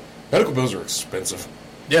fight. Medical bills are expensive.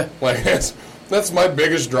 Yeah. Like, that's my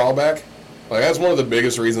biggest drawback. Like, that's one of the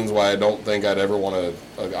biggest reasons why I don't think I'd ever want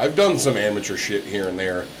to... I've done some amateur shit here and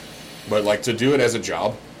there, but, to do it as a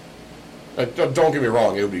job, don't get me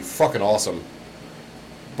wrong, it would be fucking awesome.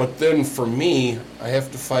 But then, for me, I have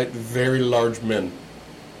to fight very large men.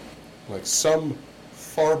 Like, some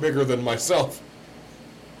far bigger than myself.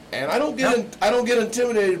 And I don't get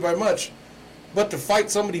intimidated by much. But to fight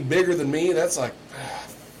somebody bigger than me, that's like,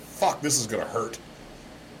 fuck, this is gonna hurt.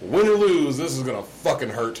 Win or lose, this is gonna fucking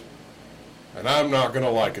hurt. And I'm not gonna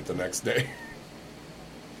like it the next day.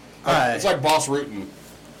 It's like boss rooting.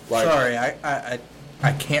 Sorry, I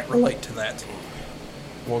can't relate to that.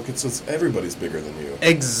 Well, it's everybody's bigger than you.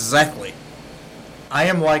 Exactly. I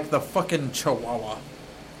am like the fucking Chihuahua.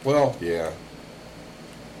 Well, yeah.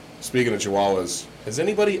 Speaking of Chihuahuas, has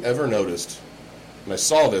anybody ever noticed, and I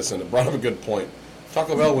saw this and it brought up a good point,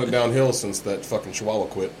 Taco Bell went downhill since that fucking Chihuahua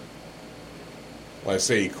quit. Well, I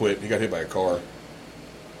say he quit, he got hit by a car.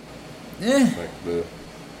 Eh. Like, the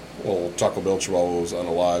little Taco Bell Chihuahua was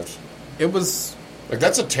unalived. It was... Like,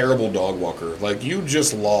 that's a terrible dog walker. Like, you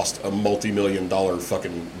just lost a multi-million-dollar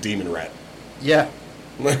fucking demon rat. Yeah.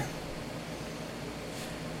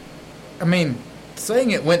 I mean,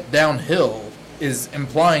 saying it went downhill is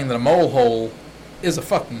implying that a molehole is a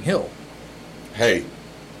fucking hill. Hey,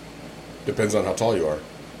 depends on how tall you are.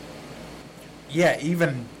 Yeah,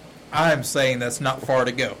 even I'm saying that's not far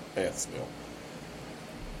to go. Yeah, still.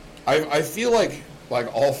 I feel like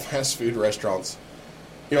all fast food restaurants,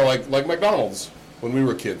 like McDonald's when we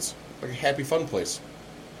were kids, like a happy fun place.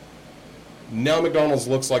 Now McDonald's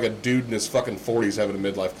looks like a dude in his fucking 40s having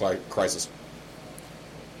a midlife crisis.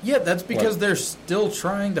 Yeah, that's because they're still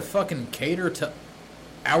trying to fucking cater to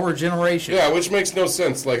our generation. Yeah, which makes no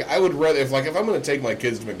sense. Like, I would rather, if I'm going to take my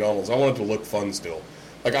kids to McDonald's, I want it to look fun still.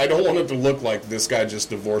 Like, I don't want it to look like this guy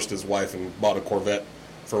just divorced his wife and bought a Corvette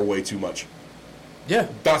for way too much. Yeah.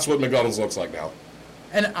 That's what McDonald's looks like now.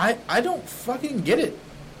 And I don't fucking get it.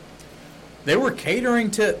 They were catering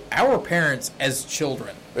to our parents as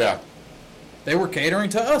children. Yeah. They were catering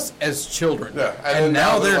to us as children. Yeah. And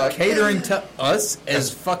now they're like, catering to us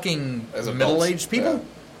as fucking middle-aged people? Yeah.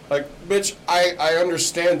 Like, bitch, I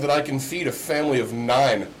understand that I can feed a family of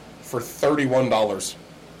 9 for $31.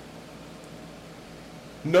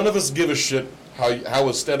 None of us give a shit how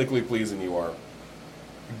aesthetically pleasing you are.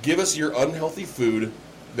 Give us your unhealthy food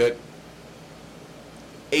that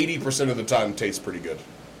 80% of the time tastes pretty good.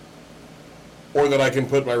 Or that I can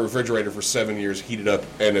put in my refrigerator for 7 years, heat it up,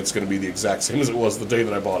 and it's going to be the exact same as it was the day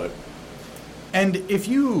that I bought it. And if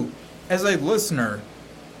you, as a listener,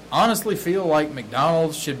 honestly feel like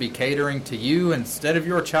McDonald's should be catering to you instead of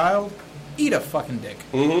your child, eat a fucking dick.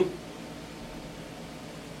 Mm-hmm.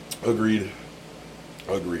 Agreed.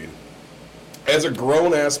 As a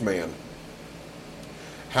grown-ass man,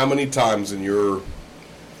 how many times in your,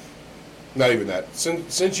 not even that,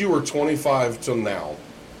 since you were 25 till now,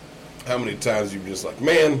 how many times you've just like,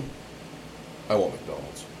 man, I want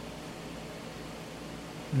McDonald's.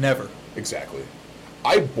 Never. Exactly.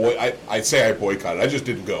 I say I boycotted. I just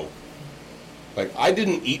didn't go. Like, I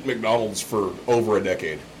didn't eat McDonald's for over a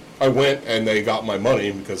decade. I went and they got my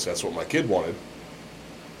money because that's what my kid wanted.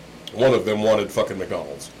 One of them wanted fucking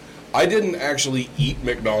McDonald's. I didn't actually eat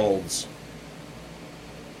McDonald's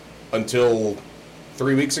until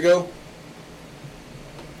 3 weeks ago.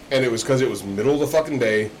 And it was because it was middle of the fucking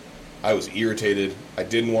day. I was irritated. I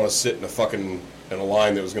didn't want to sit in a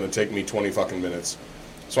line that was going to take me 20 fucking minutes.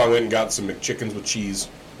 So I went and got some McChickens with cheese,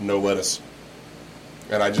 no lettuce.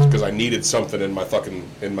 And because I needed something in my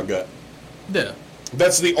gut. Yeah.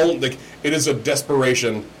 That's the only, it is a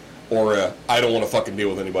desperation or I don't want to fucking deal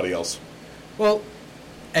with anybody else. Well,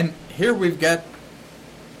 and here we've got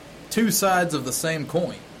two sides of the same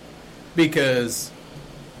coin. Because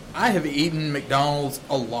I have eaten McDonald's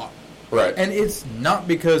a lot. Right. And it's not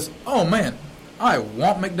because, oh man, I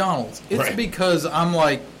want McDonald's. It's right. Because I'm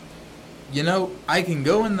like, I can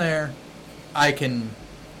go in there, I can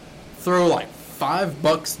throw like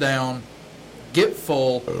 $5 down, get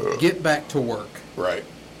full, get back to work. Right.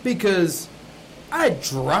 Because I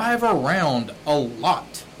drive around a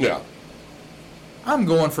lot. Yeah. I'm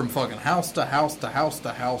going from fucking house to house to house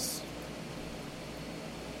to house.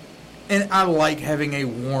 And I like having a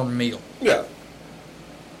warm meal. Yeah.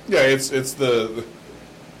 Yeah, it's the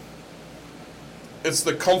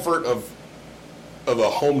comfort of a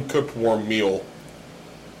home cooked warm meal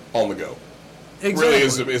on the go. Exactly.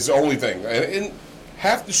 Really is the only thing. And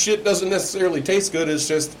half the shit doesn't necessarily taste good,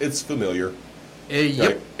 it's familiar.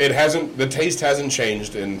 Yep. Like, the taste hasn't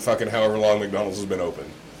changed in fucking however long McDonald's has been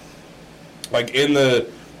open. Like in the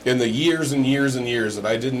years and years and years that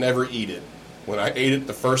I didn't ever eat it, when I ate it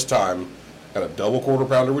the first time, had a double quarter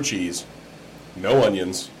pounder with cheese, no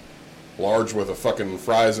onions, large with a fucking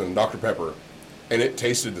fries and Dr. Pepper, and it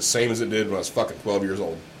tasted the same as it did when I was fucking 12 years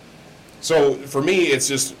old. So for me, it's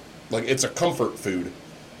just like it's a comfort food.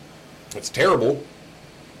 It's terrible,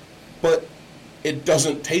 but it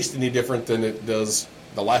doesn't taste any different than it does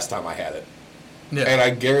the last time I had it. Yeah. And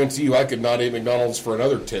I guarantee you I could not eat McDonald's for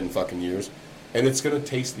another 10 fucking years, and it's going to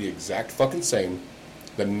taste the exact fucking same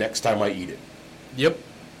the next time I eat it. Yep.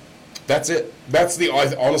 That's it.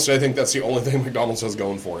 Honestly, I think that's the only thing McDonald's has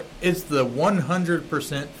going for it. It's the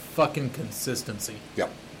 100% fucking consistency.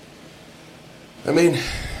 Yep. I mean,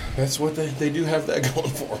 that's what they do have that going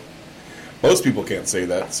for. Most people can't say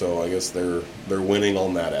that, so I guess they're winning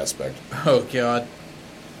on that aspect. Oh, God.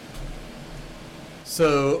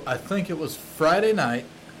 So, I think it was Friday night.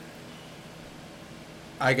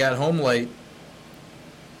 I got home late.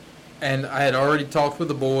 And I had already talked with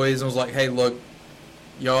the boys and was like, hey, look,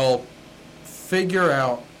 y'all figure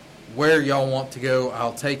out where y'all want to go.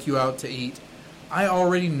 I'll take you out to eat. I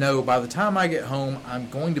already know by the time I get home, I'm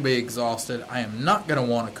going to be exhausted. I am not going to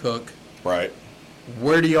want to cook. Right.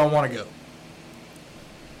 Where do y'all want to go?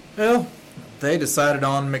 Well, they decided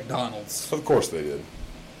on McDonald's. Of course they did.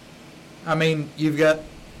 I mean, you've got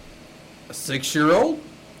a 6-year-old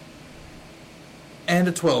and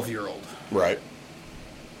a 12-year-old. Right.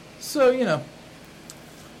 So,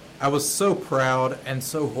 I was so proud and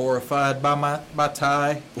so horrified by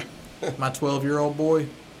Ty, my 12-year-old boy,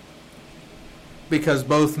 because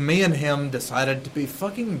both me and him decided to be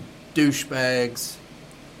fucking douchebags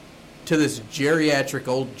to this geriatric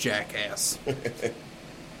old jackass.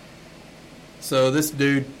 So this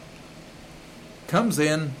dude comes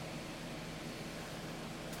in,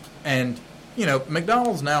 and,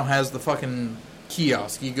 McDonald's now has the fucking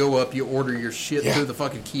kiosk. You go up, you order your shit through the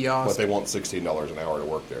fucking kiosk. But they want $16 an hour to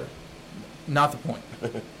work there. Not the point.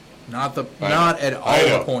 Not at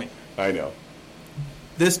all the point. I know.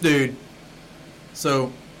 This dude,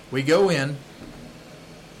 so we go in,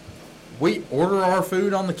 we order our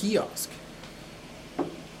food on the kiosk,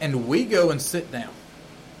 and we go and sit down.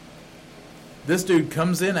 This dude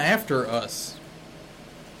comes in after us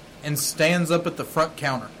and stands up at the front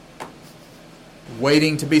counter,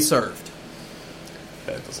 waiting to be served.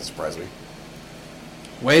 That doesn't surprise me.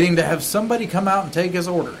 Waiting to have somebody come out and take his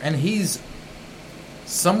order. And he's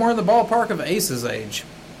somewhere in the ballpark of Ace's age.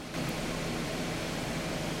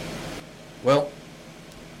 Well,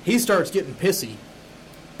 he starts getting pissy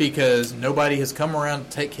because nobody has come around to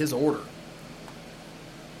take his order.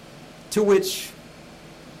 To which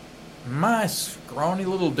my scrawny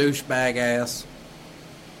little douchebag ass,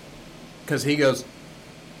 because he goes,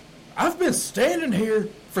 I've been standing here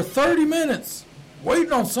for 30 minutes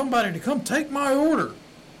waiting on somebody to come take my order.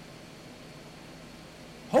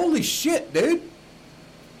 Holy shit, dude.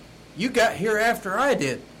 You got here after I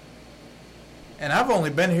did. And I've only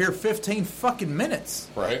been here 15 fucking minutes.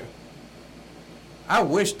 Right. I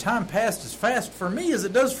wish time passed as fast for me as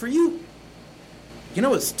it does for you. You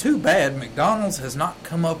know, it's too bad McDonald's has not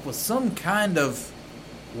come up with some kind of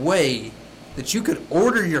way that you could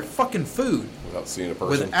order your fucking food without seeing a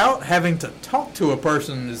person. Without having to talk to a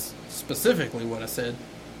person is specifically what I said.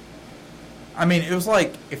 I mean, it was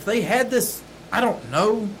like, if they had this, I don't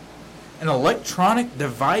know, an electronic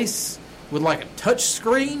device with like a touch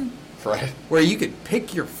screen. Right. Where you could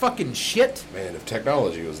pick your fucking shit. Man, if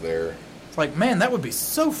technology was there. It's like, man, that would be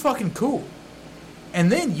so fucking cool.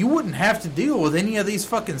 And then you wouldn't have to deal with any of these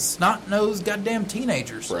fucking snot-nosed goddamn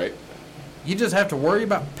teenagers. Right. You just have to worry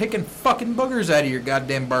about picking fucking boogers out of your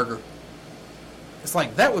goddamn burger. It's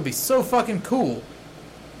like, that would be so fucking cool.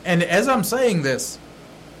 And as I'm saying this,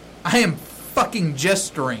 I am fucking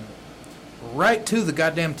gesturing right to the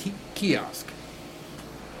goddamn kiosk.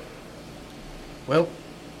 Well,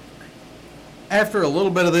 after a little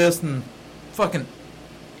bit of this and fucking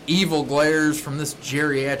evil glares from this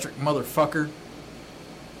geriatric motherfucker,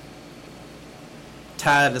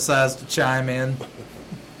 Ty decides to chime in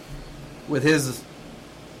with his,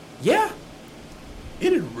 yeah,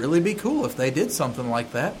 it'd really be cool if they did something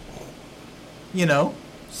like that. You know,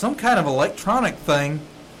 some kind of electronic thing.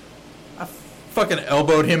 I fucking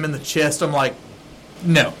elbowed him in the chest. I'm like,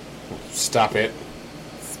 no. Stop it.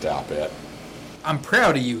 Stop it. I'm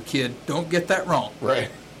proud of you, kid. Don't get that wrong. Right.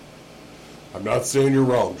 I'm not saying you're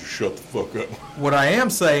wrong. Just shut the fuck up. What I am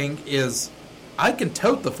saying is I can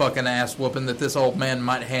tote the fucking ass whooping that this old man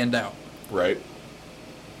might hand out. Right.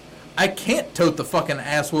 I can't tote the fucking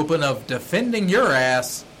ass whooping of defending your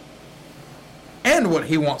ass and what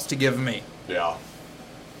he wants to give me. Yeah.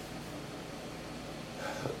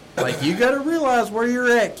 Like, you gotta realize where you're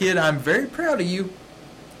at, kid. I'm very proud of you.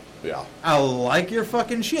 Yeah. I like your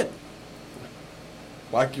fucking shit.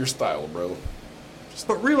 Like your style, bro.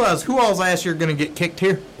 But realize who all's ass you're gonna get kicked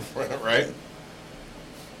here. Right?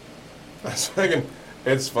 I was thinking,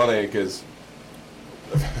 it's funny because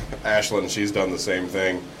Ashlyn, she's done the same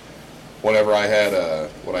thing. Whenever I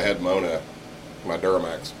had Mona, my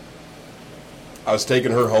Duramax, I was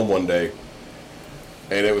taking her home one day,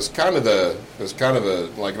 and it was kind of a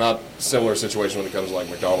like not similar situation when it comes to like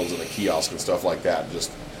McDonald's and a kiosk and stuff like that.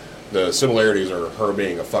 Just the similarities are her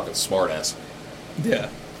being a fucking smartass. Yeah.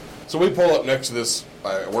 So we pull up next to this.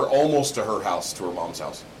 We're almost to her house, to her mom's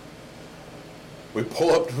house. We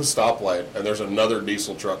pull up to a stoplight, and there's another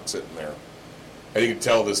diesel truck sitting there. And you can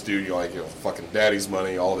tell this dude, fucking daddy's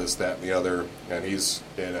money, all this, that, and the other. And he's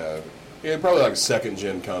in probably like a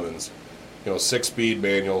second-gen Cummins. 6-speed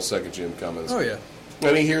manual, second-gen Cummins. Oh, yeah.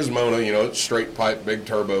 And he hears Mona, it's straight pipe, big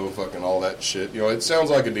turbo, fucking all that shit. It sounds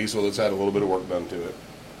like a diesel that's had a little bit of work done to it.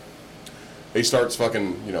 He starts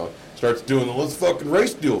fucking, starts doing the let's fucking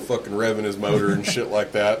race deal, fucking revving his motor and shit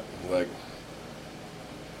like that. Like,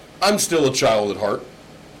 I'm still a child at heart,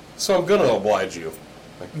 so I'm gonna oblige you.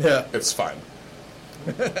 Like, yeah. It's fine.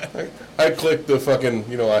 I click the fucking,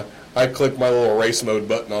 I click my little race mode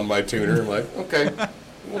button on my tuner. I'm like, okay,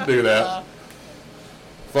 we'll do that.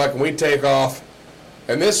 Fucking, we take off,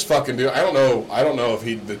 and this fucking dude, I don't know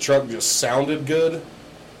if the truck just sounded good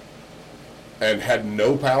and had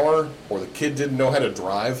no power, or the kid didn't know how to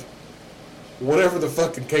drive. Whatever the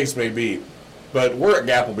fucking case may be. But we're at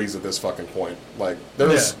Gapplebee's at this fucking point. Like,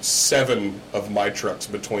 there's 7 of my trucks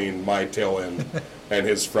between my tail end and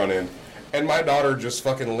his front end. And my daughter just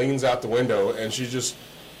fucking leans out the window, and she just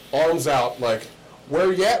arms out like,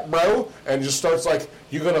 where you at, bro? And just starts like,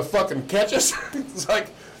 you gonna fucking catch us? It's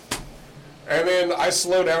like, and then I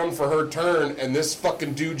slow down for her turn, and this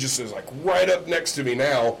fucking dude just is like right up next to me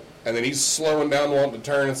now. And then he's slowing down wanting to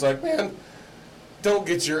turn. It's like, man, don't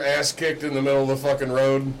get your ass kicked in the middle of the fucking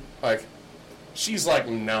road. Like, she's like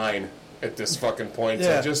 9 at this fucking point.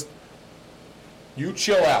 Yeah. So just, you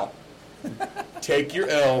chill out. Take your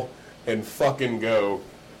L and fucking go.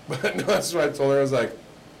 But no, that's what I told her. I was like,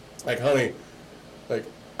 honey, like,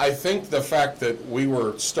 I think the fact that we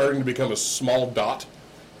were starting to become a small dot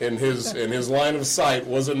in his line of sight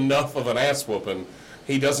was enough of an ass whooping.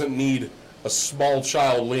 He doesn't need a small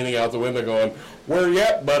child leaning out the window going, where you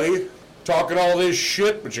at, buddy? Talking all this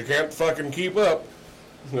shit, but you can't fucking keep up.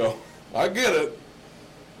 No, I get it.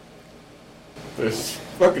 There's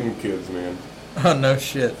fucking kids, man. Oh, no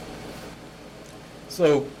shit.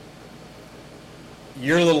 So,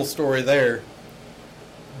 your little story there,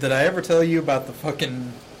 did I ever tell you about the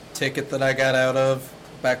fucking ticket that I got out of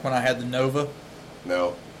back when I had the Nova?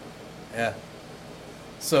 No. Yeah.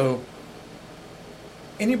 So,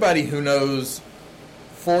 anybody who knows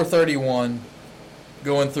 431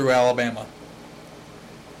 going through Alabama,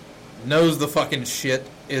 knows the fucking shit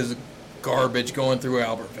is garbage going through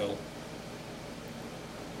Albertville.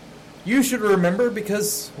 You should remember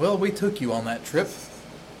because, well, we took you on that trip.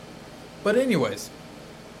 But anyways,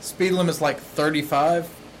 speed limit's like 35.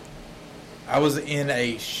 I was in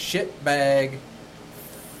a shitbag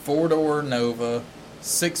 4-door Nova,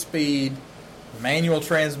 6-speed, manual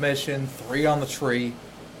transmission, 3 on the tree.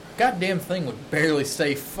 Goddamn thing would barely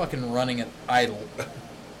stay fucking running at idle.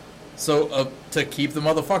 So, to keep the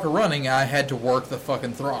motherfucker running, I had to work the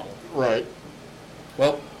fucking throttle. Right.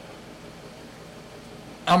 Well,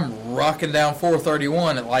 I'm rocking down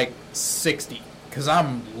 431 at like 60, because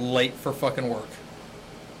I'm late for fucking work.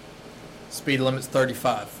 Speed limit's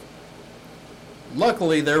 35.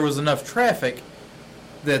 Luckily, there was enough traffic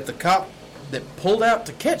that the cop that pulled out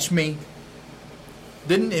to catch me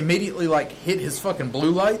didn't immediately, like, hit his fucking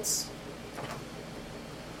blue lights.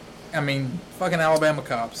 I mean, fucking Alabama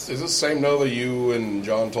cops. Is this the same Nova you and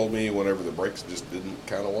John told me whenever the brakes just didn't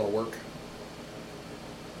kind of want to work?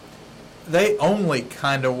 They only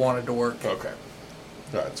kind of wanted to work. Okay.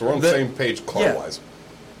 All right, so we're on the same page car-wise.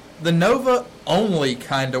 The Nova only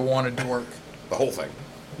kind of wanted to work. The whole thing.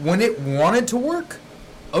 When it wanted to work,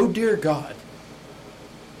 oh dear God.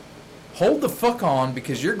 Hold the fuck on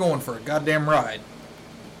because you're going for a goddamn ride.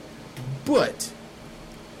 But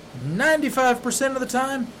 95% of the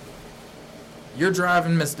time, you're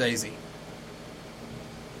driving Miss Daisy.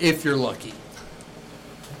 If you're lucky.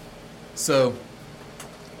 So,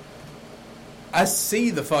 I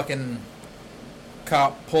see the fucking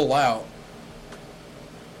cop pull out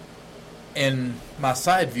in my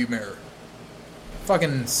side view mirror.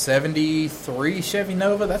 Fucking 73 Chevy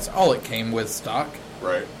Nova, that's all it came with stock.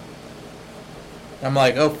 Right. I'm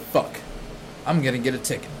like, oh fuck, I'm gonna get a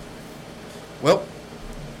ticket. Well,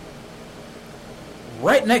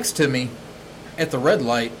 right next to me at the red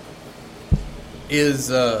light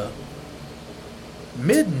is a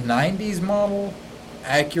mid-90s model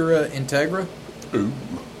Acura Integra. Ooh,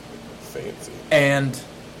 fancy. And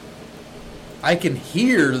I can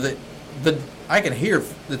hear that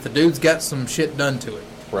the dude's got some shit done to it.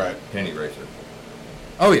 Right. Penny racer.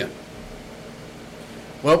 Oh yeah.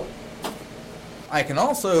 Well, I can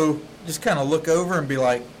also just kind of look over and be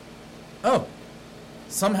like, oh,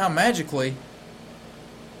 somehow magically,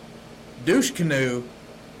 Douche Canoe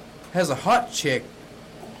has a hot chick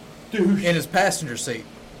in his passenger seat.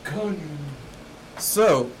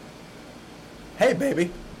 So, hey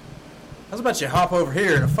baby, how's about you hop over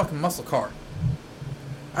here in a fucking muscle car?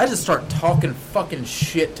 I just start talking fucking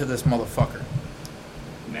shit to this motherfucker.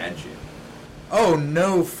 Magic. Oh,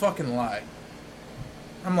 no fucking lie.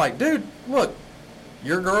 I'm like, dude, look,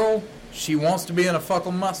 your girl, she wants to be in a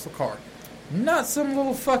fucking muscle car. Not some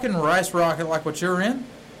little fucking rice rocket like what you're in.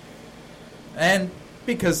 And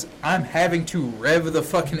because I'm having to rev the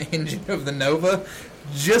fucking engine of the Nova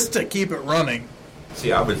just to keep it running.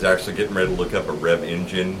 See, I was actually getting ready to look up a rev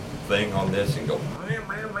engine thing on this and go...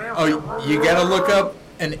 Oh, you gotta look up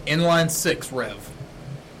an inline 6 rev.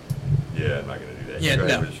 Yeah, I'm not going to do that. Yeah, Go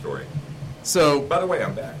ahead no. with the story. So, By the way,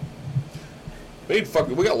 I'm back. We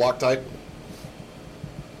got Loctite.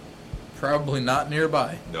 probably not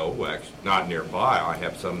nearby. No, actually, not nearby. I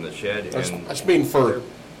have some in the shed. I And just mean for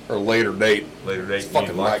a later date. later date, This fucking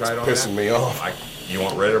you need light's Loctite on pissing that? me off. You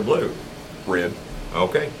want red or blue? Red.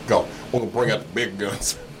 Okay. Go. We'll bring out the big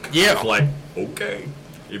guns. Yeah. It's like, okay.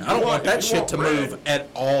 If I don't you want that if you shit want to red, move at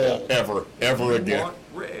all. Ever you again. want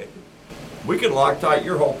red. We can Loctite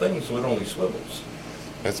your whole thing so it only swivels.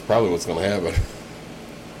 That's probably what's going to happen.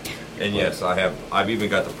 And yes, I've even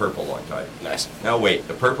got the purple Loctite. Nice. Now wait,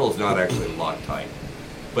 the purple is not actually Loctite,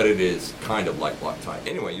 but it is kind of like Loctite.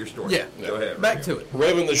 Anyway, your story. Yeah. Go ahead. Back to it.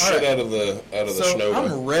 Revving the shit right. out of the So, Schnova. I'm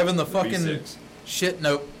revving the fucking V6. shit.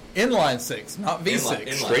 No, inline 6, not V6.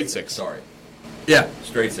 Inline Straight six. Sorry. Yeah.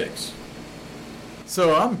 Straight 6.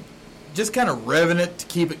 So I'm just kind of revving it to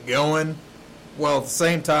keep it going, while at the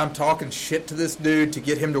same time talking shit to this dude to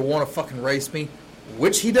get him to want to fucking race me,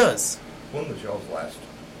 which he does. When was y'all's last?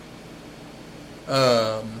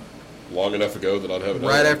 Long enough ago that I'd have it.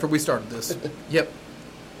 Right after we started this. Yep.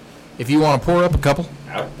 If you want to pour up a couple.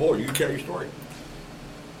 Boy, you tell your story.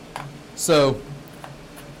 So,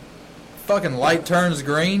 fucking light turns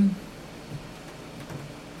green.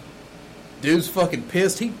 Dude's fucking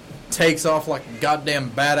pissed. He takes off like a goddamn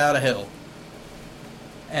bat out of hell.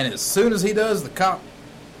 And as soon as he does, the cop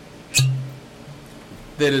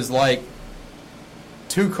that is like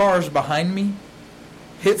 2 cars behind me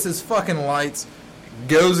hits his fucking lights,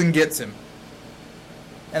 goes and gets him.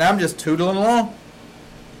 And I'm just tootling along.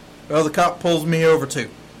 Well, the cop pulls me over too.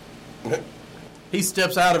 He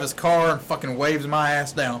steps out of his car and fucking waves my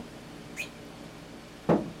ass down.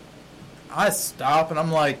 I stop and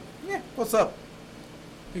I'm like, yeah, what's up?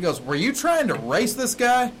 He goes, were you trying to race this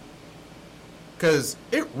guy? Because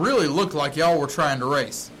it really looked like y'all were trying to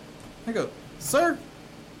race. I go, sir,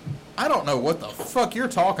 I don't know what the fuck you're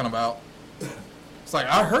talking about. It's like,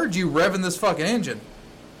 I heard you revving this fucking engine.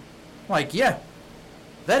 I'm like, yeah,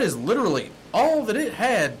 that is literally all that it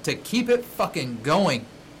had to keep it fucking going.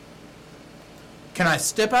 Can I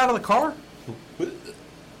step out of the car?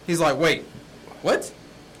 He's like, wait, what?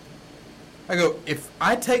 I go, if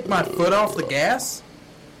I take my foot off the gas,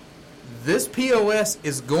 this POS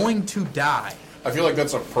is going to die. I feel like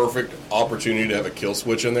that's a perfect opportunity to have a kill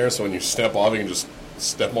switch in there, so when you step off, you can just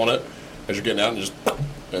step on it as you're getting out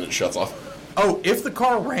and it shuts off. Oh, if the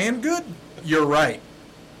car ran good, you're right.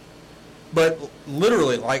 But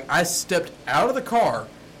literally, like, I stepped out of the car,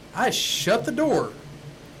 I shut the door,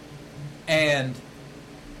 and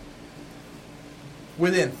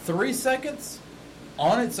within 3 seconds,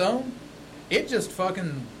 on its own, it just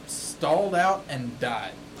fucking stalled out and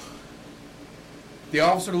died. The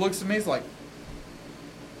officer looks at me, he's like,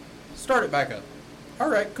 start it back up. All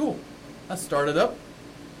right, cool. I start it up.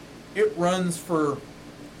 It runs for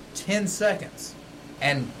 10 seconds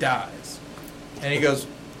and dies. And he goes,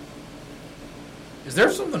 is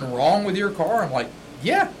there something wrong with your car? I'm like,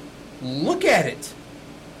 yeah, look at it.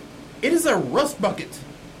 It is a rust bucket.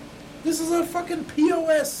 This is a fucking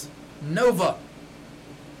POS Nova.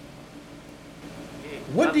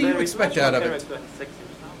 What do you expect out of it?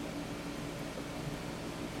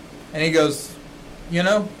 And he goes, you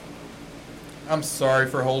know, I'm sorry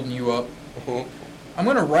for holding you up. I'm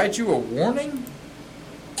going to write you a warning,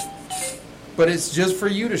 but it's just for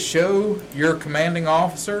you to show your commanding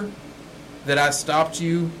officer that I stopped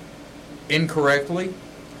you incorrectly.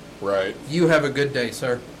 Right. You have a good day,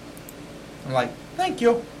 sir. I'm like, thank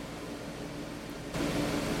you.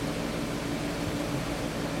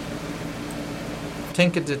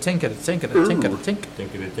 Tinkity tinkity tinkity tinkity tink.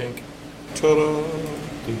 Tinkity tink. Ta-da.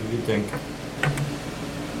 Tinkity tink.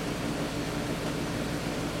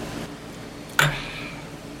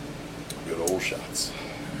 Good old shots.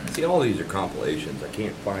 See, all these are compilations. I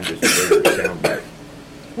can't find this regular sound bite.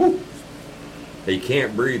 Woo. Hey, you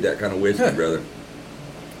can't breathe that kind of whiskey, brother.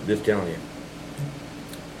 I'm just telling you.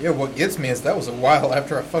 Yeah, what gets me is that was a while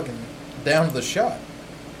after I fucking downed the shot.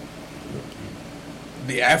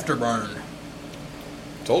 The afterburn.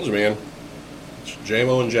 Told you, man. It's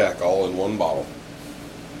JMO and Jack all in one bottle.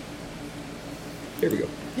 Here we go.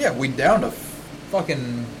 Yeah, we downed a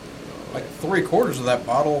fucking like 3/4 of that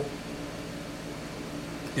bottle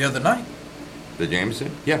the other night. The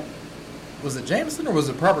Jameson? Yeah. Was it Jameson or was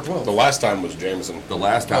it Proper 12? The last time was Jameson. The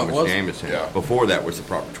last time Oh, was was it? Jameson. Yeah. Before that was the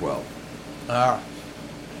Proper 12. Ah.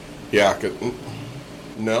 Yeah,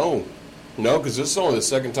 no, because this is only the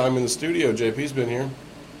second time in the studio JP's been here.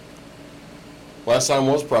 Last time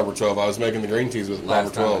was Proper 12. I was making the green teas with Proper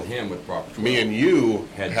Last time 12. with him with Proper 12. Me and you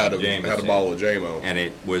had a Jameson. bottle of JMO. And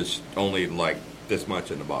it was only like this much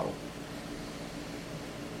in the bottle.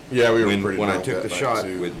 Yeah, we were When pretty I drunk took that the night, shot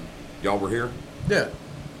too. with y'all were here, Yeah.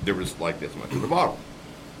 there was like this much in the bottle.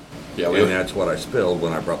 Yeah, And that's what I spilled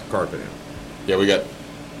when I brought the carpet in. yeah, we got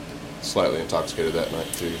slightly intoxicated that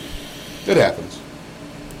night too. It happens.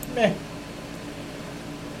 Meh.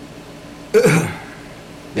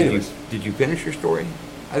 Anyways. Did you finish your story?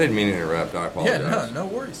 I didn't mean to interrupt. I Yeah, apologize. no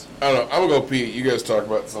worries. I don't know. I'm gonna go pee. You guys talk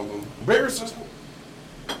about something. Bear system.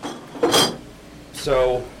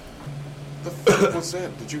 So, The fuck was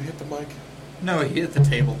that? Did you hit the mic? No, he hit the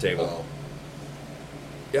table. Oh.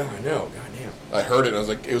 Yeah, I know. Goddamn. I heard it. And I was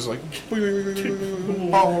like, it was like. I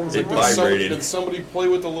was It like, vibrated. Did somebody play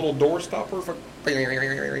with the little door stopper? The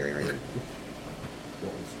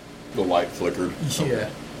light flickered. Yeah.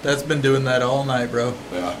 That's been doing that all night, bro.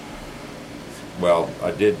 Yeah. Well, I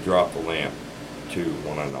did drop the lamp, too,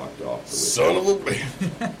 when I knocked off the whiskey. Son of a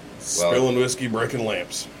bitch. Spilling whiskey, breaking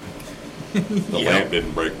lamps. The lamp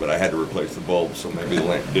didn't break, but I had to replace the bulb, so maybe the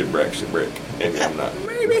lamp did actually break. Maybe I'm not.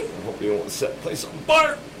 Maybe. I hope you don't want to set the place on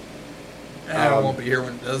fire. I won't be here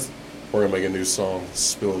when it does. We're gonna make a new song,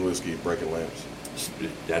 "Spilling Whiskey, Breaking Lamps."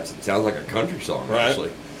 It sounds like a country song, Right.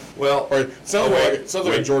 actually. Well, Or it sounds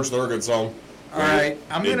like a George Thorogood song. All right,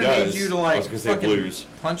 I'm It gonna does. need you to I like was gonna say fucking blues.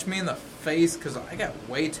 punch me in the face because I got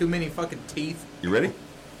way too many fucking teeth. You ready?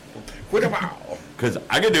 Wow. Because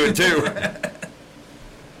I can do it too.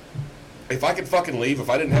 If I could fucking leave, if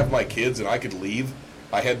I didn't have my kids and I could leave,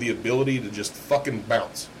 I had the ability to just fucking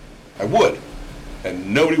bounce. I would.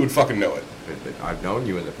 And nobody would fucking know it. But I've known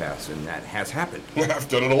you in the past, and that has happened. I've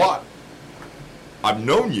done it a lot. I've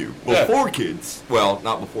known you before kids. Well,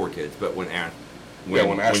 not before kids, but when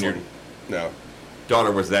When your No.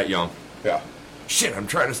 daughter was that young. Yeah. Shit, I'm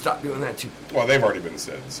trying to stop doing that too. Well, they've already been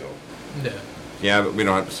said, so. Yeah. Yeah, but we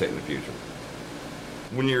don't have to say it in the future.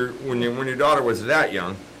 When your daughter was that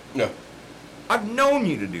young, No. I've known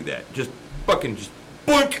you to do that. Just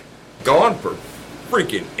boink, gone for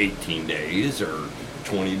freaking 18 days or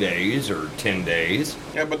 20 days or 10 days.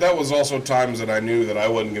 Yeah, but that was also times that I knew that I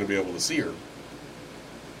wasn't going to be able to see her.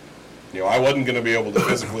 I wasn't going to be able to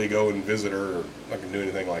physically go and visit her or fucking do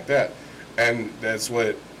anything like that. And that's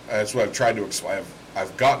what I've tried to explain.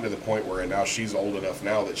 I've gotten to the point where now she's old enough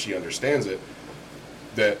now that she understands it,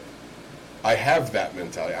 that I have that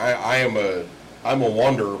mentality. I'm a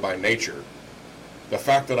wanderer by nature. The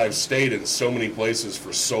fact that I've stayed in so many places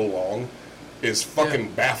for so long is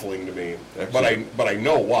fucking baffling to me. But I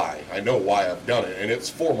know why. I know why I've done it, and it's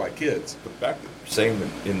for my kids. The fact that you're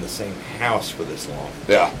staying in the same house for this long.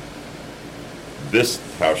 Yeah. This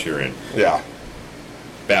house you're in. Yeah.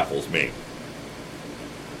 Baffles me.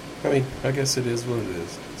 I mean, I guess it is what it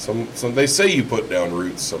is. Some they say you put down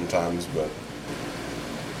roots sometimes, but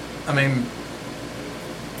I mean,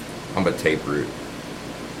 I'm a tape root.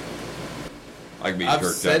 I can be I've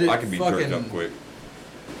jerked said up. it I can be jerked fucking- up quick.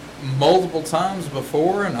 multiple times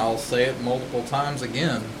before, and I'll say it multiple times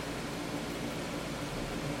again.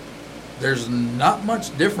 There's not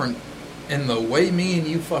much different in the way me and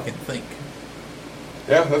you fucking think.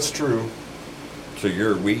 yeah, that's true. So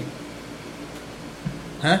you're a weed?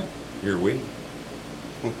 Huh? You're a weed?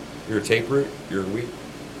 You're a tape root? You're a weed?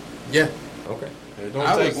 Yeah. Okay. It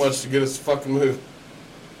don't take much to get us to fucking move.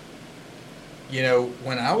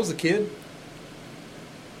 When I was a kid,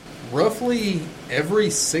 roughly every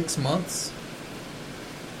 6 months,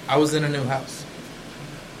 I was in a new house.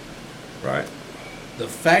 Right. The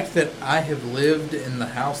fact that I have lived in the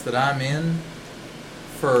house that I'm in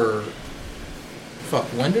for... Fuck,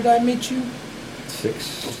 when did I meet you?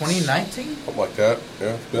 2019? Something like that. Yeah.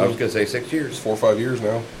 It's I was been going to say 6 years. 4 or 5 years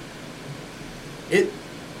now.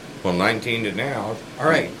 Well, 19 to now. All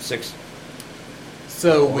right. 6.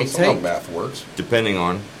 So Well, we that's not how take... math works. Depending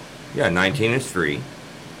on, 19 is 3.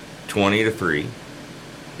 20 to 3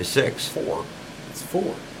 is 6. 4. It's 4.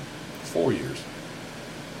 4 years.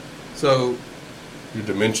 So Your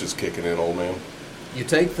dementia's kicking in, old man. you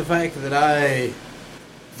take the fact that I...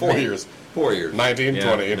 4 Man. years. 4 years. 19,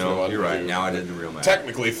 20, No, 21, you're right. 22. Now I did the real math.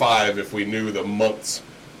 Technically 5 if we knew the months.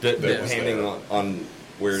 Depending there. on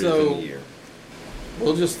where it is So- in the year.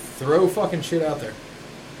 We'll just throw fucking shit out there.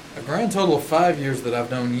 A grand total of 5 years that I've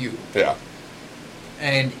known you. Yeah.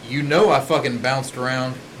 And I fucking bounced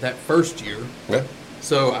around that first year. Yeah.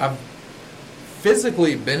 So I've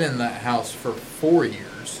physically been in that house for 4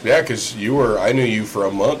 years. Yeah, because I knew you for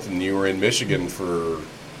a month, and you were in Michigan for,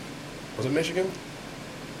 was it Michigan?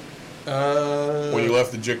 When you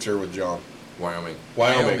left the Jixer with John. Wyoming.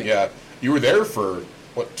 Wyoming, yeah. You were there for,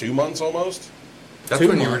 2 months almost? That's 2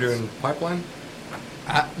 when you were months. doing pipeline?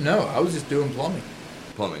 No, I was just doing plumbing.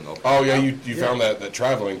 Plumbing, okay. Oh, yeah, you Yeah. found that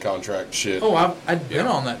traveling contract shit. Oh, I'd been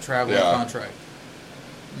on that traveling Yeah. contract.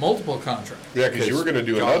 Multiple contracts. Yeah, because you were going to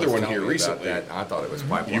do John another was one telling here me about recently. that. I thought it was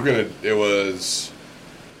pipeline. It was,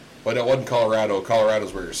 but it wasn't Colorado.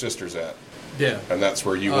 Colorado's where your sister's at. Yeah. And that's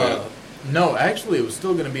where you went. No, actually, it was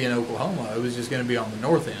still going to be in Oklahoma. It was just going to be on the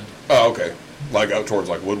north end. Oh, okay. Like out towards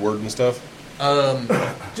like Woodward and stuff?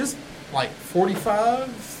 Just like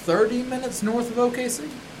 45, 30 minutes north of OKC.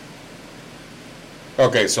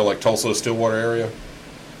 Okay, so like Tulsa, Stillwater area?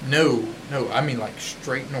 No, I mean like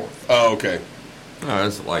straight north. Oh, okay. No,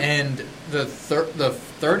 it's like And the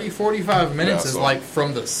 30, 45 minutes Yeah, is so- like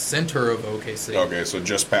from the center of OKC. Okay, so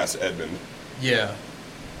just past Edmond. Yeah.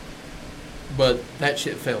 But that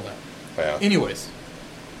shit failed out. Yeah. Anyways,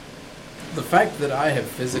 the fact that I have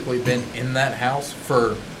physically been in that house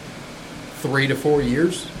for 3 to 4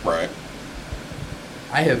 years, Right.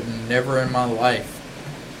 I have never in my life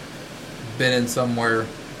been in somewhere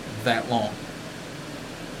that long.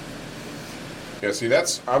 Yeah, see,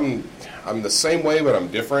 I'm the same way, but I'm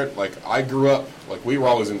different. Like, I grew up, like, we were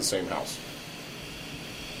always in the same house.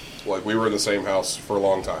 Like, we were in the same house for a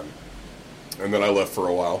long time. And then I left for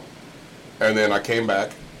a while. And then I came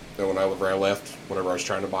back. And when I left, whenever I was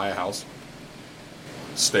trying to buy a house,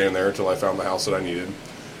 staying there until I found the house that I needed.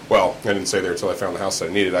 Well, I didn't stay there until I found the house that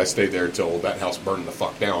I needed. I stayed there until that house burned the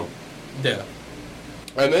fuck down. Yeah.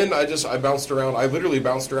 And then I bounced around. I literally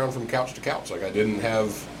bounced around from couch to couch. Like, I didn't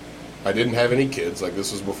have any kids. Like,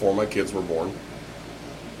 this was before my kids were born.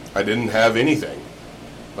 I didn't have anything.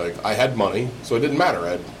 Like, I had money, so it didn't matter.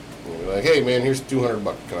 I'd be like, hey, man, here's $200.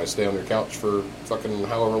 Can I stay on your couch for fucking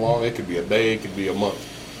however long? It could be a day, it could be a month.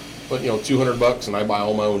 But, $200 and I buy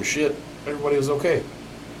all my own shit. Everybody was okay.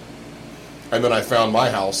 And then I found my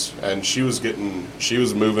house, and she was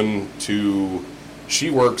moving to She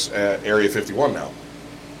works at Area 51 now.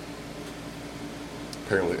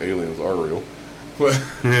 Apparently aliens are real.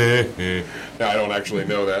 Now, I don't actually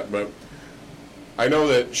know that, but I know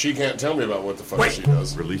that she can't tell me about what the fuck she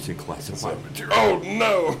does. Releasing classified material. Oh,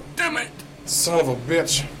 no! Damn it! Son of a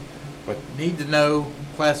bitch. But Need to know,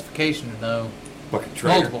 classification to know. Fucking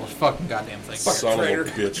traitor. Multiple fucking goddamn things. son traitor. of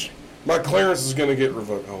a bitch. My clearance is going to get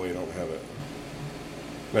revoked. Oh, wait, I don't have it.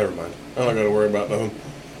 Never mind. I'm not going to worry about nothing.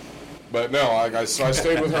 But no, I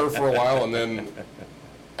stayed with her for a while, and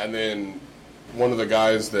then one of the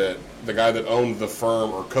guy that owned the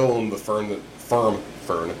firm, or co-owned the firm,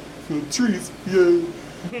 trees, yeah.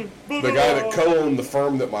 The guy that co-owned the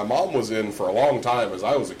firm that my mom was in for a long time as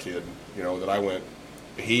I was a kid, that I went,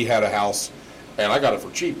 he had a house, and I got it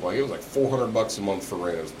for cheap. Like, it was like $400 a month for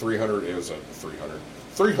rent. It was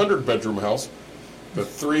 300 bedroom house. The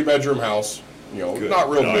 3-bedroom house, Good not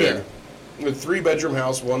real night. big. The 3-bedroom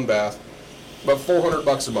house, 1 bath, about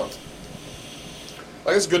 $400 a month.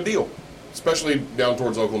 Like, it's a good deal, especially down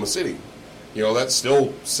towards Oklahoma City. That's still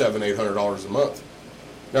 $700-800 a month.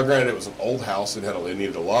 Now, granted, it was an old house. It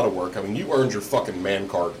needed a lot of work. I mean, you earned your fucking man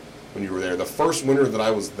card when you were there. The first winter that I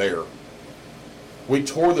was there, we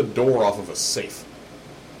tore the door off of a safe.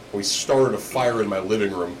 We started a fire in my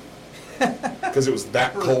living room because it was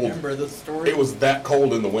that cold. Remember the story? It was that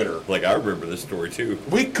cold in the winter. Like, I remember this story, too.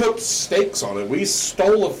 We cooked steaks on it. We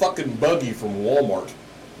stole a fucking buggy from Walmart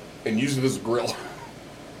and used it as a grill.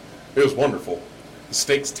 It was wonderful. The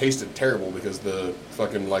steaks tasted terrible because the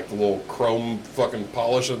fucking, the little chrome fucking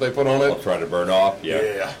polish that they put on I'll it. try to burn off.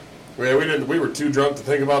 Yeah. Yeah, we were too drunk to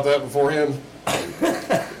think about that beforehand.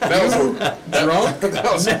 Never.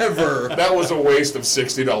 That was a waste of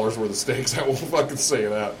 $60 worth of steaks. I will fucking say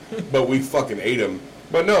that. But we fucking ate them.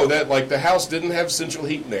 But no, the house didn't have central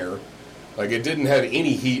heat and air. Like, it didn't have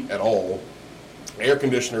any heat at all. Air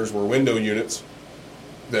conditioners were window units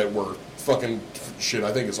that were fucking shit,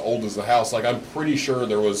 I think as old as the house. Like, I'm pretty sure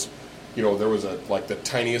there was the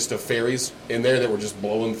tiniest of fairies in there that were just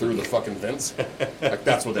blowing through the fucking vents. Like,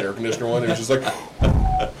 that's what the air conditioner was. It was just like,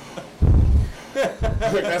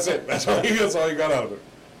 that's it. That's all you got out of it.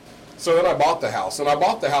 So then I bought the house, and I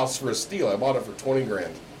bought the house for a steal. I bought it for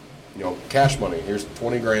 $20,000. Cash money. Here's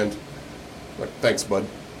 $20,000. Like, thanks, bud.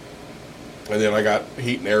 And then I got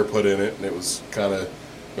heat and air put in it, and it was kind of,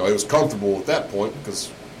 it was comfortable at that point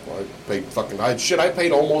because I paid I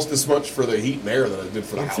paid almost as much for the heat and air that I did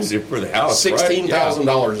for the house. For the house,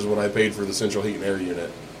 $16,000 is what I paid for the central heat and air unit.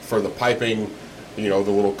 For the piping, the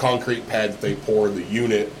little concrete pad that they poured, the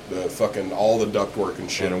unit, the fucking, all the ductwork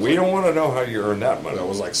and shit. And we don't want to know how you earned that money. That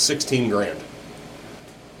was like $16,000.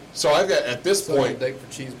 So I've got, at this point... Date for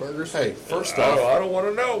cheeseburgers? Hey, first off... I don't want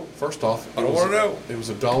to know. First off... I don't want to know. It was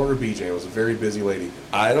 $1 a BJ. It was a very busy lady.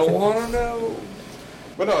 I don't want to know.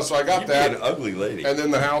 But no, so I got that. You'd be an ugly lady. And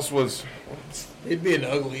then the house was... It'd be an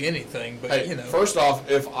ugly anything, but Hey, first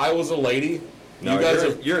off, if I was a lady... No, you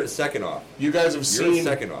guys you're at second off. You guys have seen... You're at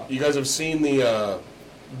second off. You guys have seen the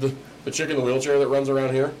chick in the wheelchair that runs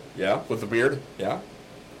around here? Yeah. With the beard? Yeah.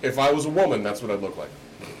 If I was a woman, that's what I'd look like.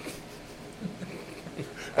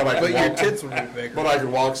 But your tits would be bigger. But I could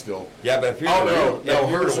walk still. Yeah, but if you're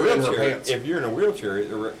hers are in her pants. If you're in a wheelchair,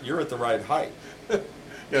 you're at the right height.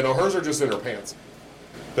 Yeah, no, hers are just in her pants.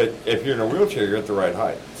 But if you're in a wheelchair, you're at the right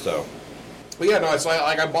height. So. But yeah, no, it's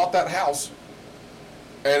like I bought that house,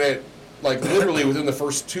 and it, literally within the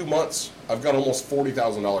first 2 months, I've got almost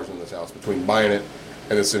 $40,000 in this house between buying it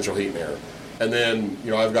and the central heat and air. And then,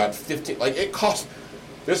 I've got 15, it cost,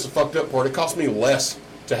 this is the fucked up part, it cost me less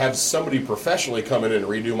to have somebody professionally come in and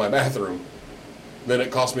redo my bathroom than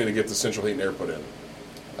it cost me to get the central heat and air put in.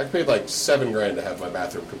 I paid $7,000 to have my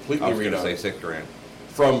bathroom completely redone. I was going to say $6,000.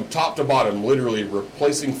 From top to bottom, literally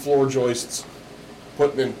replacing floor joists,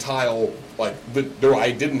 putting in tile. I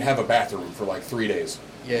didn't have a bathroom for 3 days.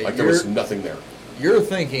 Yeah, there was nothing there. You're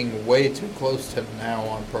thinking way too close to now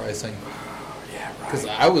on pricing. Yeah, right. Because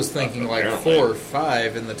I was thinking 4 or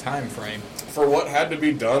 5 in the time frame. For what had to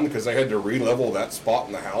be done, because they had to re-level that spot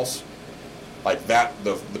in the house,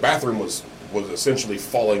 the bathroom was essentially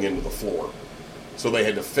falling into the floor. So they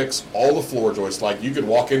had to fix all the floor joists. You could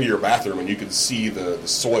walk into your bathroom and you could see the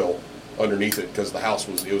soil underneath it because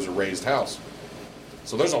it was a raised house.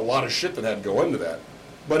 So there's a lot of shit that had to go into that.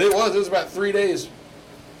 But it was about 3 days.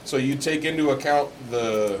 So you take into account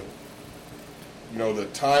the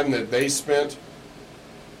time that they spent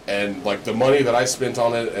and the money that I spent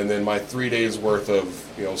on it, and then my 3 days worth of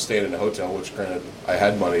staying in a hotel, which granted I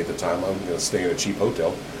had money at the time. I'm going to stay in a cheap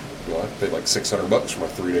hotel. I paid $600 for my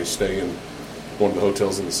 3-day stay in one of the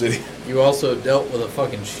hotels in the city. You also dealt with a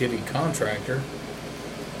fucking shitty contractor.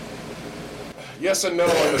 Yes and no,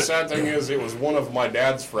 and the sad thing is it was one of my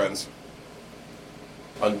dad's friends.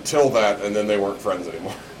 Until that, and then they weren't friends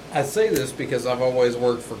anymore. I say this because I've always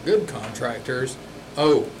worked for good contractors.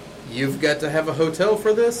 Oh, you've got to have a hotel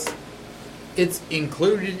for this? It's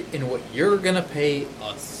included in what you're going to pay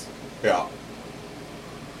us. Yeah.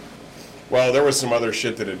 Well, there was some other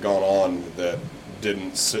shit that had gone on that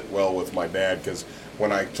didn't sit well with my dad, because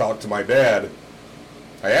when I talked to my dad,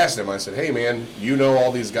 I asked him, I said, hey man, you know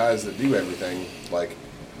all these guys that do everything, like,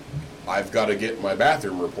 I've got to get my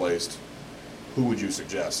bathroom replaced. Who would you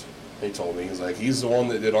suggest? He told me, he's like, he's the one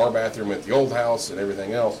that did our bathroom at the old house and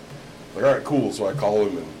everything else. I'm like, all right, cool. So I call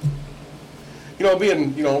him, and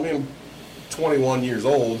being 21 years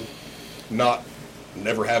old,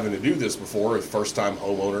 never having to do this before, a first time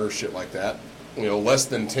homeowner, shit like that. Less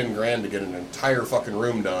than 10 grand to get an entire fucking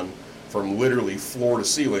room done from literally floor to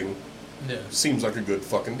ceiling. Yeah. Seems like a good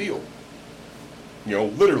fucking deal.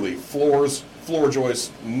 Literally floor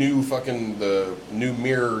joists, new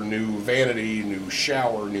mirror, new vanity, new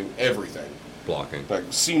shower, new everything. Blocking. Like,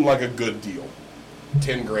 seemed like a good deal.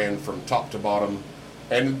 10 grand from top to bottom.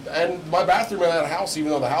 And my bathroom in that house,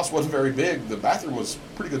 even though the house wasn't very big, the bathroom was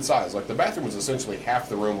pretty good size. Like, the bathroom was essentially half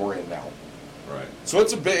the room we're in now. Right. So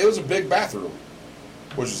it was a big bathroom,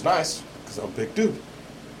 which is nice, because I'm a big dude.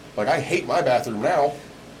 Like, I hate my bathroom now,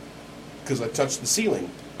 because I touched the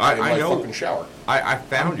ceiling in my fucking shower. I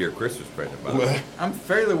found your Christmas present, by the way. I'm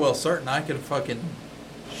fairly well certain I could fucking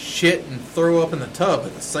shit and throw up in the tub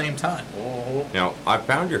at the same time. Now, I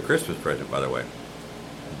found your Christmas present, by the way.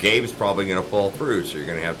 Gabe's probably going to fall through, so you're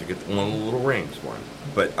going to have to get one of the little rings for him.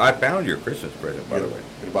 But I found your Christmas present, by the way.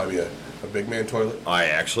 Gonna buy me a big man toilet? I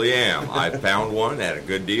actually am. I found one at a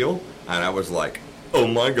good deal, and I was like, oh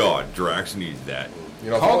my god, Drax needs that.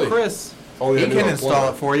 Call Chris. He can install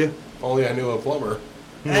it for you. If only I knew a plumber.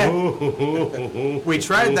 We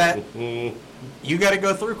tried that. You got to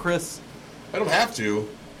go through Chris. I don't have to.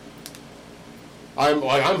 I'm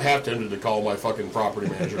half tempted to call my fucking property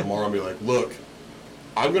manager tomorrow and be like, look,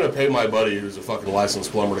 I'm going to pay my buddy who's a fucking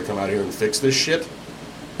licensed plumber to come out here and fix this shit,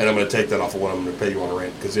 and I'm going to take that off of what I'm going to pay you on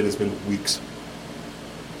rent, because it has been weeks.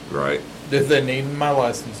 Right. If they need my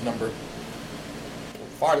license number.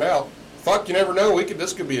 Find out. Fuck, you never know.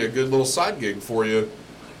 This could be a good little side gig for you.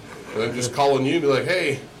 And then just calling you and be like,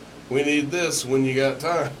 hey, we need this when you got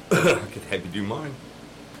time. I could have you do mine.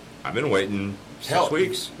 I've been waiting 6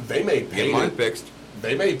 weeks. They may pay get mine fixed.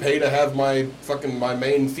 They may pay to have my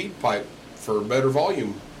main feed pipe for better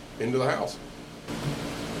volume into the house.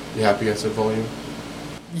 You happy I said volume?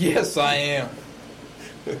 Yes, I am.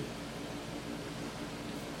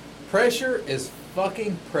 Pressure is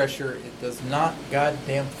fucking pressure. It does not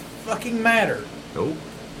goddamn fucking matter. Nope.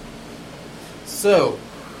 So,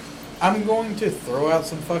 I'm going to throw out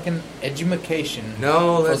some fucking edumacation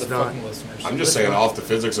for the fucking listeners. I'm just saying, off the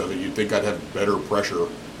physics of it, you'd think I'd have better pressure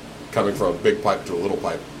coming from a big pipe to a little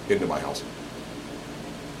pipe into my house.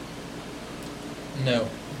 No.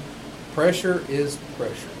 Pressure is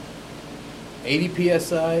pressure. 80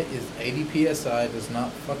 psi is 80 psi. Does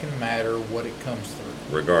not fucking matter what it comes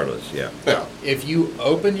through. Regardless, yeah. Yeah. If you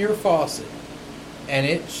open your faucet and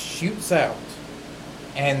it shoots out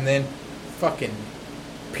and then fucking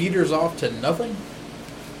peters off to nothing,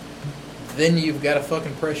 then you've got a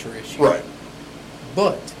fucking pressure issue. Right.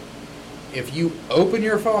 But if you open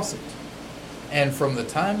your faucet and from the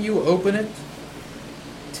time you open it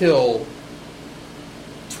till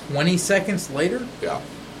 20 seconds later, yeah,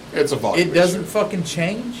 it's a volume. It doesn't fucking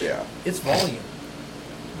change. Yeah, it's volume.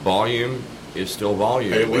 Volume is still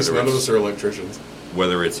volume. Hey, at least none of us are electricians.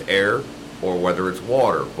 Whether it's air or whether it's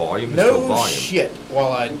water, volume is still volume. No shit.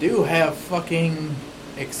 While I do have fucking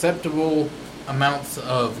acceptable amounts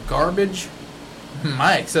of garbage,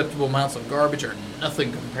 my acceptable amounts of garbage are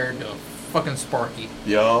nothing compared to a fucking Sparky.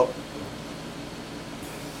 Yup.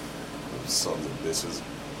 Sons of bitches.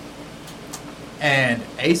 And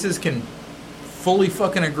Aces can fully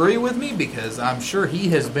fucking agree with me because I'm sure he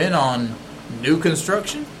has been on new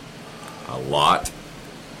construction. A lot.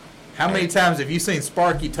 How many times have you seen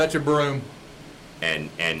Sparky touch a broom? And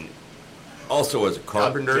also as a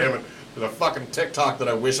carpenter. God damn it. There's a fucking TikTok that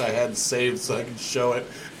I wish I had saved so I could show it.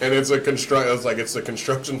 And it's a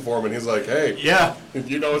construction foreman. He's like, hey, yeah,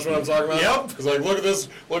 you know which one I'm talking about? Yep. He's like, look at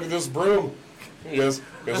this broom. He goes,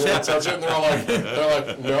 touch it, and they're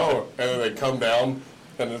like, no. And then they come down,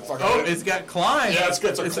 and it's fucking. Oh, it's got Klein. Yeah, it's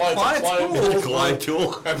a Klein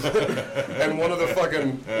tool. And one of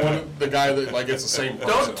the guy that like it's the same person.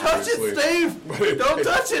 Don't touch it, Steve. Don't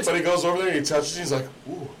touch it. But he goes over there and he touches it. He's like,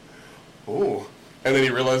 ooh. And then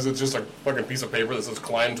he realizes it's just a fucking piece of paper that says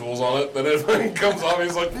Klein Tools on it. Then it fucking comes off and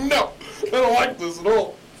he's like, no, I don't like this at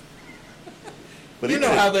all. But you even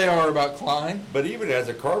know as- how they are about Klein. But even as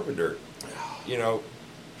a carpenter, you know,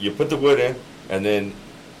 you put the wood in, and then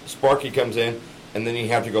Sparky comes in, and then you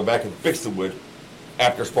have to go back and fix the wood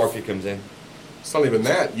after Sparky comes in. It's not even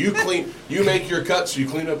that. You make your cuts, you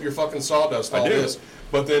clean up your fucking sawdust, all I do. this.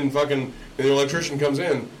 But then fucking the electrician comes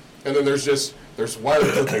in, and then there's wire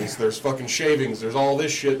clippings, there's fucking shavings, there's all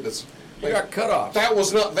this shit that's... You got cutoffs. That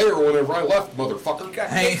was not there whenever I left, motherfucker. You got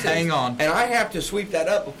Hang- fixes. hang on. And I have to sweep that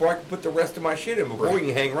up before I can put the rest of my shit in, before we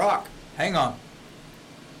can hang rock. Hang on.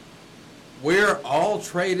 We're all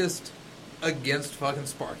tradist against fucking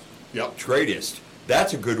Sparky. Yep. Tradeist.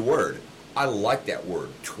 That's a good word. I like that word.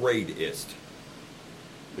 Tradeist.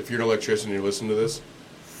 If you're an electrician and you listen to this,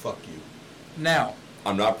 fuck you. Now,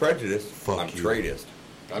 I'm not prejudiced. Fuck I'm you. tradeist.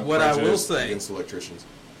 I'm What I will prejudiced say- against electricians.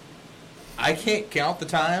 I can't count the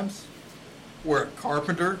times where a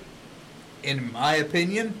carpenter, in my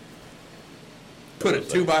opinion, put a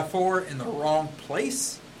 2x4 in the wrong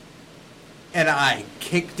place and I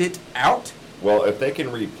kicked it out. Well, if they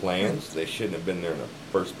can read plans, they shouldn't have been there in the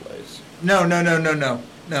first place. No.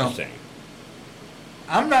 Just saying.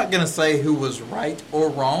 I'm not going to say who was right or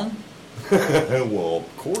wrong, Well,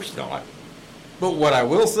 of course not. but what I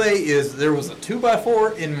will say is there was a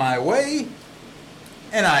 2x4 in my way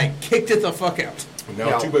and I kicked it the fuck out. Now,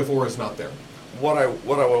 Now- 2x4 is not there. What I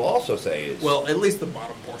will also say is Well, at least the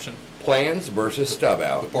bottom portion. plans versus stub The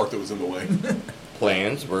out. part that was in the way.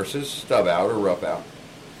 Plans versus stub out or rough out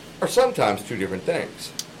are sometimes two different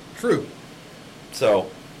things. True. So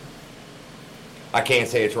I can't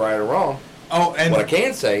say it's right or wrong. Oh, and What I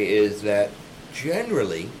can say is that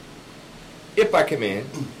generally, if I come in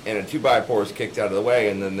and a 2x4 is kicked out of the way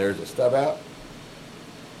and then there's a stub out,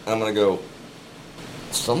 I'm going to go,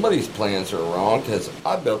 somebody's plans are wrong because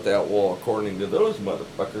I built that wall according to those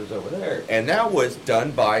motherfuckers over there. And that was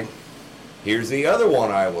done by, here's the other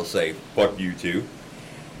one I will say, fuck you two.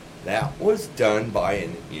 That was done by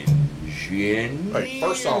an engineer. Right,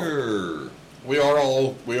 first off, We are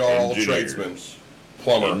all Engineers. tradesmen.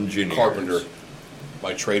 Plumber, Engineers. carpenter.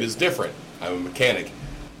 My trade is different. I'm a mechanic.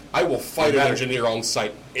 I will fight an Matter- engineer on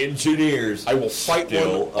site. Engineers. I will fight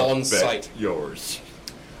still one on affect site. Yours.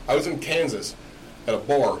 I was in Kansas at a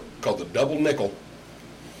bar called the Double Nickel.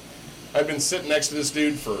 I'd been sitting next to this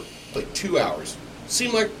dude for like 2 hours.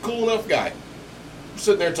 Seemed like a cool enough guy.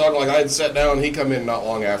 Sitting there talking like I had sat down, and he come in not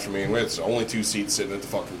long after me, and it's only 2 seats sitting at the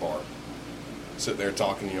fucking bar. Sitting there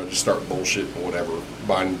talking, just starting bullshit and whatever,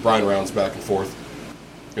 buying rounds back and forth.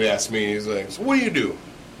 And he asked me, he's like, so what do you do?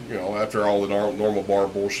 After all the normal bar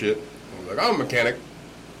bullshit. I was like, I'm a mechanic.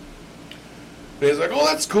 And he's like, oh,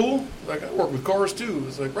 that's cool. Like, I work with cars too.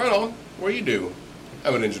 It's like, right on. What do you do?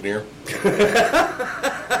 I'm an engineer.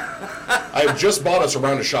 I have just bought us a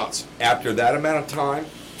round of shots. After that amount of time,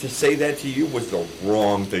 to say that to you was the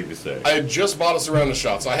wrong thing to say. I had just bought us a round of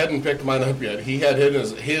shots. I hadn't picked mine up yet. He had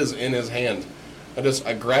his in his hand.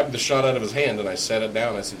 I grabbed the shot out of his hand and I set it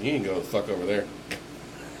down. I said, you can go the fuck over there.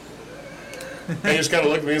 And he just kind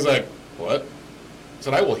of looked at me. He's like, what? I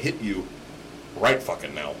said, I will hit you right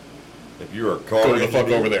fucking now. If you're a car Go the fuck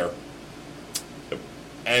engineer- over there.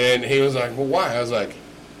 And he was like, well, why? I was like,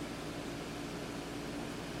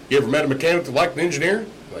 you ever met a mechanic that liked an engineer?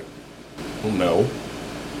 Like, well, no.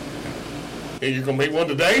 Hey, you're going to meet one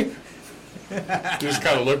today? He just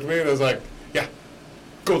kind of looked at me and I was like, yeah,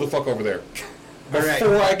 go the fuck over there. All right.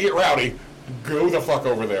 Before I get rowdy, go the fuck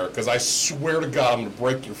over there. Because I swear to God, I'm going to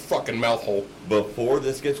break your fucking mouth hole. Before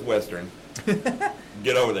this gets Western,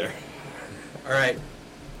 get over there. all right.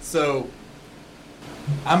 So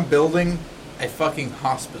I'm building a fucking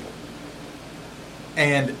hospital.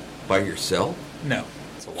 And By yourself? no.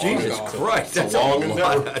 It's a long Jesus it's a- Christ, it's a long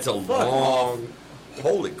endeavor. That's a long.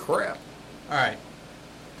 Holy crap! All right.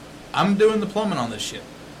 I'm doing the plumbing on this shit.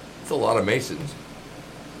 It's a lot of masons.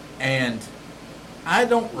 And I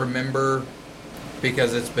don't remember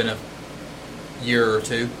because it's been a year or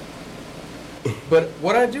two. But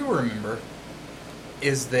what I do remember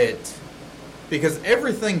is that because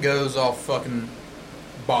everything goes off fucking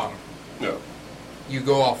bottom. No. You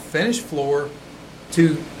go off finished floor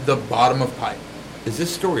to the bottom of pipe. Is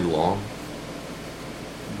this story long?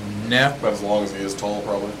 No. About as long as he is tall,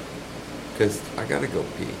 probably. Because I gotta go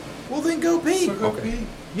pee. Well, then go pee. Okay.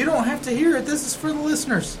 You don't have to hear it. This is for the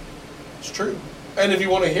listeners. It's true. And if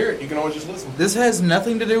you want to hear it, you can always just listen. This has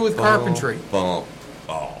nothing to do with carpentry. Bump.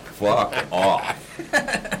 Oh, fuck off.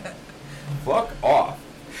 Fuck off.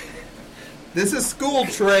 This is school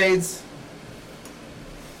trades.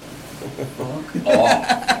 Fuck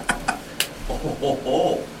off.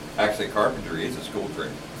 Oh. Actually, carpentry is a school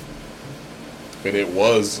trade. And it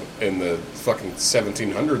was in the fucking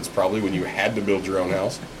 1700s, probably, when you had to build your own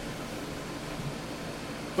house.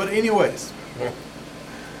 But anyways,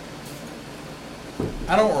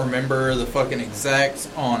 I don't remember the fucking exacts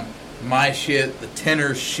on my shit, the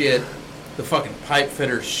tenor shit, the fucking pipe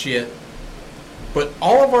fitter shit, but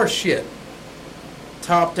all of our shit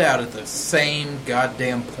topped out at the same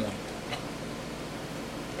goddamn point.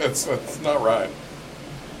 That's not right.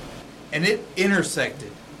 And it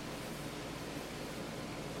intersected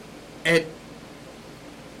at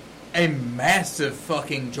a massive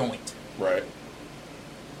fucking joint. Right.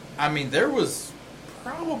 I mean, there was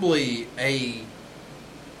probably a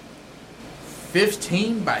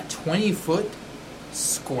 15 by 20 foot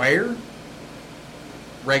square,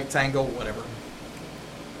 rectangle, whatever,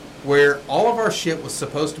 where all of our shit was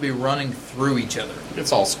supposed to be running through each other.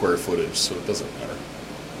 It's all square footage, so it doesn't matter.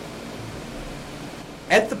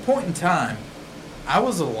 At the point in time, I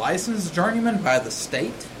was a licensed journeyman by the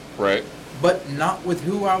state, Right. but not with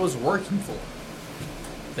who I was working for.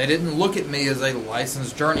 They didn't look at me as a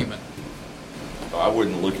licensed journeyman. I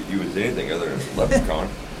wouldn't look at you as anything other than a leprechaun.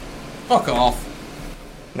 Fuck off.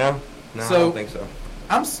 No, I So- don't think so.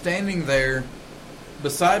 I'm standing there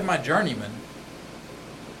beside my journeyman,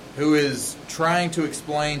 who is trying to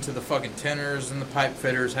explain to the fucking tenors and the pipe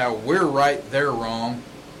fitters how we're right, they're wrong.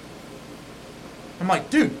 I'm like,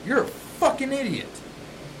 dude, you're a fucking idiot.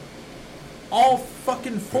 All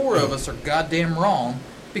fucking four of us are goddamn wrong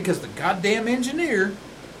because the goddamn engineer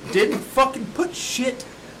didn't fucking put shit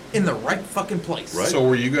in the right fucking place. Right. So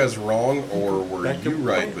were you guys wrong, or were Back to you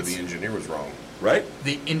right, points. but the engineer was wrong? Right?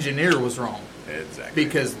 The engineer was wrong. Exactly.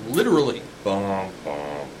 Because literally, Bum,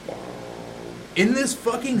 bum, bum. in this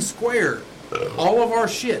fucking square, all of our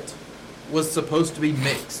shit was supposed to be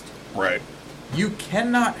mixed. Right. You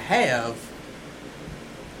cannot have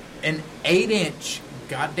an 8-inch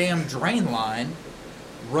goddamn drain line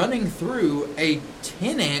running through a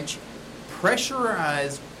 10-inch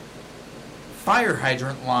pressurized fire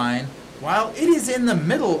hydrant line while it is in the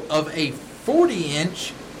middle of a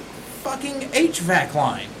 40-inch fucking HVAC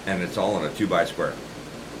line. And it's all in a 2x square.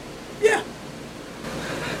 Yeah.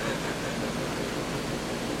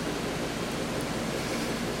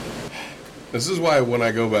 This is why when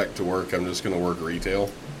I go back to work, I'm just going to work retail.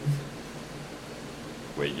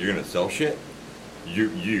 Wait, you're gonna sell shit?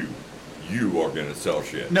 You are gonna sell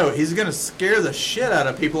shit. No, he's going to scare the shit out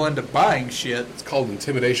of people into buying shit. It's called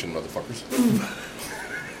intimidation, motherfuckers.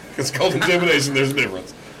 It's called intimidation. There's a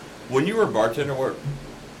difference. When you were a bartender, what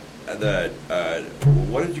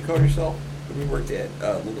did you call yourself when you worked at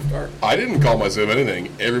Little Star? I didn't call myself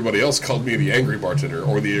anything. Everybody else called me the angry bartender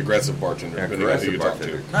or the aggressive bartender. depending on who Aggressive you talk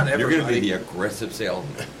bartender. to. Not You're gonna everybody. be the aggressive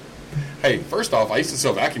salesman. Hey, first off, I used to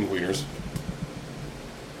sell vacuum cleaners.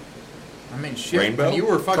 I mean, shit. Rainbow? When you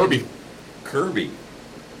were fucking... Kirby. Kirby.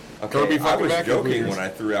 Okay, Kirby I fucking was vacuum joking cleaners. when I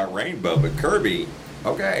threw out Rainbow, but Kirby,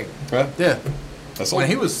 okay. Huh? Yeah. That's When all.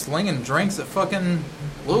 he was slinging drinks at fucking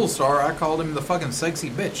Little Star, I called him the fucking sexy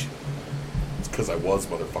bitch. It's because I was,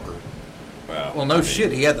 motherfucker. Well, no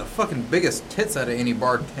shit. He had the fucking biggest tits out of any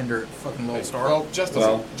bartender at fucking Little Star. Well, just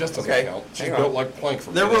doesn't okay. count. She's Hang on. built like plank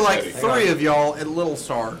from There Ed, were Ed, like Eddie. three of y'all at Little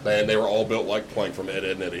Star. And they were all built like plank from Ed,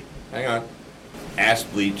 Ed, and Eddie. Hang on. Ass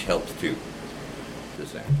bleach helps too.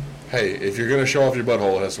 Just saying. Hey, if you're going to show off your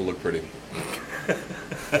butthole, it has to look pretty.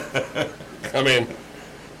 I mean,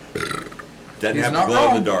 Doesn't He's have to not glow in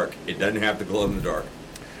wrong. the dark. It doesn't have to glow in the dark.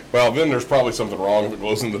 well, then there's probably something wrong if it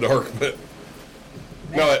glows in the dark. But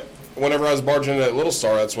no, whenever I was bartending at Little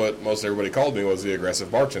Star, that's what most everybody called me, was the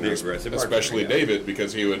aggressive bartender. The aggressive bartender, especially yeah. David,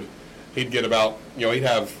 because he'd get about, he'd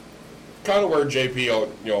have kind of where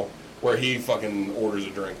JP, where he fucking orders a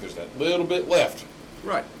drink. There's that little bit left.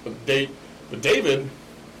 Right. But David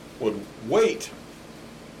would wait,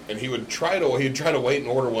 and he'd try to wait and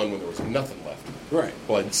order one when there was nothing left. Right.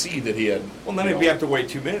 Well, I'd see that he had. Well, then if you have to wait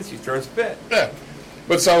 2 minutes, he throws a fit. Yeah,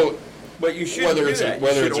 but so But you should whether do it's that. You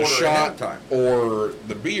whether should it's a order ahead of shot time. or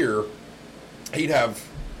the beer, he'd have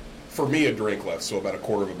for me a drink left, so about a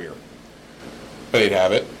quarter of a beer. And he'd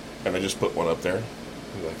have it, and I just put one up there.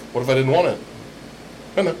 He'd be like, "What if I didn't want it?"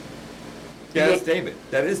 No. Yeah, You that's go- David.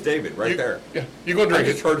 That is David right you- there. Yeah, you go I drink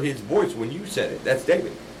just it. heard his voice when you said it. That's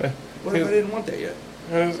David. Yeah. What if I didn't want that yet?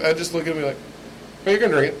 I just look at me like, "Well, you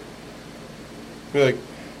can drink it." Be like,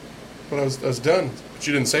 "But I was done." But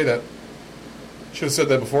you didn't say that. Should have said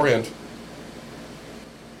that beforehand.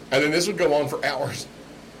 And then this would go on for hours.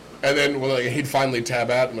 And then when he'd finally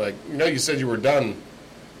tab out and be like, you said you were done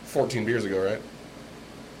 14 beers ago, right?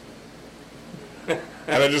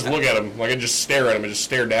 And I just look at him, like I just stare at him and just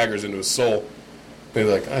stare daggers into his soul. And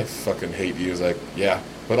he's like, "I fucking hate you." He's like, "Yeah,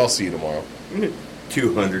 but I'll see you tomorrow."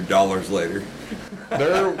 $200 later.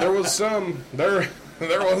 There was some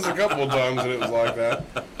There was a couple of times that it was like that.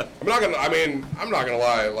 I'm not gonna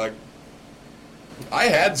lie. Like, I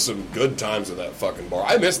had some good times at that fucking bar.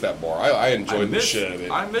 I missed that bar. I enjoyed the shit out of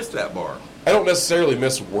it. I missed that bar. I don't necessarily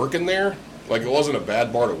miss working there. Like, it wasn't a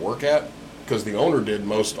bad bar to work at because the owner did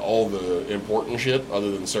most all the important shit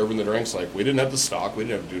other than serving the drinks. Like, we didn't have to stock. We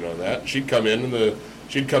didn't have to do none of that. She'd come in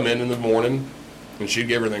the morning and she'd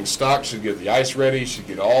get everything stocked. She'd get the ice ready. She'd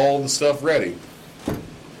get all the stuff ready.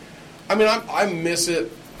 I mean, I miss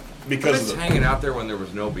it because of hanging out there when there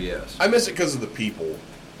was no BS. I miss it because of the people.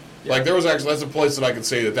 Yeah. Like, that's a place that I could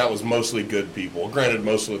say that was mostly good people. Granted,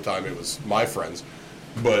 most of the time it was my friends.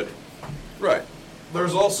 But, right.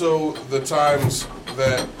 There's also the times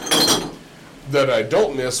that I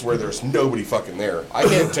don't miss where there's nobody fucking there. I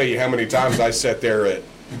can't tell you how many times I sat there at,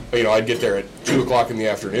 I'd get there at 2 o'clock in the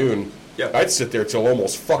afternoon. Yeah. I'd sit there till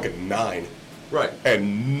almost fucking 9. Right.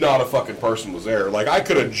 And not a fucking person was there. Like, I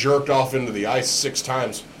could have jerked off into the ice 6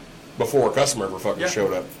 times before a customer ever fucking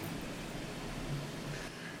showed up.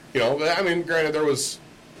 I mean, granted, there's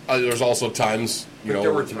also times,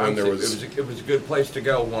 there were times when there it was a good place to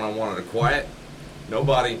go when I wanted a quiet,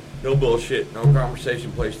 nobody, no bullshit, no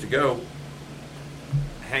conversation place to go.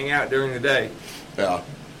 Hang out during the day. Yeah.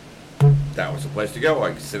 That was the place to go.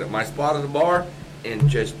 I could sit at my spot at the bar and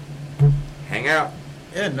just hang out.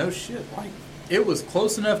 Yeah, no shit. Like, it was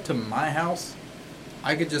close enough to my house.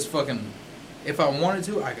 I could just fucking, if I wanted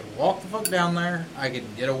to, I could walk the fuck down there. I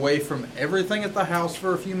could get away from everything at the house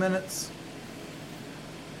for a few minutes.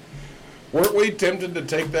 Weren't we tempted to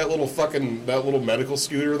take that little medical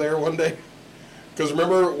scooter there one day? Because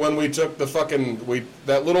remember when we took the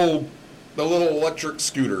little electric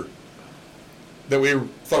scooter that we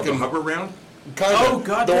fucking hover round? Kind of. Oh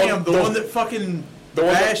goddamn! The one that fucking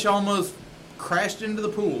Bash almost crashed into the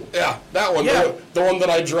pool. Yeah, that one. Yeah. The one that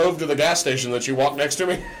I drove to the gas station that you walked next to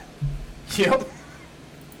me. Yep.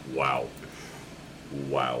 Wow.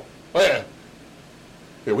 Oh, yeah.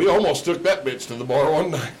 Yeah, we almost took that bitch to the bar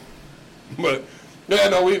one night. But yeah,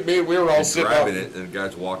 no, we were all sitting driving out. it, and the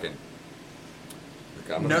guy's walking.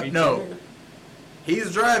 No.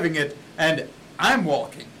 He's driving it, and I'm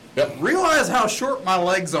walking. Yep. Realize how short my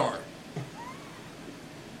legs are.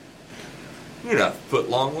 You got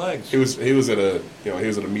foot-long legs. He was at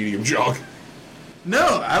a medium jog.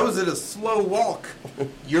 No, I was at a slow walk.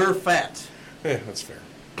 You're fat. Yeah, that's fair.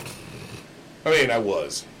 I mean, I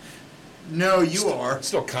was. No, you are.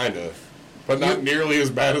 Still kind of, but not nearly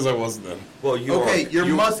as bad as I was then. Well, you're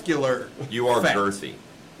muscular. You are fat. girthy.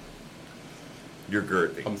 You're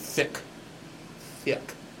girthy. I'm thick.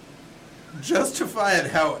 Justify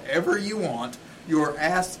it however you want. Your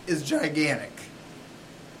ass is gigantic.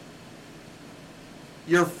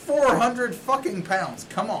 You're 400 fucking pounds.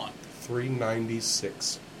 Come on.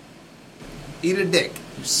 396. Eat a dick.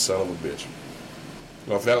 You son of a bitch.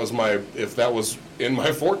 Well, if that was in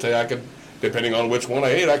my forte, I could, depending on which one I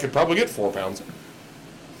ate, I could probably get 4 pounds.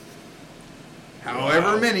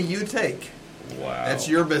 However many you take. Wow. That's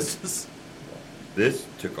your business. This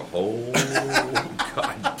took a whole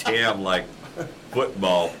goddamn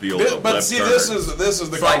football field. But see, turn. this is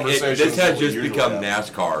the conversation. This has just become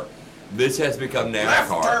NASCAR. This has become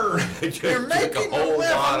NASCAR. Left turn. You're making a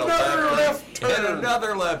another left turn. And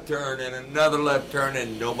another left turn, and another left turn,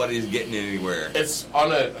 and nobody's getting anywhere. It's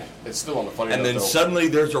still on a funny note. And then though. suddenly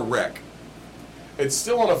there's a wreck. It's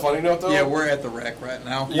still on a funny note, though. Yeah, we're at the wreck right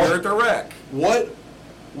now. You're at the wreck.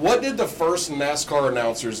 What did the first NASCAR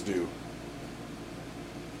announcers do?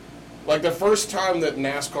 Like, the first time that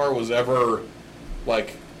NASCAR was ever,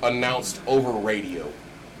 announced over radio.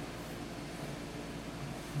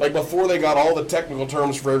 Like, before they got all the technical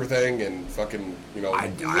terms for everything and fucking,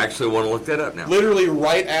 I actually want to look that up now. Literally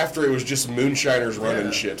right after it was just moonshiners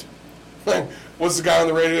running shit. What's the guy on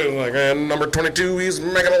the radio? And number 22, he's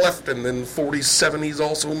making a left, and then 47, he's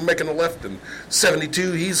also making a left, and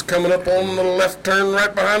 72, he's coming up on the left turn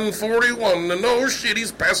right behind 41, and oh shit,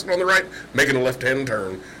 he's passing on the right, making a left-hand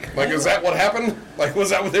turn. Is that what happened? Was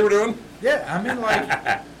that what they were doing? Yeah, I mean,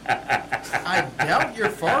 I doubt you're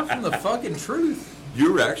far from the fucking truth.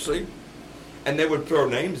 You're actually, and they would throw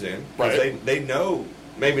names in. Right. They know,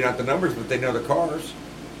 maybe not the numbers, but they know the cars.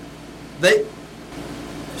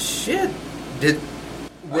 Shit.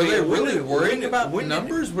 Were they really worrying about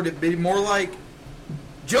numbers? Would it be more like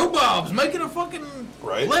Joe Bob's making a fucking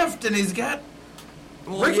left and he's got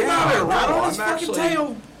Ricky Bobby right on his fucking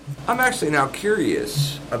tail? I'm actually now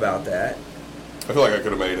curious about that. I feel like I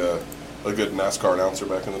could have made a good NASCAR announcer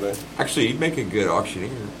back in the day. Actually, you'd make a good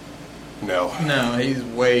auctioneer. No, he's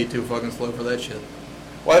way too fucking slow for that shit.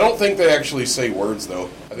 Well, I don't think they actually say words, though.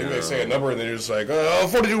 I think they say a number and they're just 42,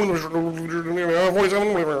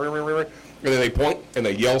 47, And then they point and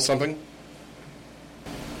they yell something.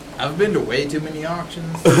 I've been to way too many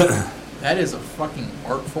auctions. That is a fucking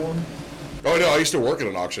art form. Oh no, I used to work at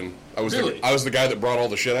an auction. I was Really? I was the guy that brought all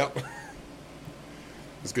the shit out. It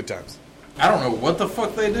was good times. I don't know what the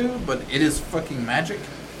fuck they do, but it is fucking magic.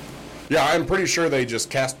 Yeah, I'm pretty sure they just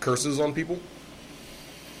cast curses on people.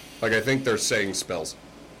 Like, I think they're saying spells.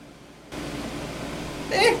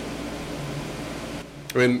 I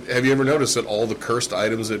mean, have you ever noticed that all the cursed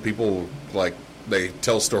items that people, like, they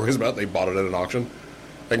tell stories about, they bought it at an auction?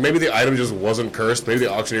 Like, maybe the item just wasn't cursed. Maybe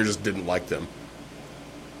the auctioneer just didn't like them.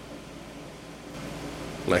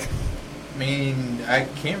 Like... I mean, I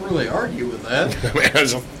can't really argue with that. I mean, I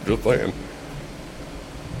was just playing.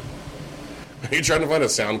 Are you trying to find a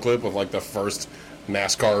sound clip of, like, the first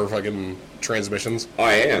NASCAR fucking transmissions?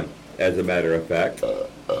 I am, as a matter of fact.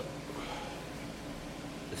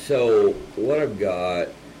 So, what I've got...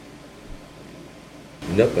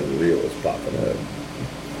 Nothing real is popping up.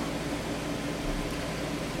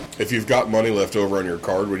 If you've got money left over on your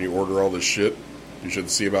card when you order all this shit, you should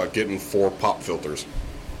see about getting 4 pop filters.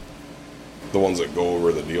 The ones that go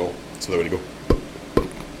over the deal. So that when you go,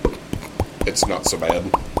 it's not so bad.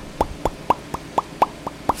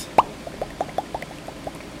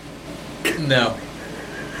 No.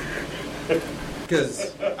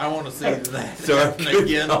 Because I want to see that So I happen couldn't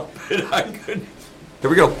again. help it. I couldn't. Here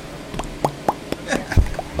we go.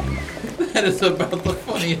 That is about the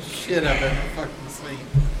funniest shit I've ever fucking seen.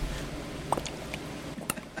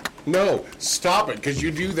 No, stop it, because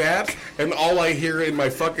you do that, and all I hear in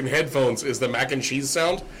my fucking headphones is the mac and cheese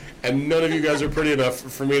sound, and none of you guys are pretty enough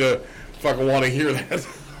for me to fucking want to hear that.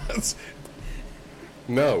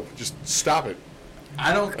 No, just stop it.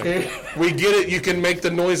 I don't care. We get it, you can make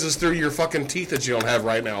the noises through your fucking teeth that you don't have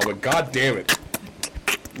right now, but god damn it.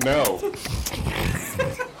 No.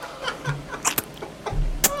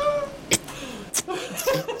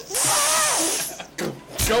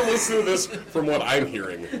 Don't listen to this from what I'm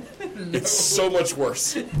hearing. It's so much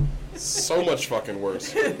worse. So much fucking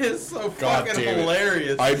worse. It is so God fucking damn it.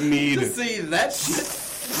 hilarious. I need... to see that shit.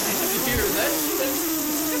 To hear that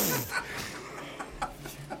shit.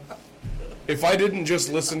 If I didn't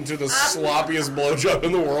just listen to the sloppiest blowjob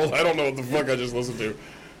in the world, I don't know what the fuck I just listened to.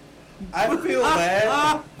 I feel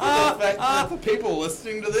bad for the fact that the people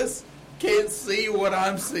listening to this can't see what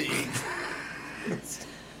I'm seeing.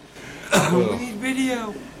 We need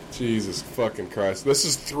video. Jesus fucking Christ. This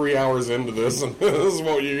is 3 hours into this, and this is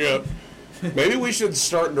what you get. Maybe we should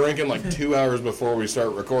start drinking like 2 hours before we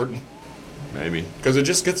start recording. Maybe. Because it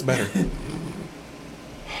just gets better. Oh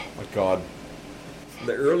my God.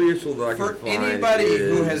 The earliest that I can For find anybody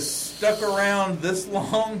is... who has stuck around this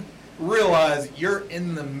long, realize you're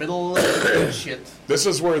in the middle of the shit. This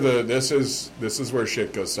is where this is where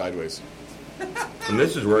shit goes sideways. And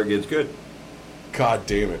this is where it gets good. God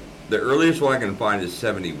damn it. The earliest one I can find is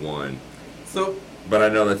 71. So But I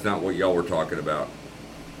know that's not what y'all were talking about.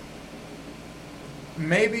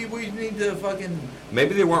 maybe we need to fucking...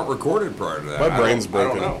 Maybe they weren't recorded prior to that. My brain's I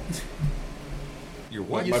broken. don't know. Your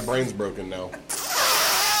what? My brain's broken now.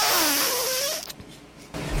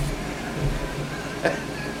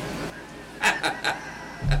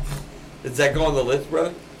 Does that go on the list,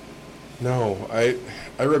 brother? No, I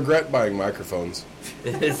regret buying microphones.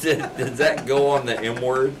 Does that go on the M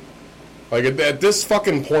word? Like at this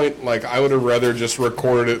fucking point, like I would have rather just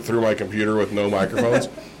recorded it through my computer with no microphones.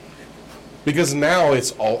 Because now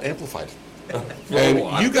it's all amplified.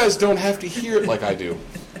 And you guys don't have to hear it like I do.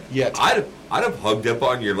 Yet. I'd have hugged up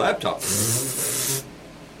on your laptop.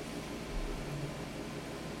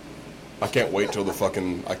 I can't wait till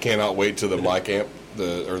I cannot wait till the mic amp,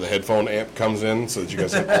 or the headphone amp comes in so that you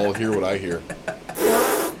guys can all hear what I hear.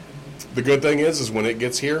 The good thing is when it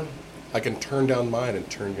gets here, I can turn down mine and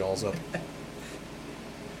turn y'all's up.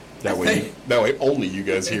 That way only you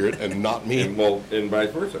guys hear it and not me. And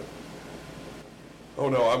vice versa. Oh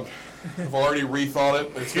no, I've already rethought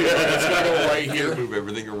it. It's gonna go right here. Move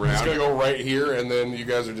everything It's around. gonna go right here, and then you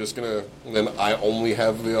guys are just gonna. And then I only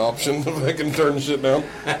have the option if I can turn shit down.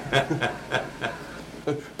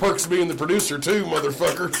 Perks being the producer too,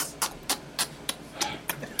 motherfucker.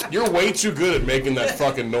 You're way too good at making that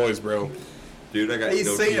fucking noise, bro. Dude, I got He's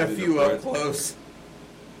no seen a teeth in few the up front. close.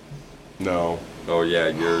 No, Oh yeah,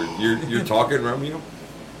 you're talking, Romeo?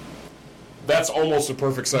 that's almost a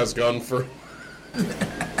perfect size gun for.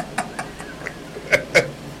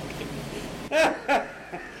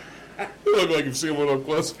 You look like you've seen one up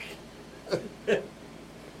close.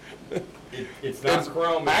 It's not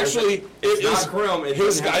chrome. Actually, it's it not is chrome. It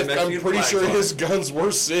his doesn't have guys. the I'm Mexican pretty flags sure on it. his guns were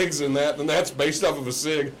SIGs and that's based off of a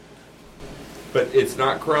SIG. But it's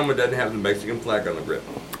not chrome. It doesn't have the Mexican flag on the grip.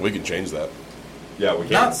 We can change that. Yeah, we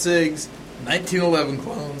can. Not SIGs, 1911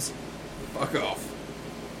 clones. Fuck off.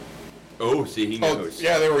 Oh, see, he Oh, knows.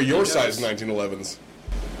 yeah, they were your He size knows. 1911s.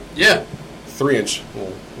 Yeah. 3-inch.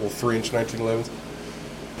 Little 3-inch 1911s.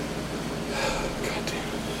 God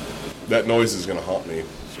damn. That noise is going to haunt me.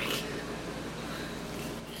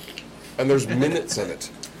 And there's minutes of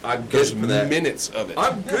it. I'm good There's for that. minutes of it.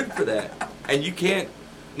 I'm good for that. And you can't.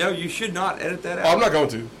 No, you should not edit that out. Oh, I'm not going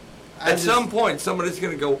to. At some point, somebody's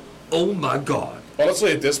going to go, oh my God.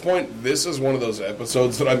 Honestly, at this point, this is one of those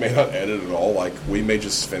episodes that I may not edit at all. Like, we may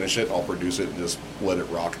just finish it, I'll produce it, and just let it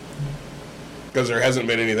rock. Because there hasn't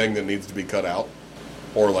been anything that needs to be cut out.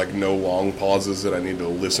 Or, like, no long pauses that I need to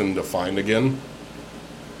listen to find again.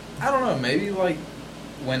 I don't know, maybe like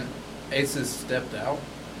when Aces stepped out.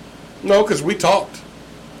 No, because we talked.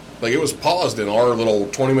 Like, it was paused in our little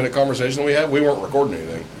 20-minute conversation we had. We weren't recording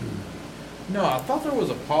anything. No, I thought there was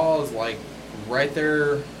a pause like right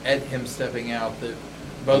there at him stepping out that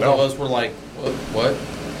both No. of us were like, what?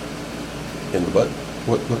 In the butt?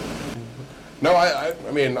 What? No, I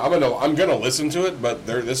mean, I'm gonna listen to it, but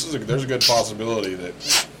there's a good possibility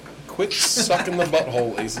that. Quit sucking the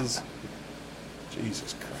butthole, Aces.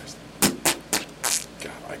 Jesus Christ.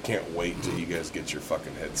 God, I can't wait till you guys get your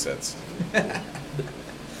fucking headsets.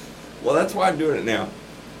 Well, that's why I'm doing it now.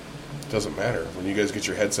 Doesn't matter. When you guys get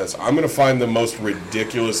your headsets, I'm gonna find the most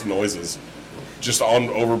ridiculous noises just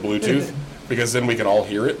over Bluetooth, because then we can all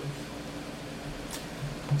hear it.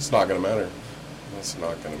 It's not gonna matter. It's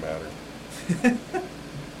not gonna matter.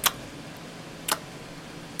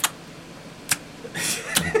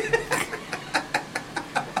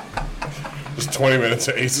 Just 20 minutes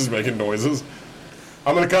of Aces making noises.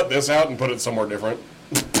 I'm gonna cut this out and put it somewhere different.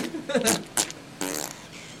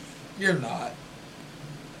 You're not.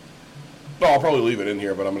 No, I'll probably leave it in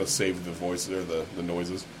here, but I'm gonna save the voices or the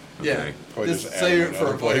noises. Yeah. Probably Just just add save it it in for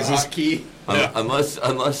other a places. hotkey. Yeah.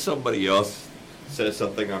 Unless somebody else says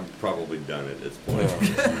something, I'm probably done at this point.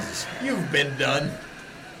 You've been done.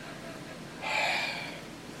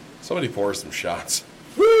 Somebody pour some shots.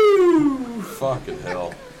 Woo! Fucking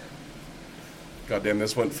hell. Goddamn,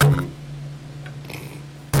 this went from.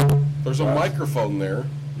 There's a microphone there.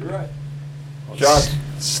 You're right. Shots.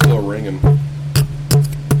 Still ringing.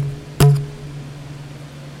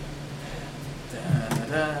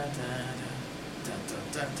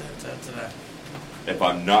 If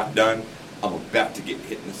I'm not done, I'm about to get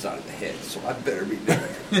hit in the side of the head, so I better be done.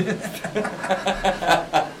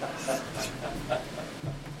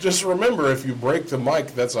 Just remember, if you break the mic,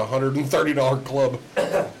 that's a $130 club.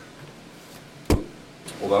 Well,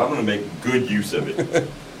 then I'm going to make good use of it.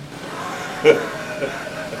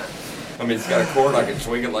 I mean, it's got a cord. I can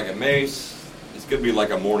swing it like a mace. It's going to be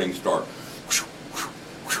like a morning star.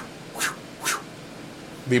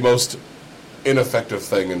 The most ineffective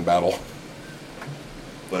thing in battle.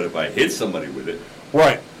 But if I hit somebody with it,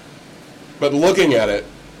 Right. But looking at it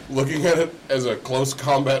as a close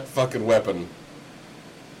combat fucking weapon,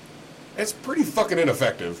 it's pretty fucking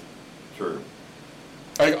ineffective. sure.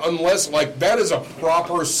 Like, unless, like, that is a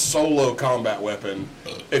proper solo combat weapon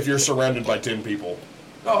if you're surrounded by 10 people.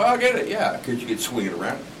 Oh, I'll get it. Yeah, because you can swing it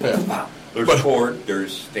around. Yeah. There's But- cord.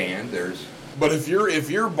 There's stand. There's But if you're in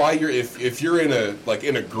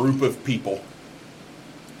a group of people,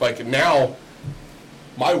 like now,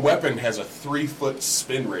 my weapon has a 3-foot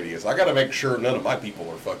spin radius. I got to make sure none of my people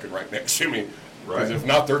are fucking right next to me, because Right. if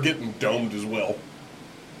not, they're getting domed as well.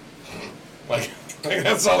 Like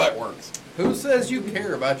that's how that works. Who says you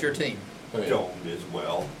care about your team? I mean, domed as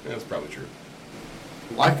well. yeah, that's probably true.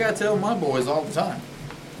 Like I tell my boys all the time,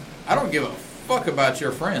 I don't give a fuck about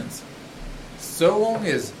your friends. So long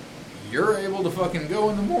as you're able to fucking go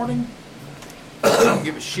in the morning, I don't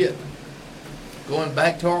give a shit. Going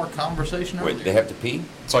back to our conversation earlier. Wait, they have to pee?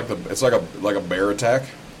 It's like a bear attack.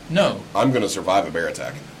 No. I'm gonna survive a bear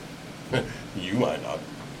attack. You might not.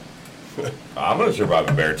 I'm going to survive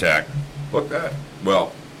a bear attack. Fuck that.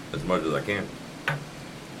 Well, as much as I can.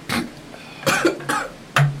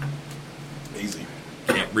 Easy.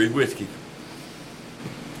 Can't breathe whiskey.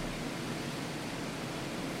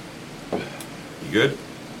 You good?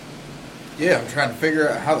 Yeah, I'm trying to figure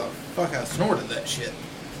out how the fuck I snorted that shit.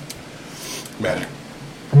 Magic.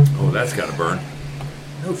 Oh, that's got to burn.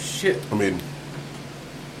 No shit. I mean,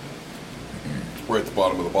 we're at the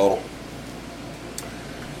bottom of the bottle.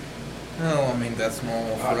 Oh, I mean, that's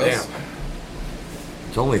normal for God us. damn.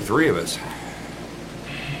 It's only 3 of us.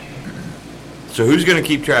 So who's going to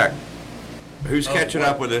keep track? Who's catching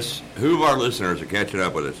up with us? Who of our listeners are catching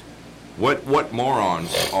up with us? What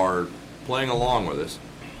morons are playing along with us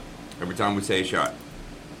every time we say a shot?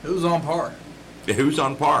 Who's on par? Who's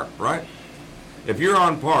on par, right? If you're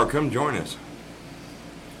on par, come join us.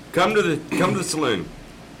 Come to the saloon.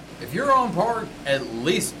 If you're on par, at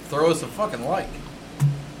least throw us a fucking like.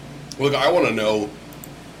 Look, I want to know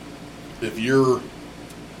if you're...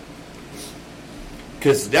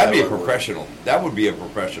 Because that'd be a professional. That would be a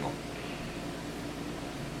professional.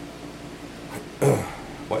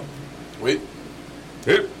 What? Wait.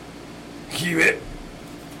 Keep it.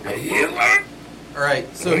 All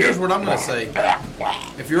right, so here's what I'm going to say.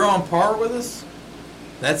 If you're on par with us,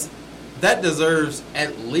 that deserves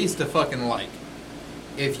at least a fucking like.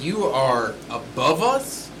 If you are above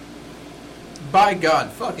us, by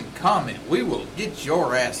God, fucking comment. We will get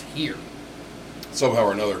your ass here. Somehow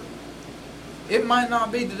or another. It might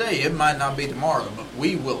not be today, it might not be tomorrow, but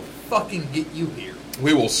we will fucking get you here.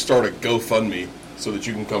 We will start a GoFundMe so that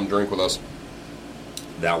you can come drink with us.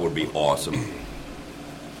 That would be awesome.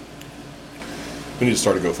 We need to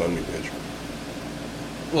start a GoFundMe page.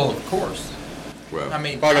 Well, of course. Well, I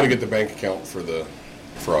mean, I got to get the bank account for the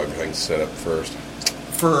frog thing set up first.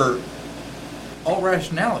 For all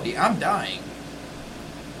rationality, I'm dying.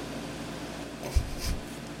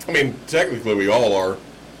 I mean, technically we all are.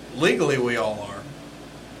 Legally, we all are.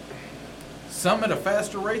 Some at a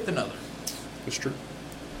faster rate than others. It's true.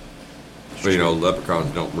 but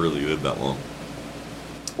leprechauns don't really live that long.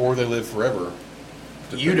 Or they live forever.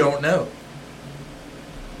 You don't know.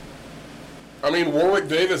 I mean, Warwick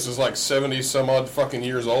Davis is like 70 some odd fucking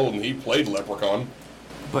years old and he played Leprechaun.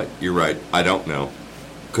 But you're right. I don't know.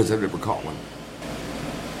 Because I've never caught one.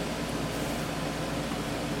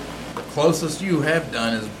 The closest you have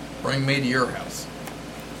done is bring me to your house.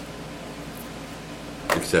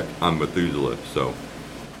 Except I'm Methuselah, so...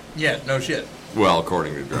 Yeah, no shit. Well,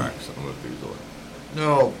 according to Drax, I'm Methuselah.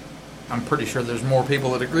 No, I'm pretty sure there's more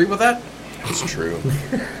people that agree with that. It's true.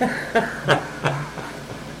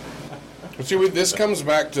 But see, this comes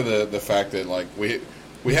back to the fact that, like,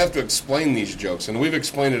 we have to explain these jokes, and we've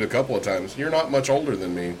explained it a couple of times. You're not much older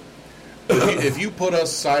than me. If you put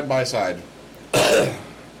us side by side,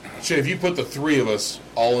 shit, if you put the three of us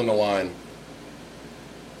all in a line,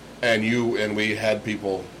 and we had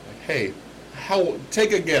people like, hey,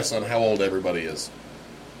 take a guess on how old everybody is.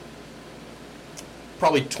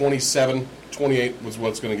 Probably 27, 28 was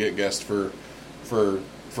what's going to get guessed for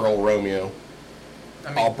old Romeo. I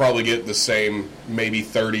mean, I'll probably get the same, maybe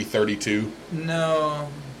 30, 32. No.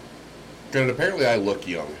 And apparently I look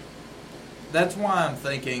young. That's why I'm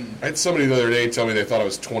thinking... I had somebody the other day tell me they thought I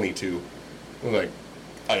was 22. I'm like,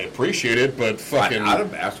 I appreciate it, but fucking... I'd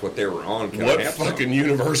have asked what they were on. What fucking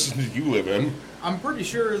universe do you live in? I'm pretty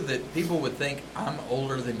sure that people would think I'm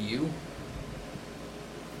older than you.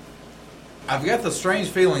 I've got the strange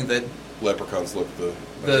feeling that... Leprechauns look the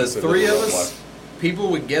three of us, people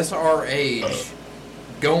would guess our age...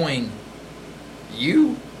 going,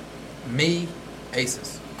 you, me,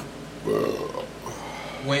 Aces.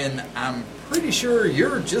 When I'm pretty sure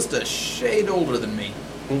you're just a shade older than me.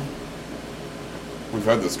 We've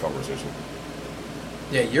had this conversation.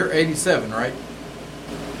 Yeah, you're 87, right?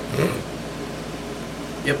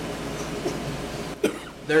 Yep.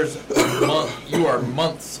 You are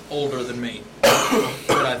months older than me.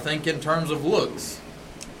 But I think in terms of looks,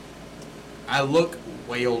 I look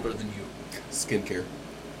way older than you. Skincare.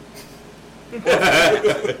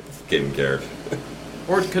 Skincare.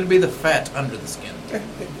 Or it could be the fat under the skin.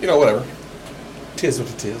 Whatever. Tis what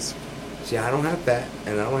it is. See, I don't have fat,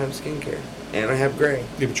 and I don't have skincare, and I have gray.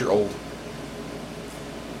 Yeah, but you're old.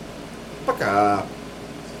 Fuck up. I'm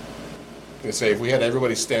going to say, if we had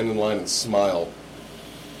everybody stand in line and smile,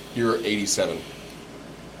 you're 87.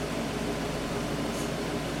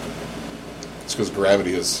 It's because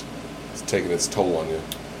gravity is taking its toll on you.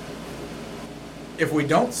 If we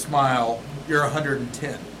don't smile, you're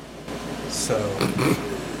 110. So...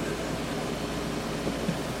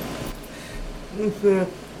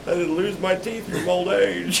 I didn't lose my teeth from old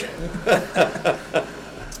age.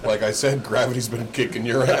 Like I said, gravity's been kicking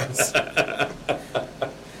your ass.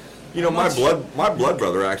 My blood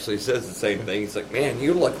brother actually says the same thing. He's like, man,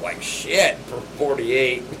 you look like shit for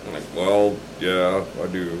 48. I'm like, well, yeah, I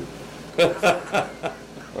do.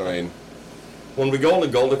 I mean... When we go in the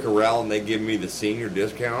Golden Corral and they give me the senior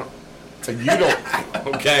discount... You don't...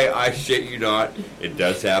 Okay, I shit you not. It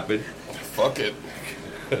does happen. Fuck it.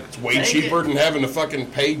 It's way cheaper than having to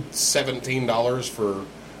fucking pay $17 for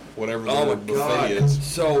whatever the buffet is.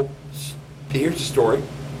 So, here's the story.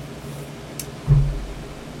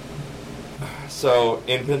 So,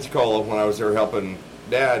 in Pensacola, when I was there helping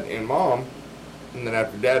Dad and Mom, and then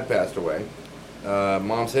after Dad passed away,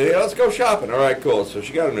 Mom said, hey, let's go shopping. All right, cool. So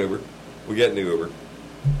she got an Uber. We get an Uber.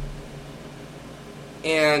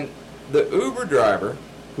 And the Uber driver,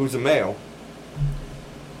 who's a male,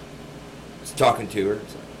 talking to her.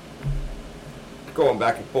 It's like, going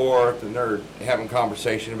back and forth, and they're having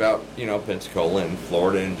conversation about, Pensacola and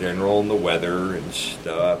Florida in general and the weather and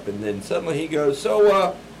stuff. And then suddenly he goes,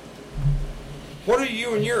 so, what are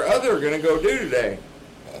you and your other going to go do today?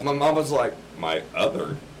 My mom was like, my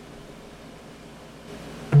other?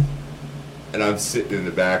 And I'm sitting in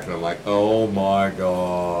the back, and I'm like, oh my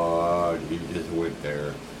God, he just went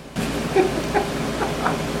there.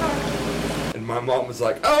 And my mom was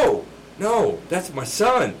like, oh, no, that's my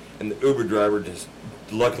son. And the Uber driver just,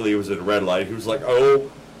 luckily it was at a red light. He was like,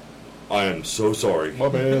 oh, I am so sorry. My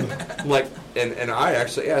bad. Like, and I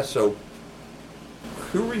actually asked, so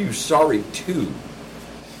who are you sorry to?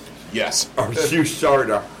 Yes. Are you sorry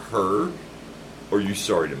to her? Or are you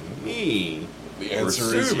sorry to me? The answer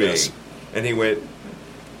or is sue me? yes. And he went,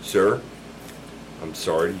 sir, I'm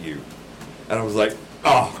sorry to you. And I was like,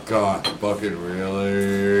 oh, God, fucking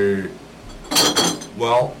really?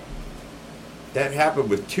 Well, that happened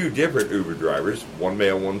with two different Uber drivers, one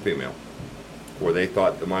male, one female, where they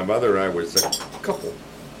thought that my mother and I was a couple.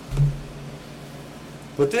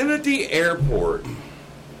 But then at the airport,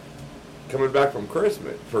 coming back from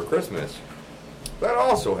Christmas, that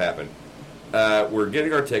also happened. We're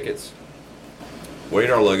getting our tickets, weighing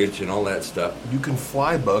our luggage and all that stuff. You can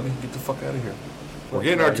fly, bug. Get the fuck out of here. We're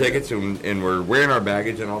getting our tickets and we're wearing our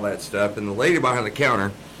baggage and all that stuff. And the lady behind the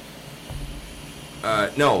counter,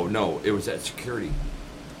 no, it was at security.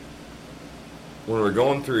 When we were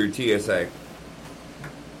going through TSA,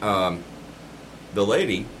 the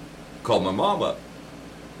lady called my mom up.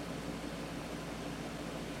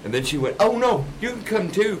 And then she went, oh no, you can come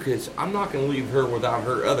too, because I'm not going to leave her without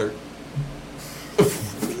her other.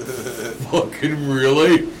 Fucking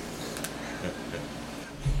really?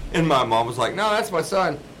 And my mom was like, no, that's my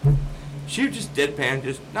son. She just deadpan,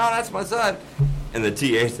 no, that's my son. And the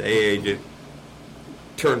TSA agent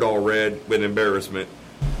turned all red with embarrassment.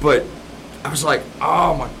 But I was like,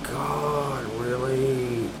 oh my God,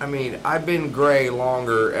 really? I mean, I've been gray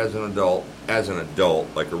longer as an adult,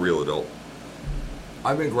 like a real adult.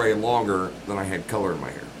 I've been gray longer than I had color in my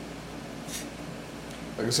hair.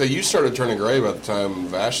 Like I say, you started turning gray by the time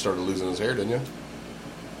Vash started losing his hair, didn't you?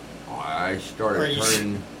 I started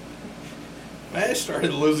turning... Vash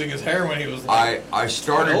started losing his hair when he was like... I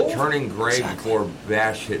started 12? turning gray before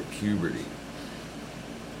Vash hit puberty.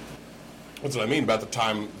 That's what I mean, about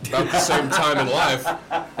the same time in life.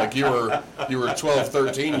 Like you were 12,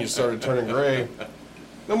 13, you started turning gray.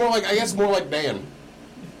 No, I guess more like Dan.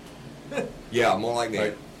 Yeah, more like that.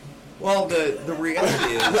 Right. Well, the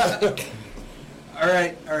reality is... All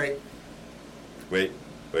right. Wait.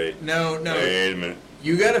 No. Wait a minute.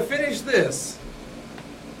 You got to finish this.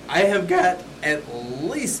 I have got at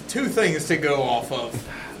least two things to go off of.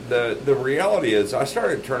 The reality is I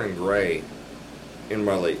started turning gray in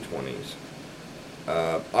my late 20s.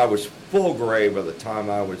 I was full gray by the time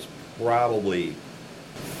I was probably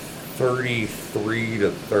 33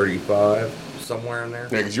 to 35, somewhere in there.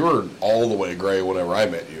 Yeah, because you were all the way gray whenever I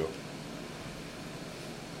met you.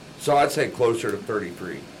 So I'd say closer to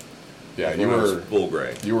 33. Yeah, you were full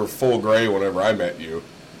gray. You were full gray whenever I met you.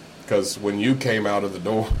 Because when you came out of the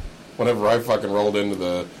door, whenever I fucking rolled into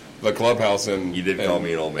the clubhouse and... You did call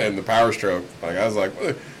me an old man. And the Power Stroke. Like, I was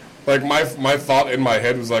like my thought in my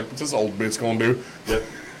head was like, what's this old bitch gonna do? Yep.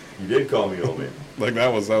 You did call me an old man. Like,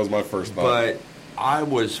 that was my first thought. But I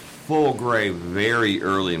was full gray very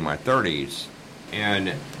early in my 30s.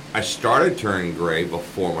 And I started turning gray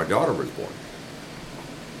before my daughter was born.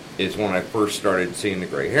 Is when I first started seeing the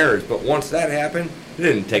gray hairs. But once that happened, it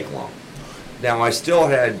didn't take long. Now, I still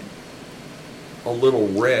had a little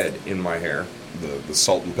red in my hair. The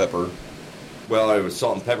salt and pepper. Well, it was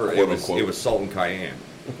salt and pepper. Quote, It was salt and cayenne.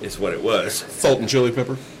 It's what it was. Salt and chili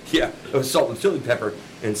pepper? Yeah, it was salt and chili pepper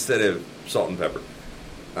instead of salt and pepper.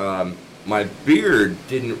 My beard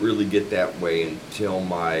didn't really get that way until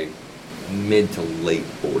my mid to late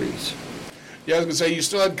 40s. Yeah, I was going to say, you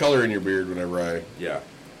still had color in your beard whenever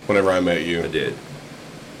I met you. I did.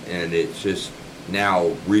 And it's just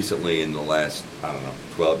now, recently, in the last,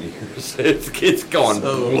 12 years, it's gone.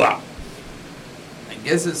 So, blah. I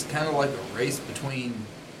guess it's kind of like a race between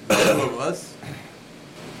the two of us.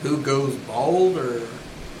 Who goes bald or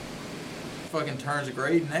fucking turns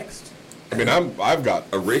gray next? I mean, I've got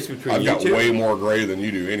A race between I've you got two? way more gray than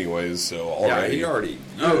you do, anyways. So already, You've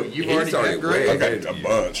already got gray? I've got a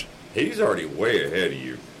bunch. He's already way ahead of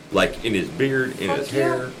you. Like in his beard, in his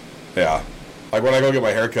hair. Yeah, like when I go get my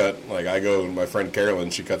hair cut, like I go to my friend Carolyn,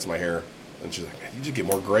 she cuts my hair, and she's like, "You just get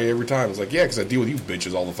more gray every time." I was like, "Yeah, because I deal with you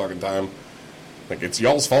bitches all the fucking time. Like it's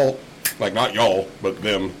y'all's fault. Like not y'all, but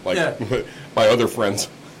them. Like Yeah. my other friends.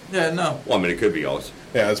 Yeah, no. Well, I mean, it could be yours.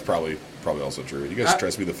 Yeah, that's probably probably also true. You guys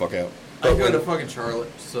stress me the fuck out. I go to fucking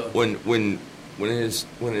Charlotte, so. When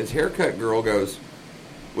his haircut girl goes,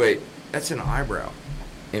 wait, that's an eyebrow,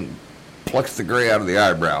 and plucks the gray out of the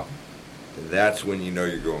eyebrow, that's when you know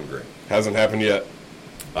you're going gray. Hasn't happened yet.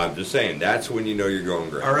 I'm just saying, that's when you know you're going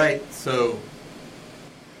gray. All right, so.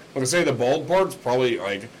 Like I say, the bald part's probably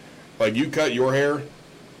like you cut your hair,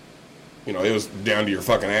 you know, it was down to your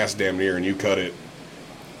fucking ass damn near, and you cut it.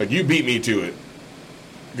 Like, you beat me to it.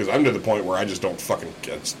 Because I'm to the point where I just don't fucking,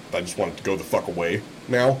 I just want it to go the fuck away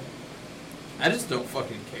now. I just don't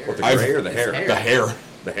fucking care. What, the gray or the hair? hair? The hair.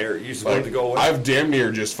 The hair. You just want it to go away? I've damn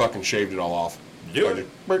near just fucking shaved it all off. Do it.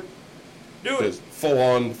 Do it. Just full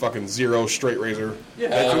on fucking zero straight razor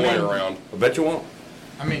all the way around. I bet you won't.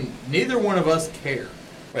 I mean, neither one of us care.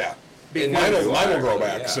 Yeah. Because Mine will grow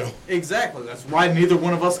back, yeah. so. Exactly. That's why neither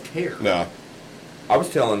one of us care. No. I was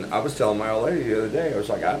telling my old lady the other day, I was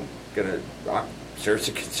like, I'm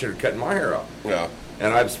seriously consider cutting my hair off. Yeah.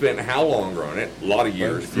 And I've spent how long growing it? A lot of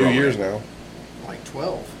years. A few growing years it. now. Like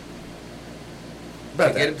 12.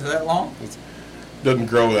 About Did I get it to that long? Doesn't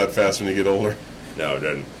grow that fast when you get older. No, it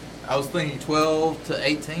doesn't. I was thinking 12 to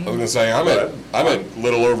 18. I was gonna say I'm at a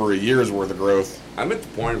little over a year's worth of growth. I'm at the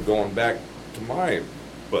point of going back to my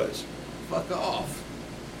buzz. Fuck off.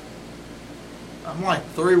 I'm like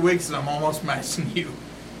 3 weeks and I'm almost matching you.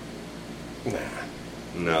 Nah.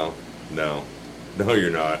 No, you're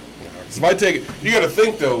not. If I take it, you got to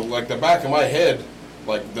think though. Like the back of my head,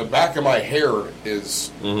 like the back of my hair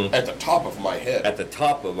is at the top of my head. At the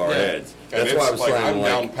top of our heads. And That's it's why I was like saying, I'm like,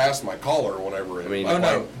 down past my collar whenever. I mean, like,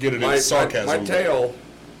 no. get it in sarcasm. My tail.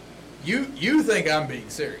 You think I'm being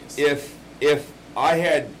serious? If I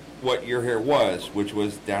had what your hair was, which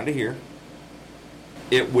was down to here,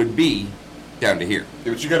 it would be down to here.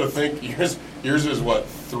 But you got to think yours is what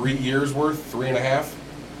 3 years worth, 3.5.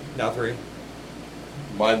 Now 3.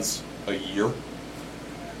 Mine's a year.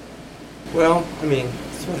 Well, I mean,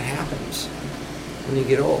 that's what happens when you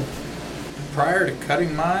get old. Prior to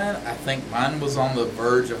cutting mine, I think mine was on the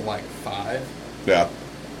verge of like 5. Yeah.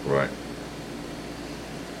 Right.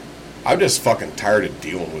 I'm just fucking tired of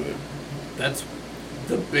dealing with it. That's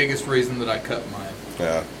the biggest reason that I cut mine.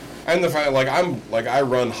 Yeah. And the fact, I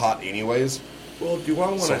run hot anyways. Well, do I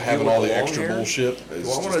want to So having all the extra bullshit is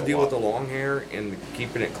Do I want just to a deal lot. with the long hair and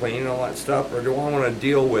keeping it clean and all that stuff, or do I want to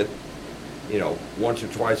deal with, once or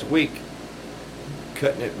twice a week,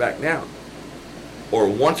 cutting it back down, or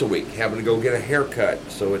once a week having to go get a haircut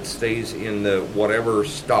so it stays in the whatever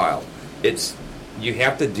style? You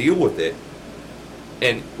have to deal with it,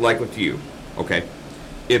 and like with you, okay,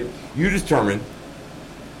 if you determine,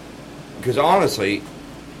 because honestly,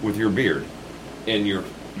 with your beard and your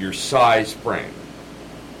size frame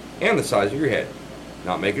and the size of your head,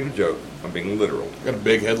 not making a joke, I'm being literal. Got a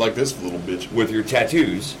big head like this little bitch. With your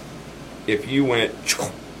tattoos, if you went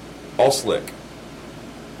all slick,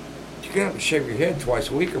 you're gonna have to shave your head twice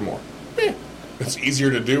a week or more. It's easier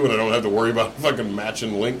to do and I don't have to worry about fucking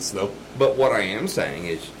matching lengths though. But what I am saying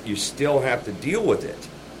is you still have to deal with it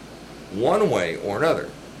one way or another.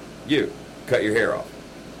 You cut your hair off.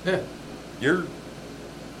 Yeah.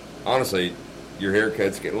 Honestly, your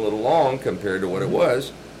haircut's getting a little long compared to what it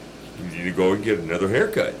was. You need to go and get another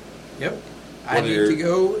haircut. Yep. I need to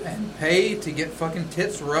go and pay to get fucking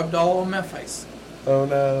tits rubbed all on my face. Oh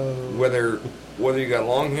no. Whether you got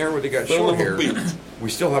long hair, whether you got short hair, we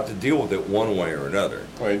still have to deal with it one way or another.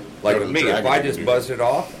 Right. Like with me, if I just buzzed it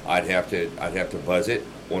off, I'd have to buzz it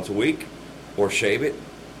once a week, or shave it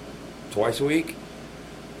twice a week.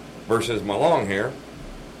 Versus my long hair.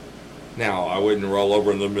 Now I wouldn't roll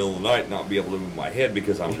over in the middle of the night and not be able to move my head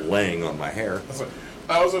because I'm laying on my hair.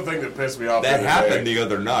 That was the thing that pissed me off. That happened the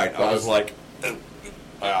other night. I was like,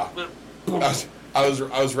 yeah. I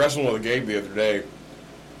was wrestling with a Gabe the other day,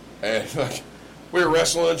 and like we were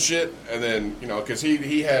wrestling and shit, and then because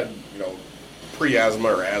he had pre-asthma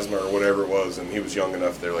or asthma or whatever it was, and he was young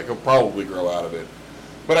enough. They're like he'll probably grow out of it,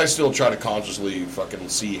 but I still try to consciously fucking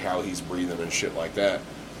see how he's breathing and shit like that.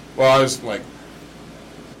 Well, I was like,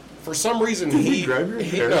 for some reason he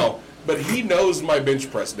but he knows my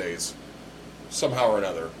bench press days somehow or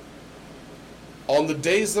another. On the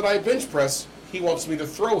days that I bench press, he wants me to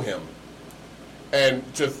throw him. And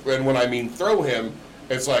when I mean throw him,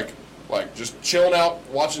 it's like just chilling out,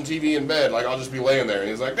 watching TV in bed. Like I'll just be laying there, and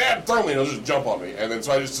he's like, "Dad, throw me!" And he'll just jump on me, and then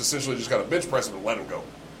so I just essentially just got to bench press him and let him go.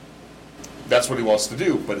 That's what he wants to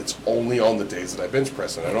do, but it's only on the days that I bench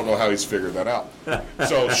press, and I don't know how he's figured that out.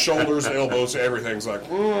 So shoulders, elbows, everything's like,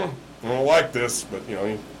 I don't like this, but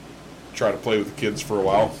you try to play with the kids for a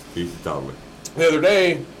while. he's totally. The other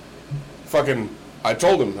day, I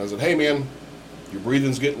told him, I said, "Hey man, your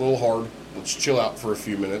breathing's getting a little hard. Let's chill out for a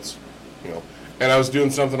few minutes. you know. And I was doing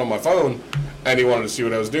something on my phone, and he wanted to see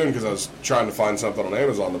what I was doing because I was trying to find something on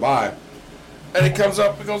Amazon to buy. And he comes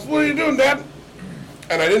up and goes, "What are you doing, Dad?"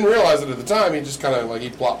 And I didn't realize it at the time. He just kind of like he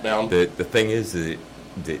plopped down. The thing is that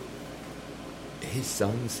his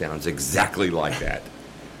son sounds exactly like that.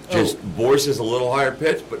 Just voice is a little higher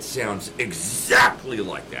pitched, but sounds exactly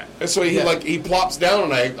like that. And so he plops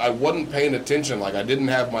down, and I wasn't paying attention. Like I didn't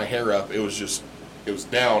have my hair up. It was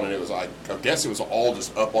down, and it was I guess it was all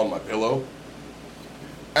just up on my pillow.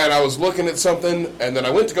 And I was looking at something, and then I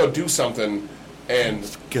went to go do something,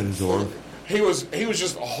 and Get his arm. he was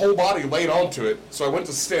just a whole body laid onto it. So I went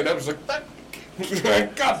to stand up. I was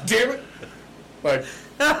like, God damn it! Like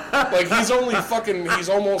he's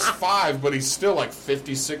almost 5, but he's still like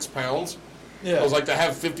 56 pounds. Yeah. I was like to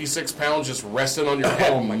have 56 pounds just resting on your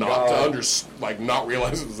head and not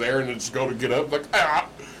realize it was there and then just go to get up like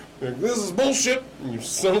this is bullshit. You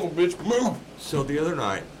son of a bitch, move. So the other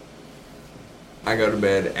night, I go to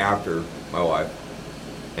bed after my wife,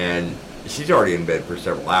 and she's already in bed for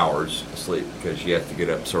several hours asleep because she has to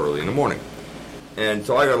get up so early in the morning. And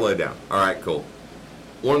so I go to lay down. All right, cool.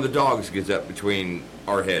 One of the dogs gets up between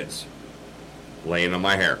our heads, laying on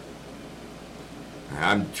my hair.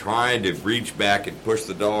 I'm trying to reach back and push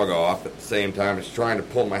the dog off at the same time as trying to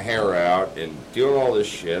pull my hair out and doing all this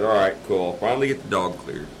shit. All right, cool. Finally get the dog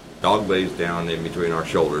cleared. Dog lays down in between our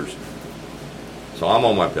shoulders. So I'm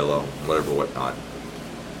on my pillow, whatnot.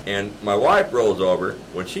 And my wife rolls over.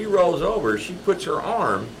 When she rolls over, she puts her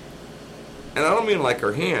arm, and I don't mean like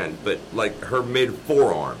her hand, but like her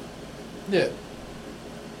mid-forearm. Yeah.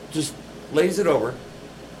 Just lays it over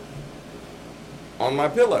on my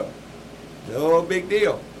pillow. No big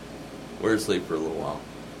deal. We're asleep for a little while.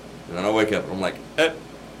 And then I wake up and I'm like, I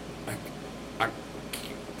can't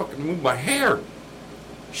fucking move my hair.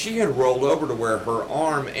 She had rolled over to where her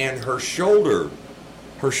arm and her shoulder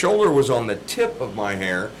was on the tip of my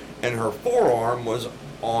hair and her forearm was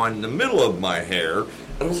on the middle of my hair.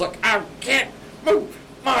 And I was like, I can't move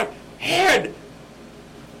my head.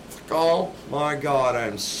 Oh my God,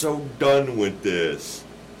 I'm so done with this.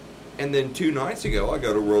 And then 2 nights ago, I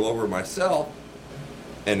go to roll over myself,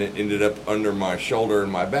 and it ended up under my shoulder and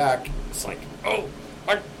my back. It's like, I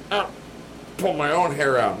pull my own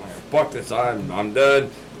hair out. I'm like, fuck this, I'm done. I'm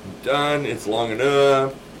done. It's long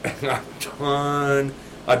enough. I'm done.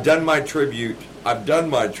 I've done my tribute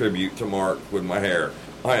to Mark with my hair.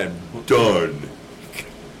 I am done.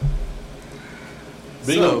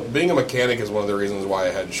 Being a mechanic is one of the reasons why I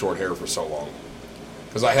had short hair for so long.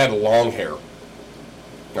 Because I had long hair.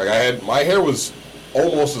 Like my hair was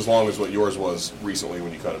almost as long as what yours was recently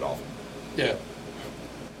when you cut it off. Yeah.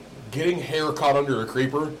 Getting hair caught under a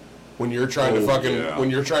creeper when you're trying to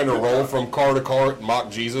roll from car to car at mock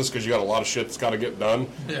Jesus because you got a lot of shit that's got to get done,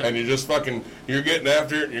 and you're just you're getting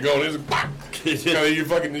after it and you're going,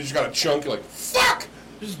 you just got a chunk. You're like, fuck.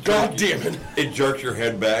 God damn it! It jerks your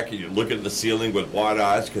head back and you look at the ceiling with wide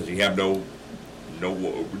eyes because you have no.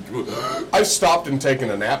 I stopped and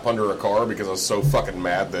taken a nap under a car because I was so fucking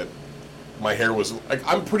mad that my hair was like.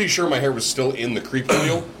 I'm pretty sure my hair was still in the creepy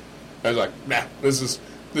wheel. I was like, nah, this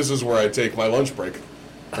is where I take my lunch break,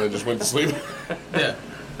 and I just went to sleep. Yeah,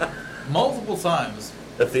 multiple times.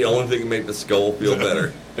 That's the only thing that made the skull feel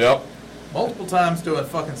better. Yep. Multiple times doing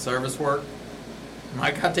fucking service work.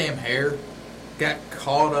 My goddamn hair got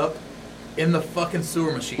caught up in the fucking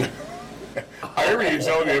sewer machine. I remember you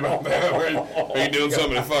telling me about that. Where you doing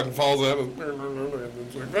something and it fucking falls out.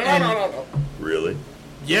 It's like, no. Really?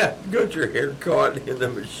 Yeah. You got your hair caught in the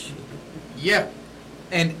machine. Yeah.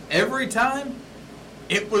 And every time,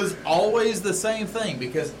 it was always the same thing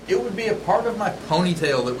because it would be a part of my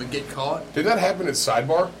ponytail that would get caught. Did that happen at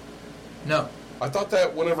Sidebar? No. I thought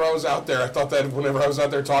that whenever I was out there. Talking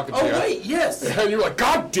to you. Oh, wait, yes. And you were like,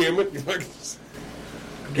 God damn it.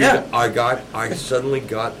 Yeah. I suddenly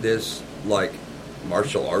got this, like,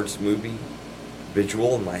 martial arts movie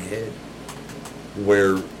visual in my head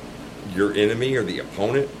where your enemy or the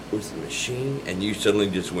opponent was the machine and you suddenly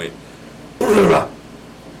just went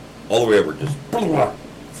all the way over, just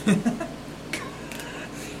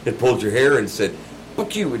it pulled your hair and said,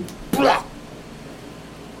 fuck you, and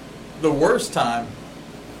The worst time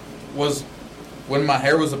was when my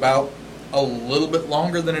hair was about a little bit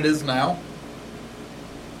longer than it is now.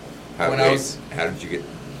 How did you get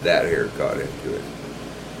that hair caught into it?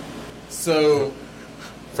 So,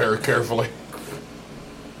 very carefully.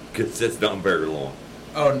 Because it's not very long.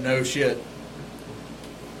 Oh, no shit.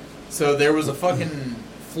 So there was a fucking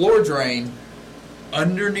floor drain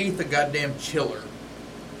underneath the goddamn chiller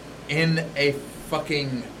in a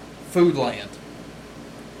fucking food land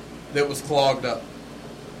that was clogged up.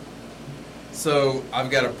 So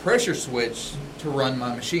I've got a pressure switch to run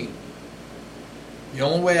my machine. The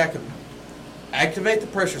only way I could activate the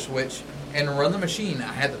pressure switch and run the machine,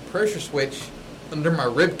 I had the pressure switch under my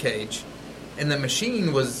rib cage, and the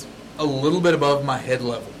machine was a little bit above my head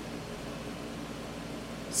level.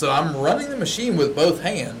 So I'm running the machine with both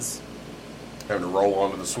hands. Having to roll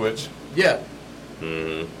onto the switch. Yeah.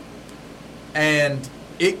 Mm-hmm. And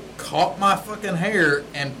it caught my fucking hair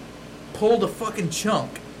and pulled a fucking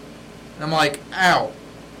chunk. And I'm like, ow.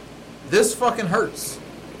 This fucking hurts.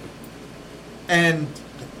 And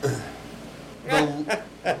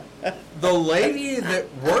the lady that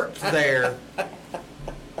worked there,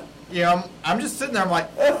 you know, I'm just sitting there, I'm like,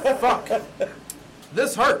 fuck.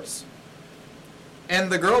 This hurts.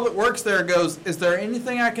 And the girl that works there goes, is there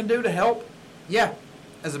anything I can do to help? Yeah.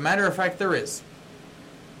 As a matter of fact, there is.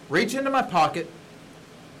 Reach into my pocket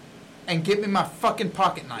and get me my fucking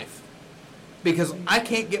pocket knife. Because I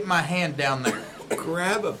can't get my hand down there.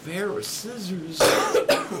 Grab a pair of scissors.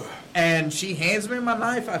 And she hands me my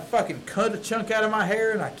knife. I fucking cut a chunk out of my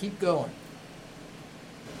hair and I keep going.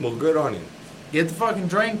 Well, good on you. Get the fucking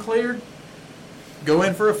drain cleared. Go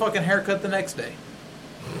in for a fucking haircut the next day.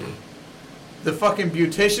 The fucking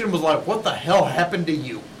beautician was like, what the hell happened to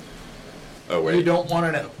you? Oh, wait. You don't want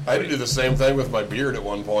to know. I had to do the same thing with my beard at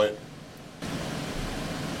one point.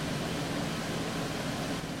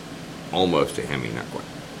 Almost a Hemi, not quite.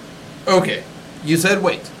 Okay. You said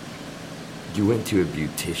wait. You went to a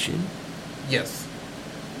beautician? Yes.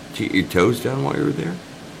 Did you get your toes done while you were there?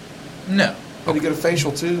 No. Did you get a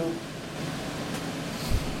facial too?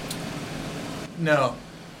 No.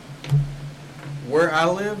 Where I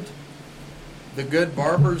lived, the good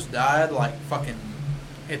barbers died like fucking...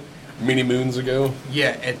 Many moons ago?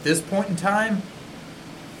 Yeah, at this point in time,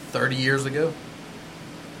 30 years ago.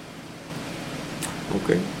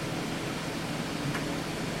 Okay.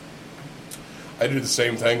 I did the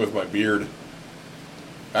same thing with my beard.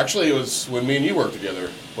 Actually, it was when me and you worked together,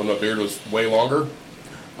 when my beard was way longer.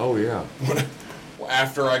 Oh, yeah.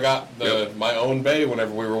 After I got my own bay,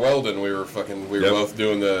 whenever we were welding, we were both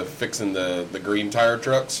doing fixing the green tire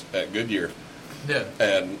trucks at Goodyear. Yeah.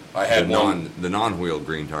 And I had the non-wheeled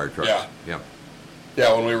green tire trucks. Yeah. Yeah.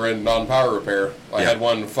 Yeah, when we were in non-power repair, I had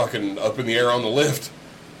one fucking up in the air on the lift.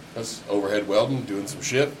 I was overhead welding, doing some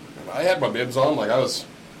shit. And I had my bibs on, like I was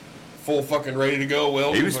full fucking ready to go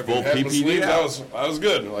welding. He was full had my PPD sleeves. out. I was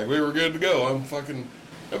good. Like we were good to go. I'm fucking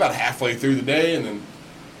about halfway through the day, and then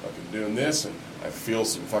fucking doing this, and I feel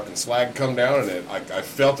some fucking slag come down, and I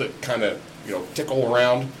felt it kind of tickle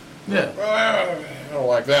around. Yeah. I don't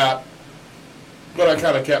like that. But I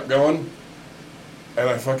kind of kept going, and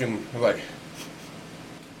I fucking was like,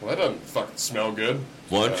 well, that doesn't fucking smell good.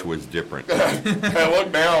 Lunch was different. I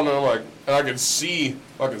looked down, and I'm like, and I could see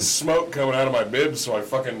fucking smoke coming out of my bibs, so I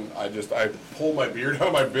pulled my beard out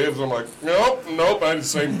of my bibs, and I'm like, nope. I did the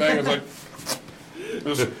same thing. It's like,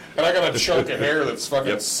 and I got a chunk of hair that's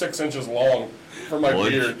fucking 6 inches long from my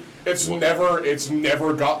beard. It's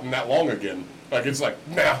never gotten that long again. Like, it's like,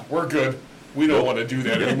 nah, we're good. We don't want to do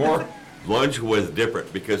that anymore. Lunch was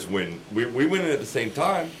different because when we went in at the same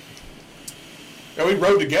time. And we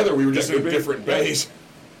rode together. We were just in different bays.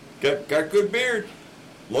 Got good beard.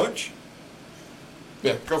 Lunch?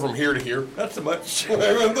 Yeah, go from here to here. Not so much.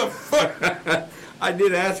 What the fuck? I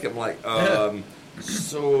did ask him, like,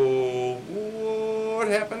 so what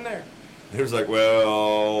happened there? He was like,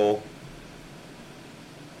 well,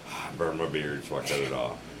 I burned my beard, so I cut it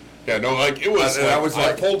off. Yeah, no, like it was. I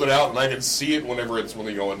I pulled it out, and I could see it whenever it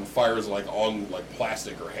fires like on like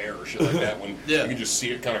plastic or hair or shit like that. When you can just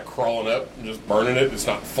see it kind of crawling up and just burning it. It's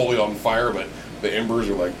not fully on fire, but the embers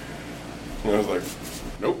are like. And I was like,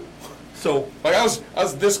 nope. So like I was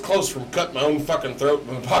this close from cutting my own fucking throat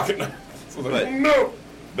with a pocket knife. So I was like, no.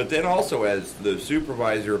 But then also as the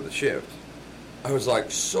supervisor of the shift, I was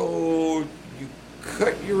like, so you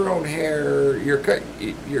cut your own hair, your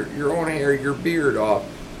own hair, your beard off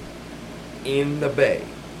in the bay.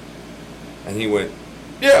 And he went,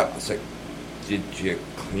 yeah. I was like, did you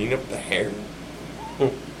clean up the hair?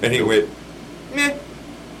 And he went, meh.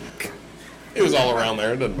 It was all around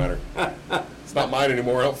there. It doesn't matter. It's not mine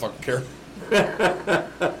anymore. I don't fucking care.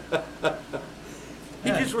 He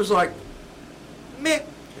just was like, meh.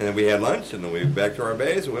 And then we had lunch, and then we went back to our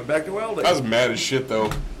base and went back to welding. I was mad as shit,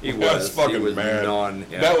 though. He I was fucking mad.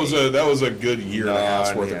 That was a good year and a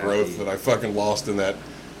half's worth of growth that I fucking lost in that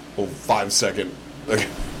little 5-second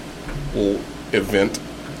little event.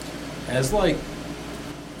 As like,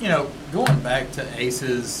 going back to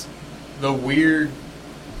Ace's, the weird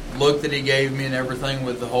look that he gave me and everything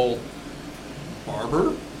with the whole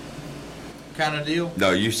barber kind of deal. No,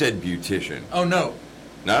 you said beautician. Oh, no.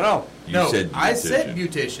 No. You No, said I said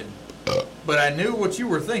beautician. beautician, but I knew what you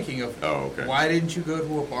were thinking of. Oh, okay. Why didn't you go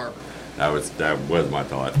to a barber? That was my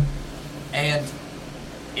thought. And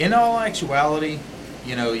in all actuality,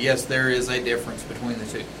 yes, there is a difference between the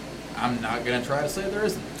two. I'm not going to try to say there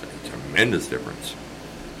isn't. It's a tremendous difference.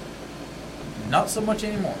 Not so much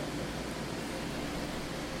anymore.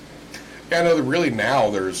 Yeah, I know that really now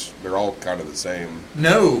they're all kind of the same.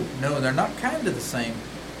 No, they're not kind of the same.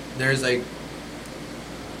 There's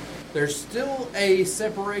still a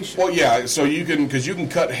separation. Well, yeah, so you can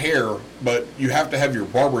cut hair, but you have to have your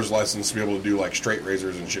barber's license to be able to do like straight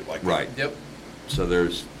razors and shit like that. Right. Yep. So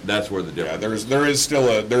that's where the difference. Yeah, there is still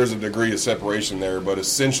a degree of separation there, but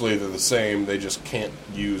essentially they're the same. They just can't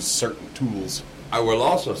use certain tools. I will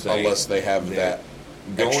also say, unless they have that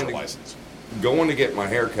extra license. Going to get my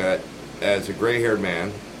hair cut as a gray-haired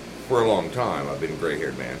man for a long time. I've been a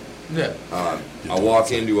gray-haired man. Yeah. I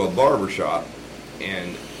walk into a barber shop,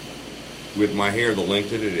 and with my hair the length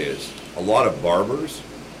that it is, a lot of barbers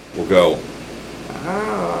will go,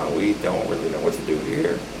 we don't really know what to do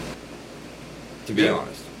here. To be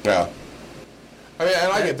honest. Yeah. I mean,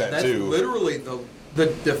 and I get that too. That's literally the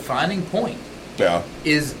defining point. Yeah.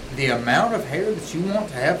 Is the amount of hair that you want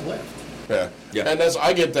to have left. Yeah. Yeah. And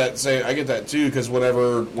I get that too, because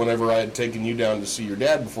whenever I had taken you down to see your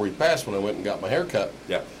dad before he passed, when I went and got my hair cut.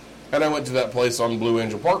 Yeah. And I went to that place on Blue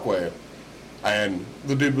Angel Parkway, and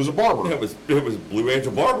the dude was a barber. It was Blue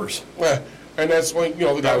Angel Barbers. Yeah. And that's when the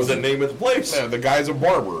guy That was the name of the place. Yeah, the guy's a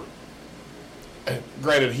barber.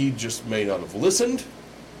 Granted, he just may not have listened.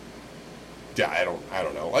 Yeah, I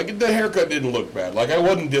don't know. Like, the haircut didn't look bad. Like, I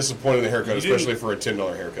wasn't disappointed in the haircut, especially for a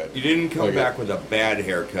 $10 haircut. You didn't come back with a bad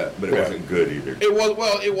haircut, but it wasn't good either.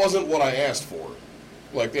 It wasn't what I asked for.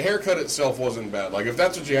 Like, the haircut itself wasn't bad. Like, if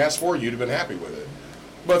that's what you asked for, you'd have been happy with it.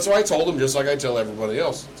 But so I told him, just like I tell everybody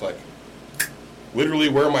else, it's like, literally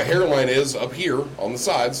where my hairline is up here on the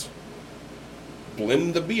sides,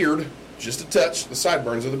 blend the beard just a touch, the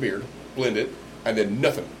sideburns of the beard, blend it, and then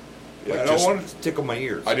nothing. Yeah, Like, I don't want it to tickle my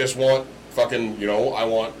ears. I just want fucking, I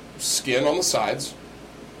want skin on the sides.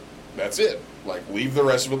 That's it. Like, leave the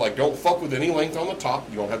rest of it. Like, don't fuck with any length on the top.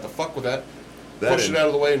 You don't have to fuck with that. Push it out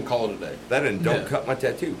of the way and call it a day. That and don't cut my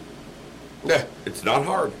tattoo. Yeah. It's not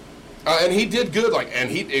hard. And he did good. Like, and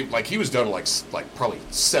he was done like probably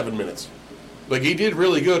 7 minutes. Like, he did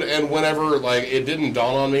really good. And whenever, like, it didn't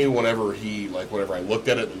dawn on me whenever I looked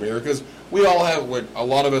at it in the mirror, because we all have, a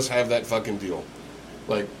lot of us have that fucking deal.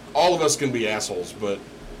 Like, all of us can be assholes, but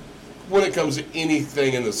when it comes to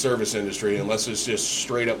anything in the service industry, unless it's just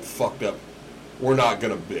straight up fucked up, we're not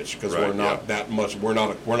gonna bitch, because we're not that much. We're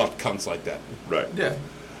not cunts like that. Right. Yeah.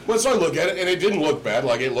 Well, so I look at it, and it didn't look bad.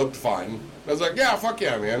 Like, it looked fine. I was like, yeah, fuck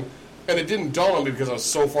yeah, man. And it didn't dawn on me because I was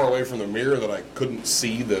so far away from the mirror that I couldn't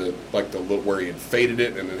see the little, where he had faded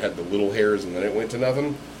it, and it had the little hairs, and then it went to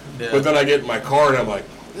nothing. Yeah. But then I get in my car, and I'm like,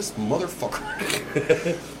 this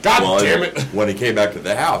motherfucker. God damn it. When he came back to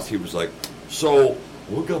the house, he was like, so,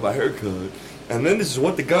 we'll got my haircut. And then this is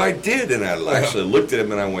what the guy did. And I actually looked at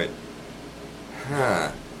him and I went,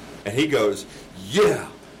 huh. And he goes, yeah.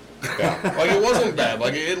 Yeah. Like, it wasn't bad.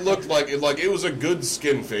 Like, it looked like it was a good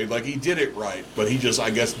skin fade. Like, he did it right. But he just,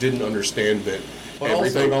 I guess, didn't understand that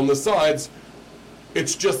everything on the sides,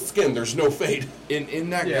 it's just skin. There's no fade. In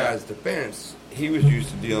that guy's defense, he was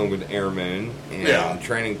used to dealing with airmen and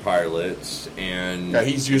training pilots, and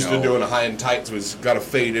he's used to doing a high and tight, so he's got to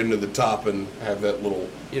fade into the top and have that little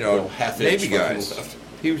half inch Navy guys. left.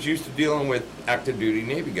 He was used to dealing with active duty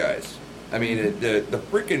Navy guys. I mean, the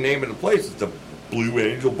freaking name of the place is the Blue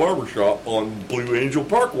Angel Barbershop on Blue Angel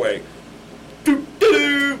Parkway.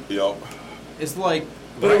 Doo-doo-doo. Yep. It's like,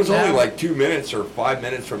 but it was only like 2 minutes or 5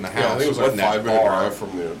 minutes from the house. Yeah, I think it was like a 5-minute drive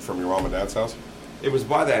from your mom and dad's house. It was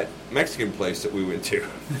by that Mexican place that we went to.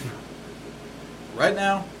 Right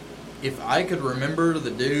now, if I could remember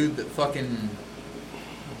the dude that fucking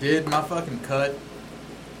did my fucking cut,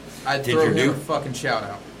 I'd throw him a fucking shout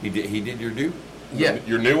out. He did your do? Yeah.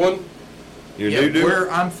 Your new one? Your new dude?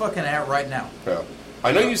 Where I'm fucking at right now. Yeah.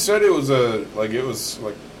 I know you said it was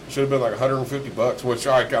should have been like $150, which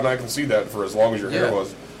I can see that for as long as your hair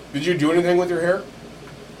was. Did you do anything with your hair?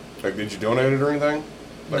 Like, did you donate it or anything?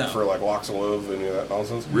 Like, for like locks of love, any of that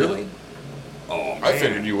nonsense? Really? Oh, man. I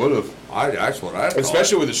figured you would have. That's what I thought.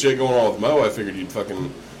 Especially with the shit going on with Mo, I figured you'd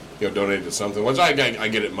fucking donate it to something. Which I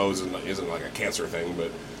get it, Mo isn't like a cancer thing,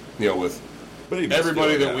 but with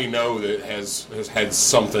everybody that we know that has had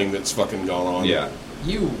something that's fucking gone on. Yeah.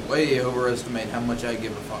 You way overestimate how much I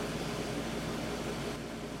give a fuck.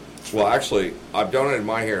 Well, actually, I've donated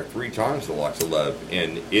my hair 3 times to Locks of Love,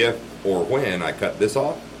 and if or when I cut this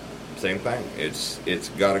off, same thing. It's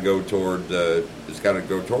got to go toward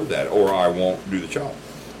that, or I won't do the chop.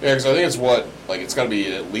 Yeah, because I think it's what, like, it's got to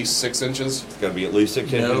be at least 6 inches. It's got to be at least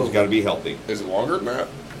 6 inches. No. It's got to be healthy. Is it longer than that?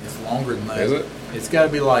 It's longer than that. Is it? It's got to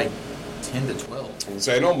be like 10 to 12.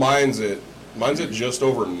 I know mine's at just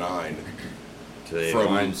over 9. Today,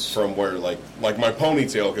 From where, like my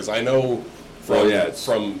ponytail, because I know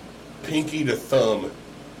from pinky to thumb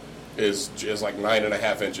is like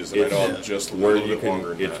 9.5 inches, and I know I'm just a little bit longer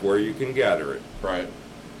than that. It's where you can gather it. Right.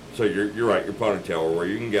 So you're right. Your ponytail, or where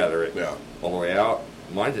you can gather it. Yeah. All the way out.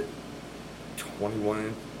 Mine's at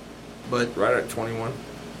 21. But right at 21.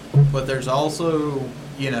 But there's also,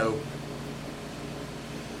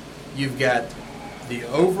 you've got the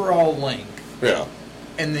overall length. Yeah.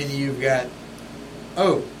 And then you've got,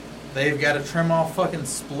 they've got to trim off fucking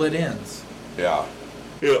split ends. Yeah.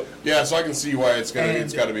 Yeah. Yeah. So I can see why it's got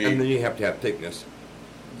to be. And then you have to have thickness.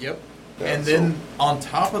 Yep. Yeah, and then on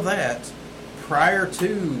top of that, prior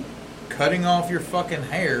to cutting off your fucking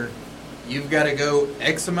hair, you've got to go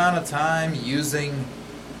X amount of time using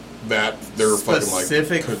their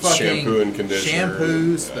specific fucking shampoo and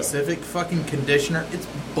conditioner. Specific fucking conditioner. It's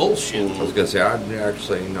bullshit. I was gonna say I'd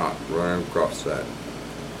actually not run across that.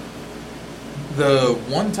 The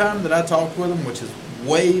one time that I talked with them, which is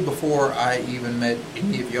way before I even met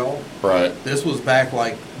any of y'all. Right. This was back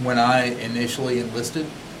like when I initially enlisted.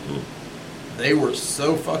 They were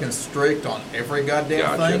so fucking strict on every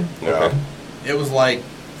goddamn thing. Yeah. It was like,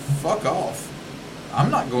 fuck off.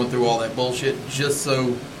 I'm not going through all that bullshit just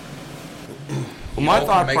so. Well, my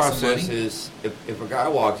thought process is if a guy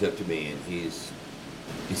walks up to me and he's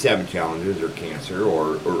having challenges or cancer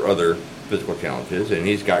or other physical challenges and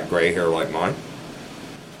he's got gray hair like mine,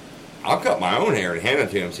 I'll cut my own hair and hand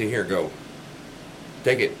it to him. See, here, go.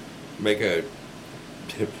 Take it.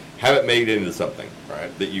 Have it made into something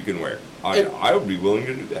that you can wear. I would be willing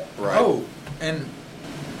to do that. Right. Oh, and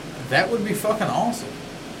that would be fucking awesome.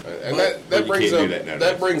 And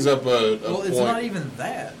that brings up a well, it's point. not even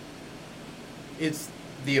that. It's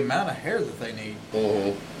the amount of hair that they need.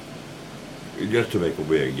 Mm-hmm. Just to make a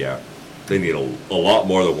wig, yeah. They need a lot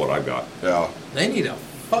more than what I've got. Yeah. They need a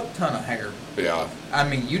fuck ton of hair. Yeah. I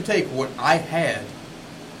mean, you take what I had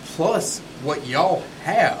plus what y'all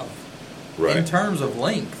have in terms of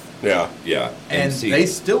length. Yeah. Yeah. And they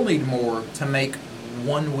still need more to make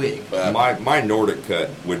one wig. My Nordic cut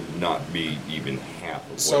would not be even half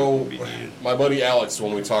of what would be needed. My buddy Alex,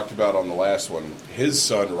 when we talked about on the last one, his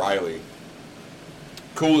son Riley,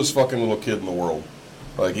 coolest fucking little kid in the world.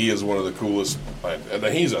 Like, he is one of the coolest. And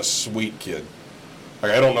he's a sweet kid.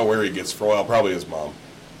 Like, I don't know where he gets from. Well, probably his mom.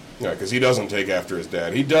 Yeah, because he doesn't take after his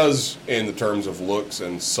dad. He does in the terms of looks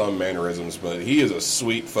and some mannerisms, but he is a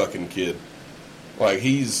sweet fucking kid. Like,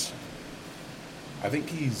 I think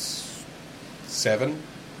he's 7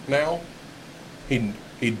 now. He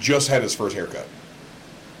just had his first haircut.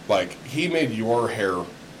 Like, he made your hair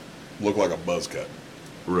look like a buzz cut.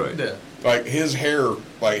 Right. Yeah. Like, his hair,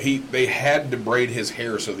 they had to braid his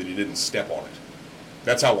hair so that he didn't step on it.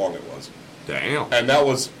 That's how long it was. Damn. And that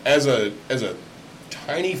was, as a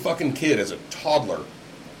tiny fucking kid, as a toddler,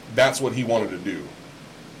 that's what he wanted to do.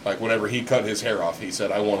 Like, whenever he cut his hair off, he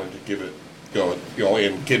said, I wanted to give it,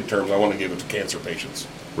 in kid terms, I want to give it to cancer patients.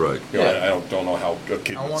 Right. I don't know how a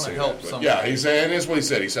kid I would want say to help that. But somebody. yeah, he said, and that's what he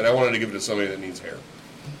said. He said, I wanted to give it to somebody that needs hair.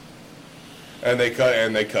 And they cut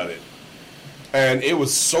it. And it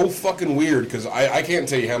was so fucking weird, because I can't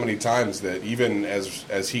tell you how many times that even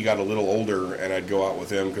as he got a little older and I'd go out with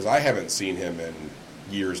him, because I haven't seen him in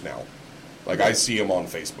years now. Like, I see him on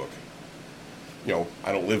Facebook.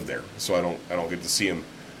 I don't live there, so I don't get to see him.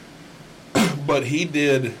 But he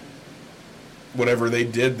did, whenever they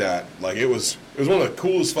did that, like, it was one of the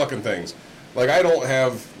coolest fucking things. Like, I don't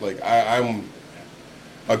have, like, I'm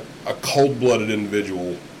a cold-blooded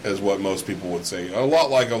individual, is what most people would say. A lot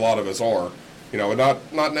like a lot of us are.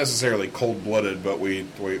 Not necessarily cold-blooded, but we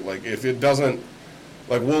like, if it doesn't,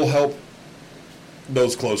 like, we'll help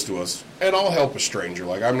those close to us, and I'll help a stranger.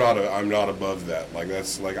 Like, I'm not above that. Like,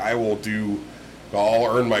 that's, like, I'll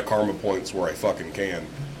earn my karma points where I fucking can.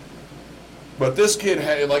 But this kid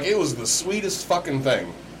had, like, it was the sweetest fucking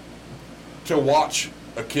thing to watch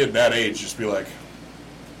a kid that age just be like,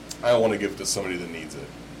 I want to give it to somebody that needs it.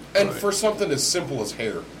 And for something as simple as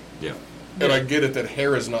hair. Yeah. And I get it that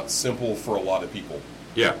hair is not simple for a lot of people.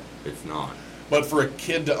 Yeah, it's not. But for a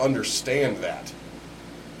kid to understand that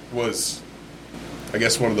was, I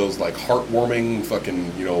guess, one of those, like, heartwarming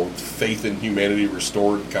fucking, faith in humanity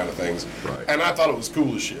restored kind of things. Right. And I thought it was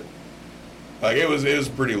cool as shit. Like, it was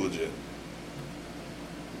pretty legit.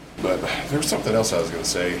 But there was something else I was going to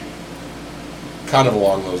say, kind of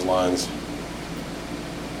along those lines.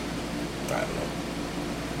 I don't know.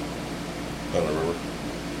 I don't remember.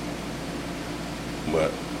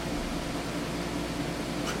 But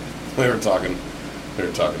they were talking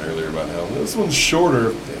earlier about how this one's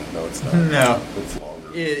shorter. Yeah, no, it's not. No. It's longer.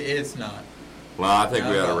 It's not. Well, I think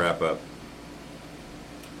we ought to wrap up.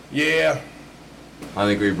 Yeah. I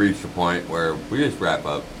think we've reached a point where we just wrap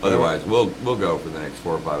up. Otherwise, we'll go for the next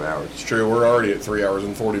 4 or 5 hours. It's true. We're already at 3 hours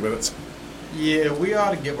and 40 minutes. Yeah, we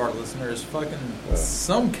ought to give our listeners fucking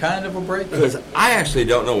some kind of a break. Because I actually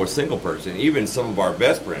don't know a single person, even some of our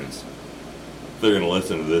best friends, they're going to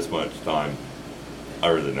listen to this much time. I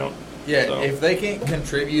really don't. Yeah, So. if they can't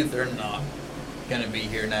contribute, they're not going to be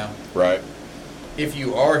here now. Right. If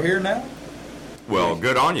you are here now, Well,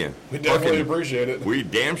 good on you. We definitely appreciate it. We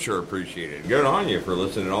damn sure appreciate it. Good on you for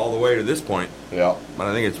listening all the way to this point. Yeah. But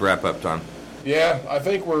I think it's wrap up time. Yeah, I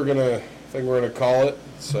think we're gonna call it.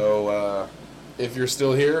 So if you're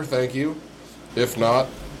still here, thank you. If not,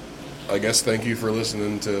 I guess thank you for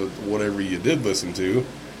listening to whatever you did listen to.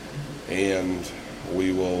 And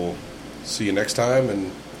we will see you next time.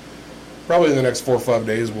 And probably in the next 4 or 5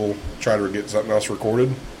 days, we'll try to get something else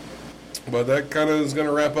recorded. But that kind of is going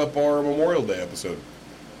to wrap up our Memorial Day episode.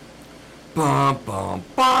 Bum, bum,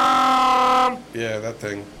 bum. Yeah, that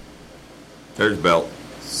thing. There's Belt.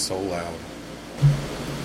 So loud.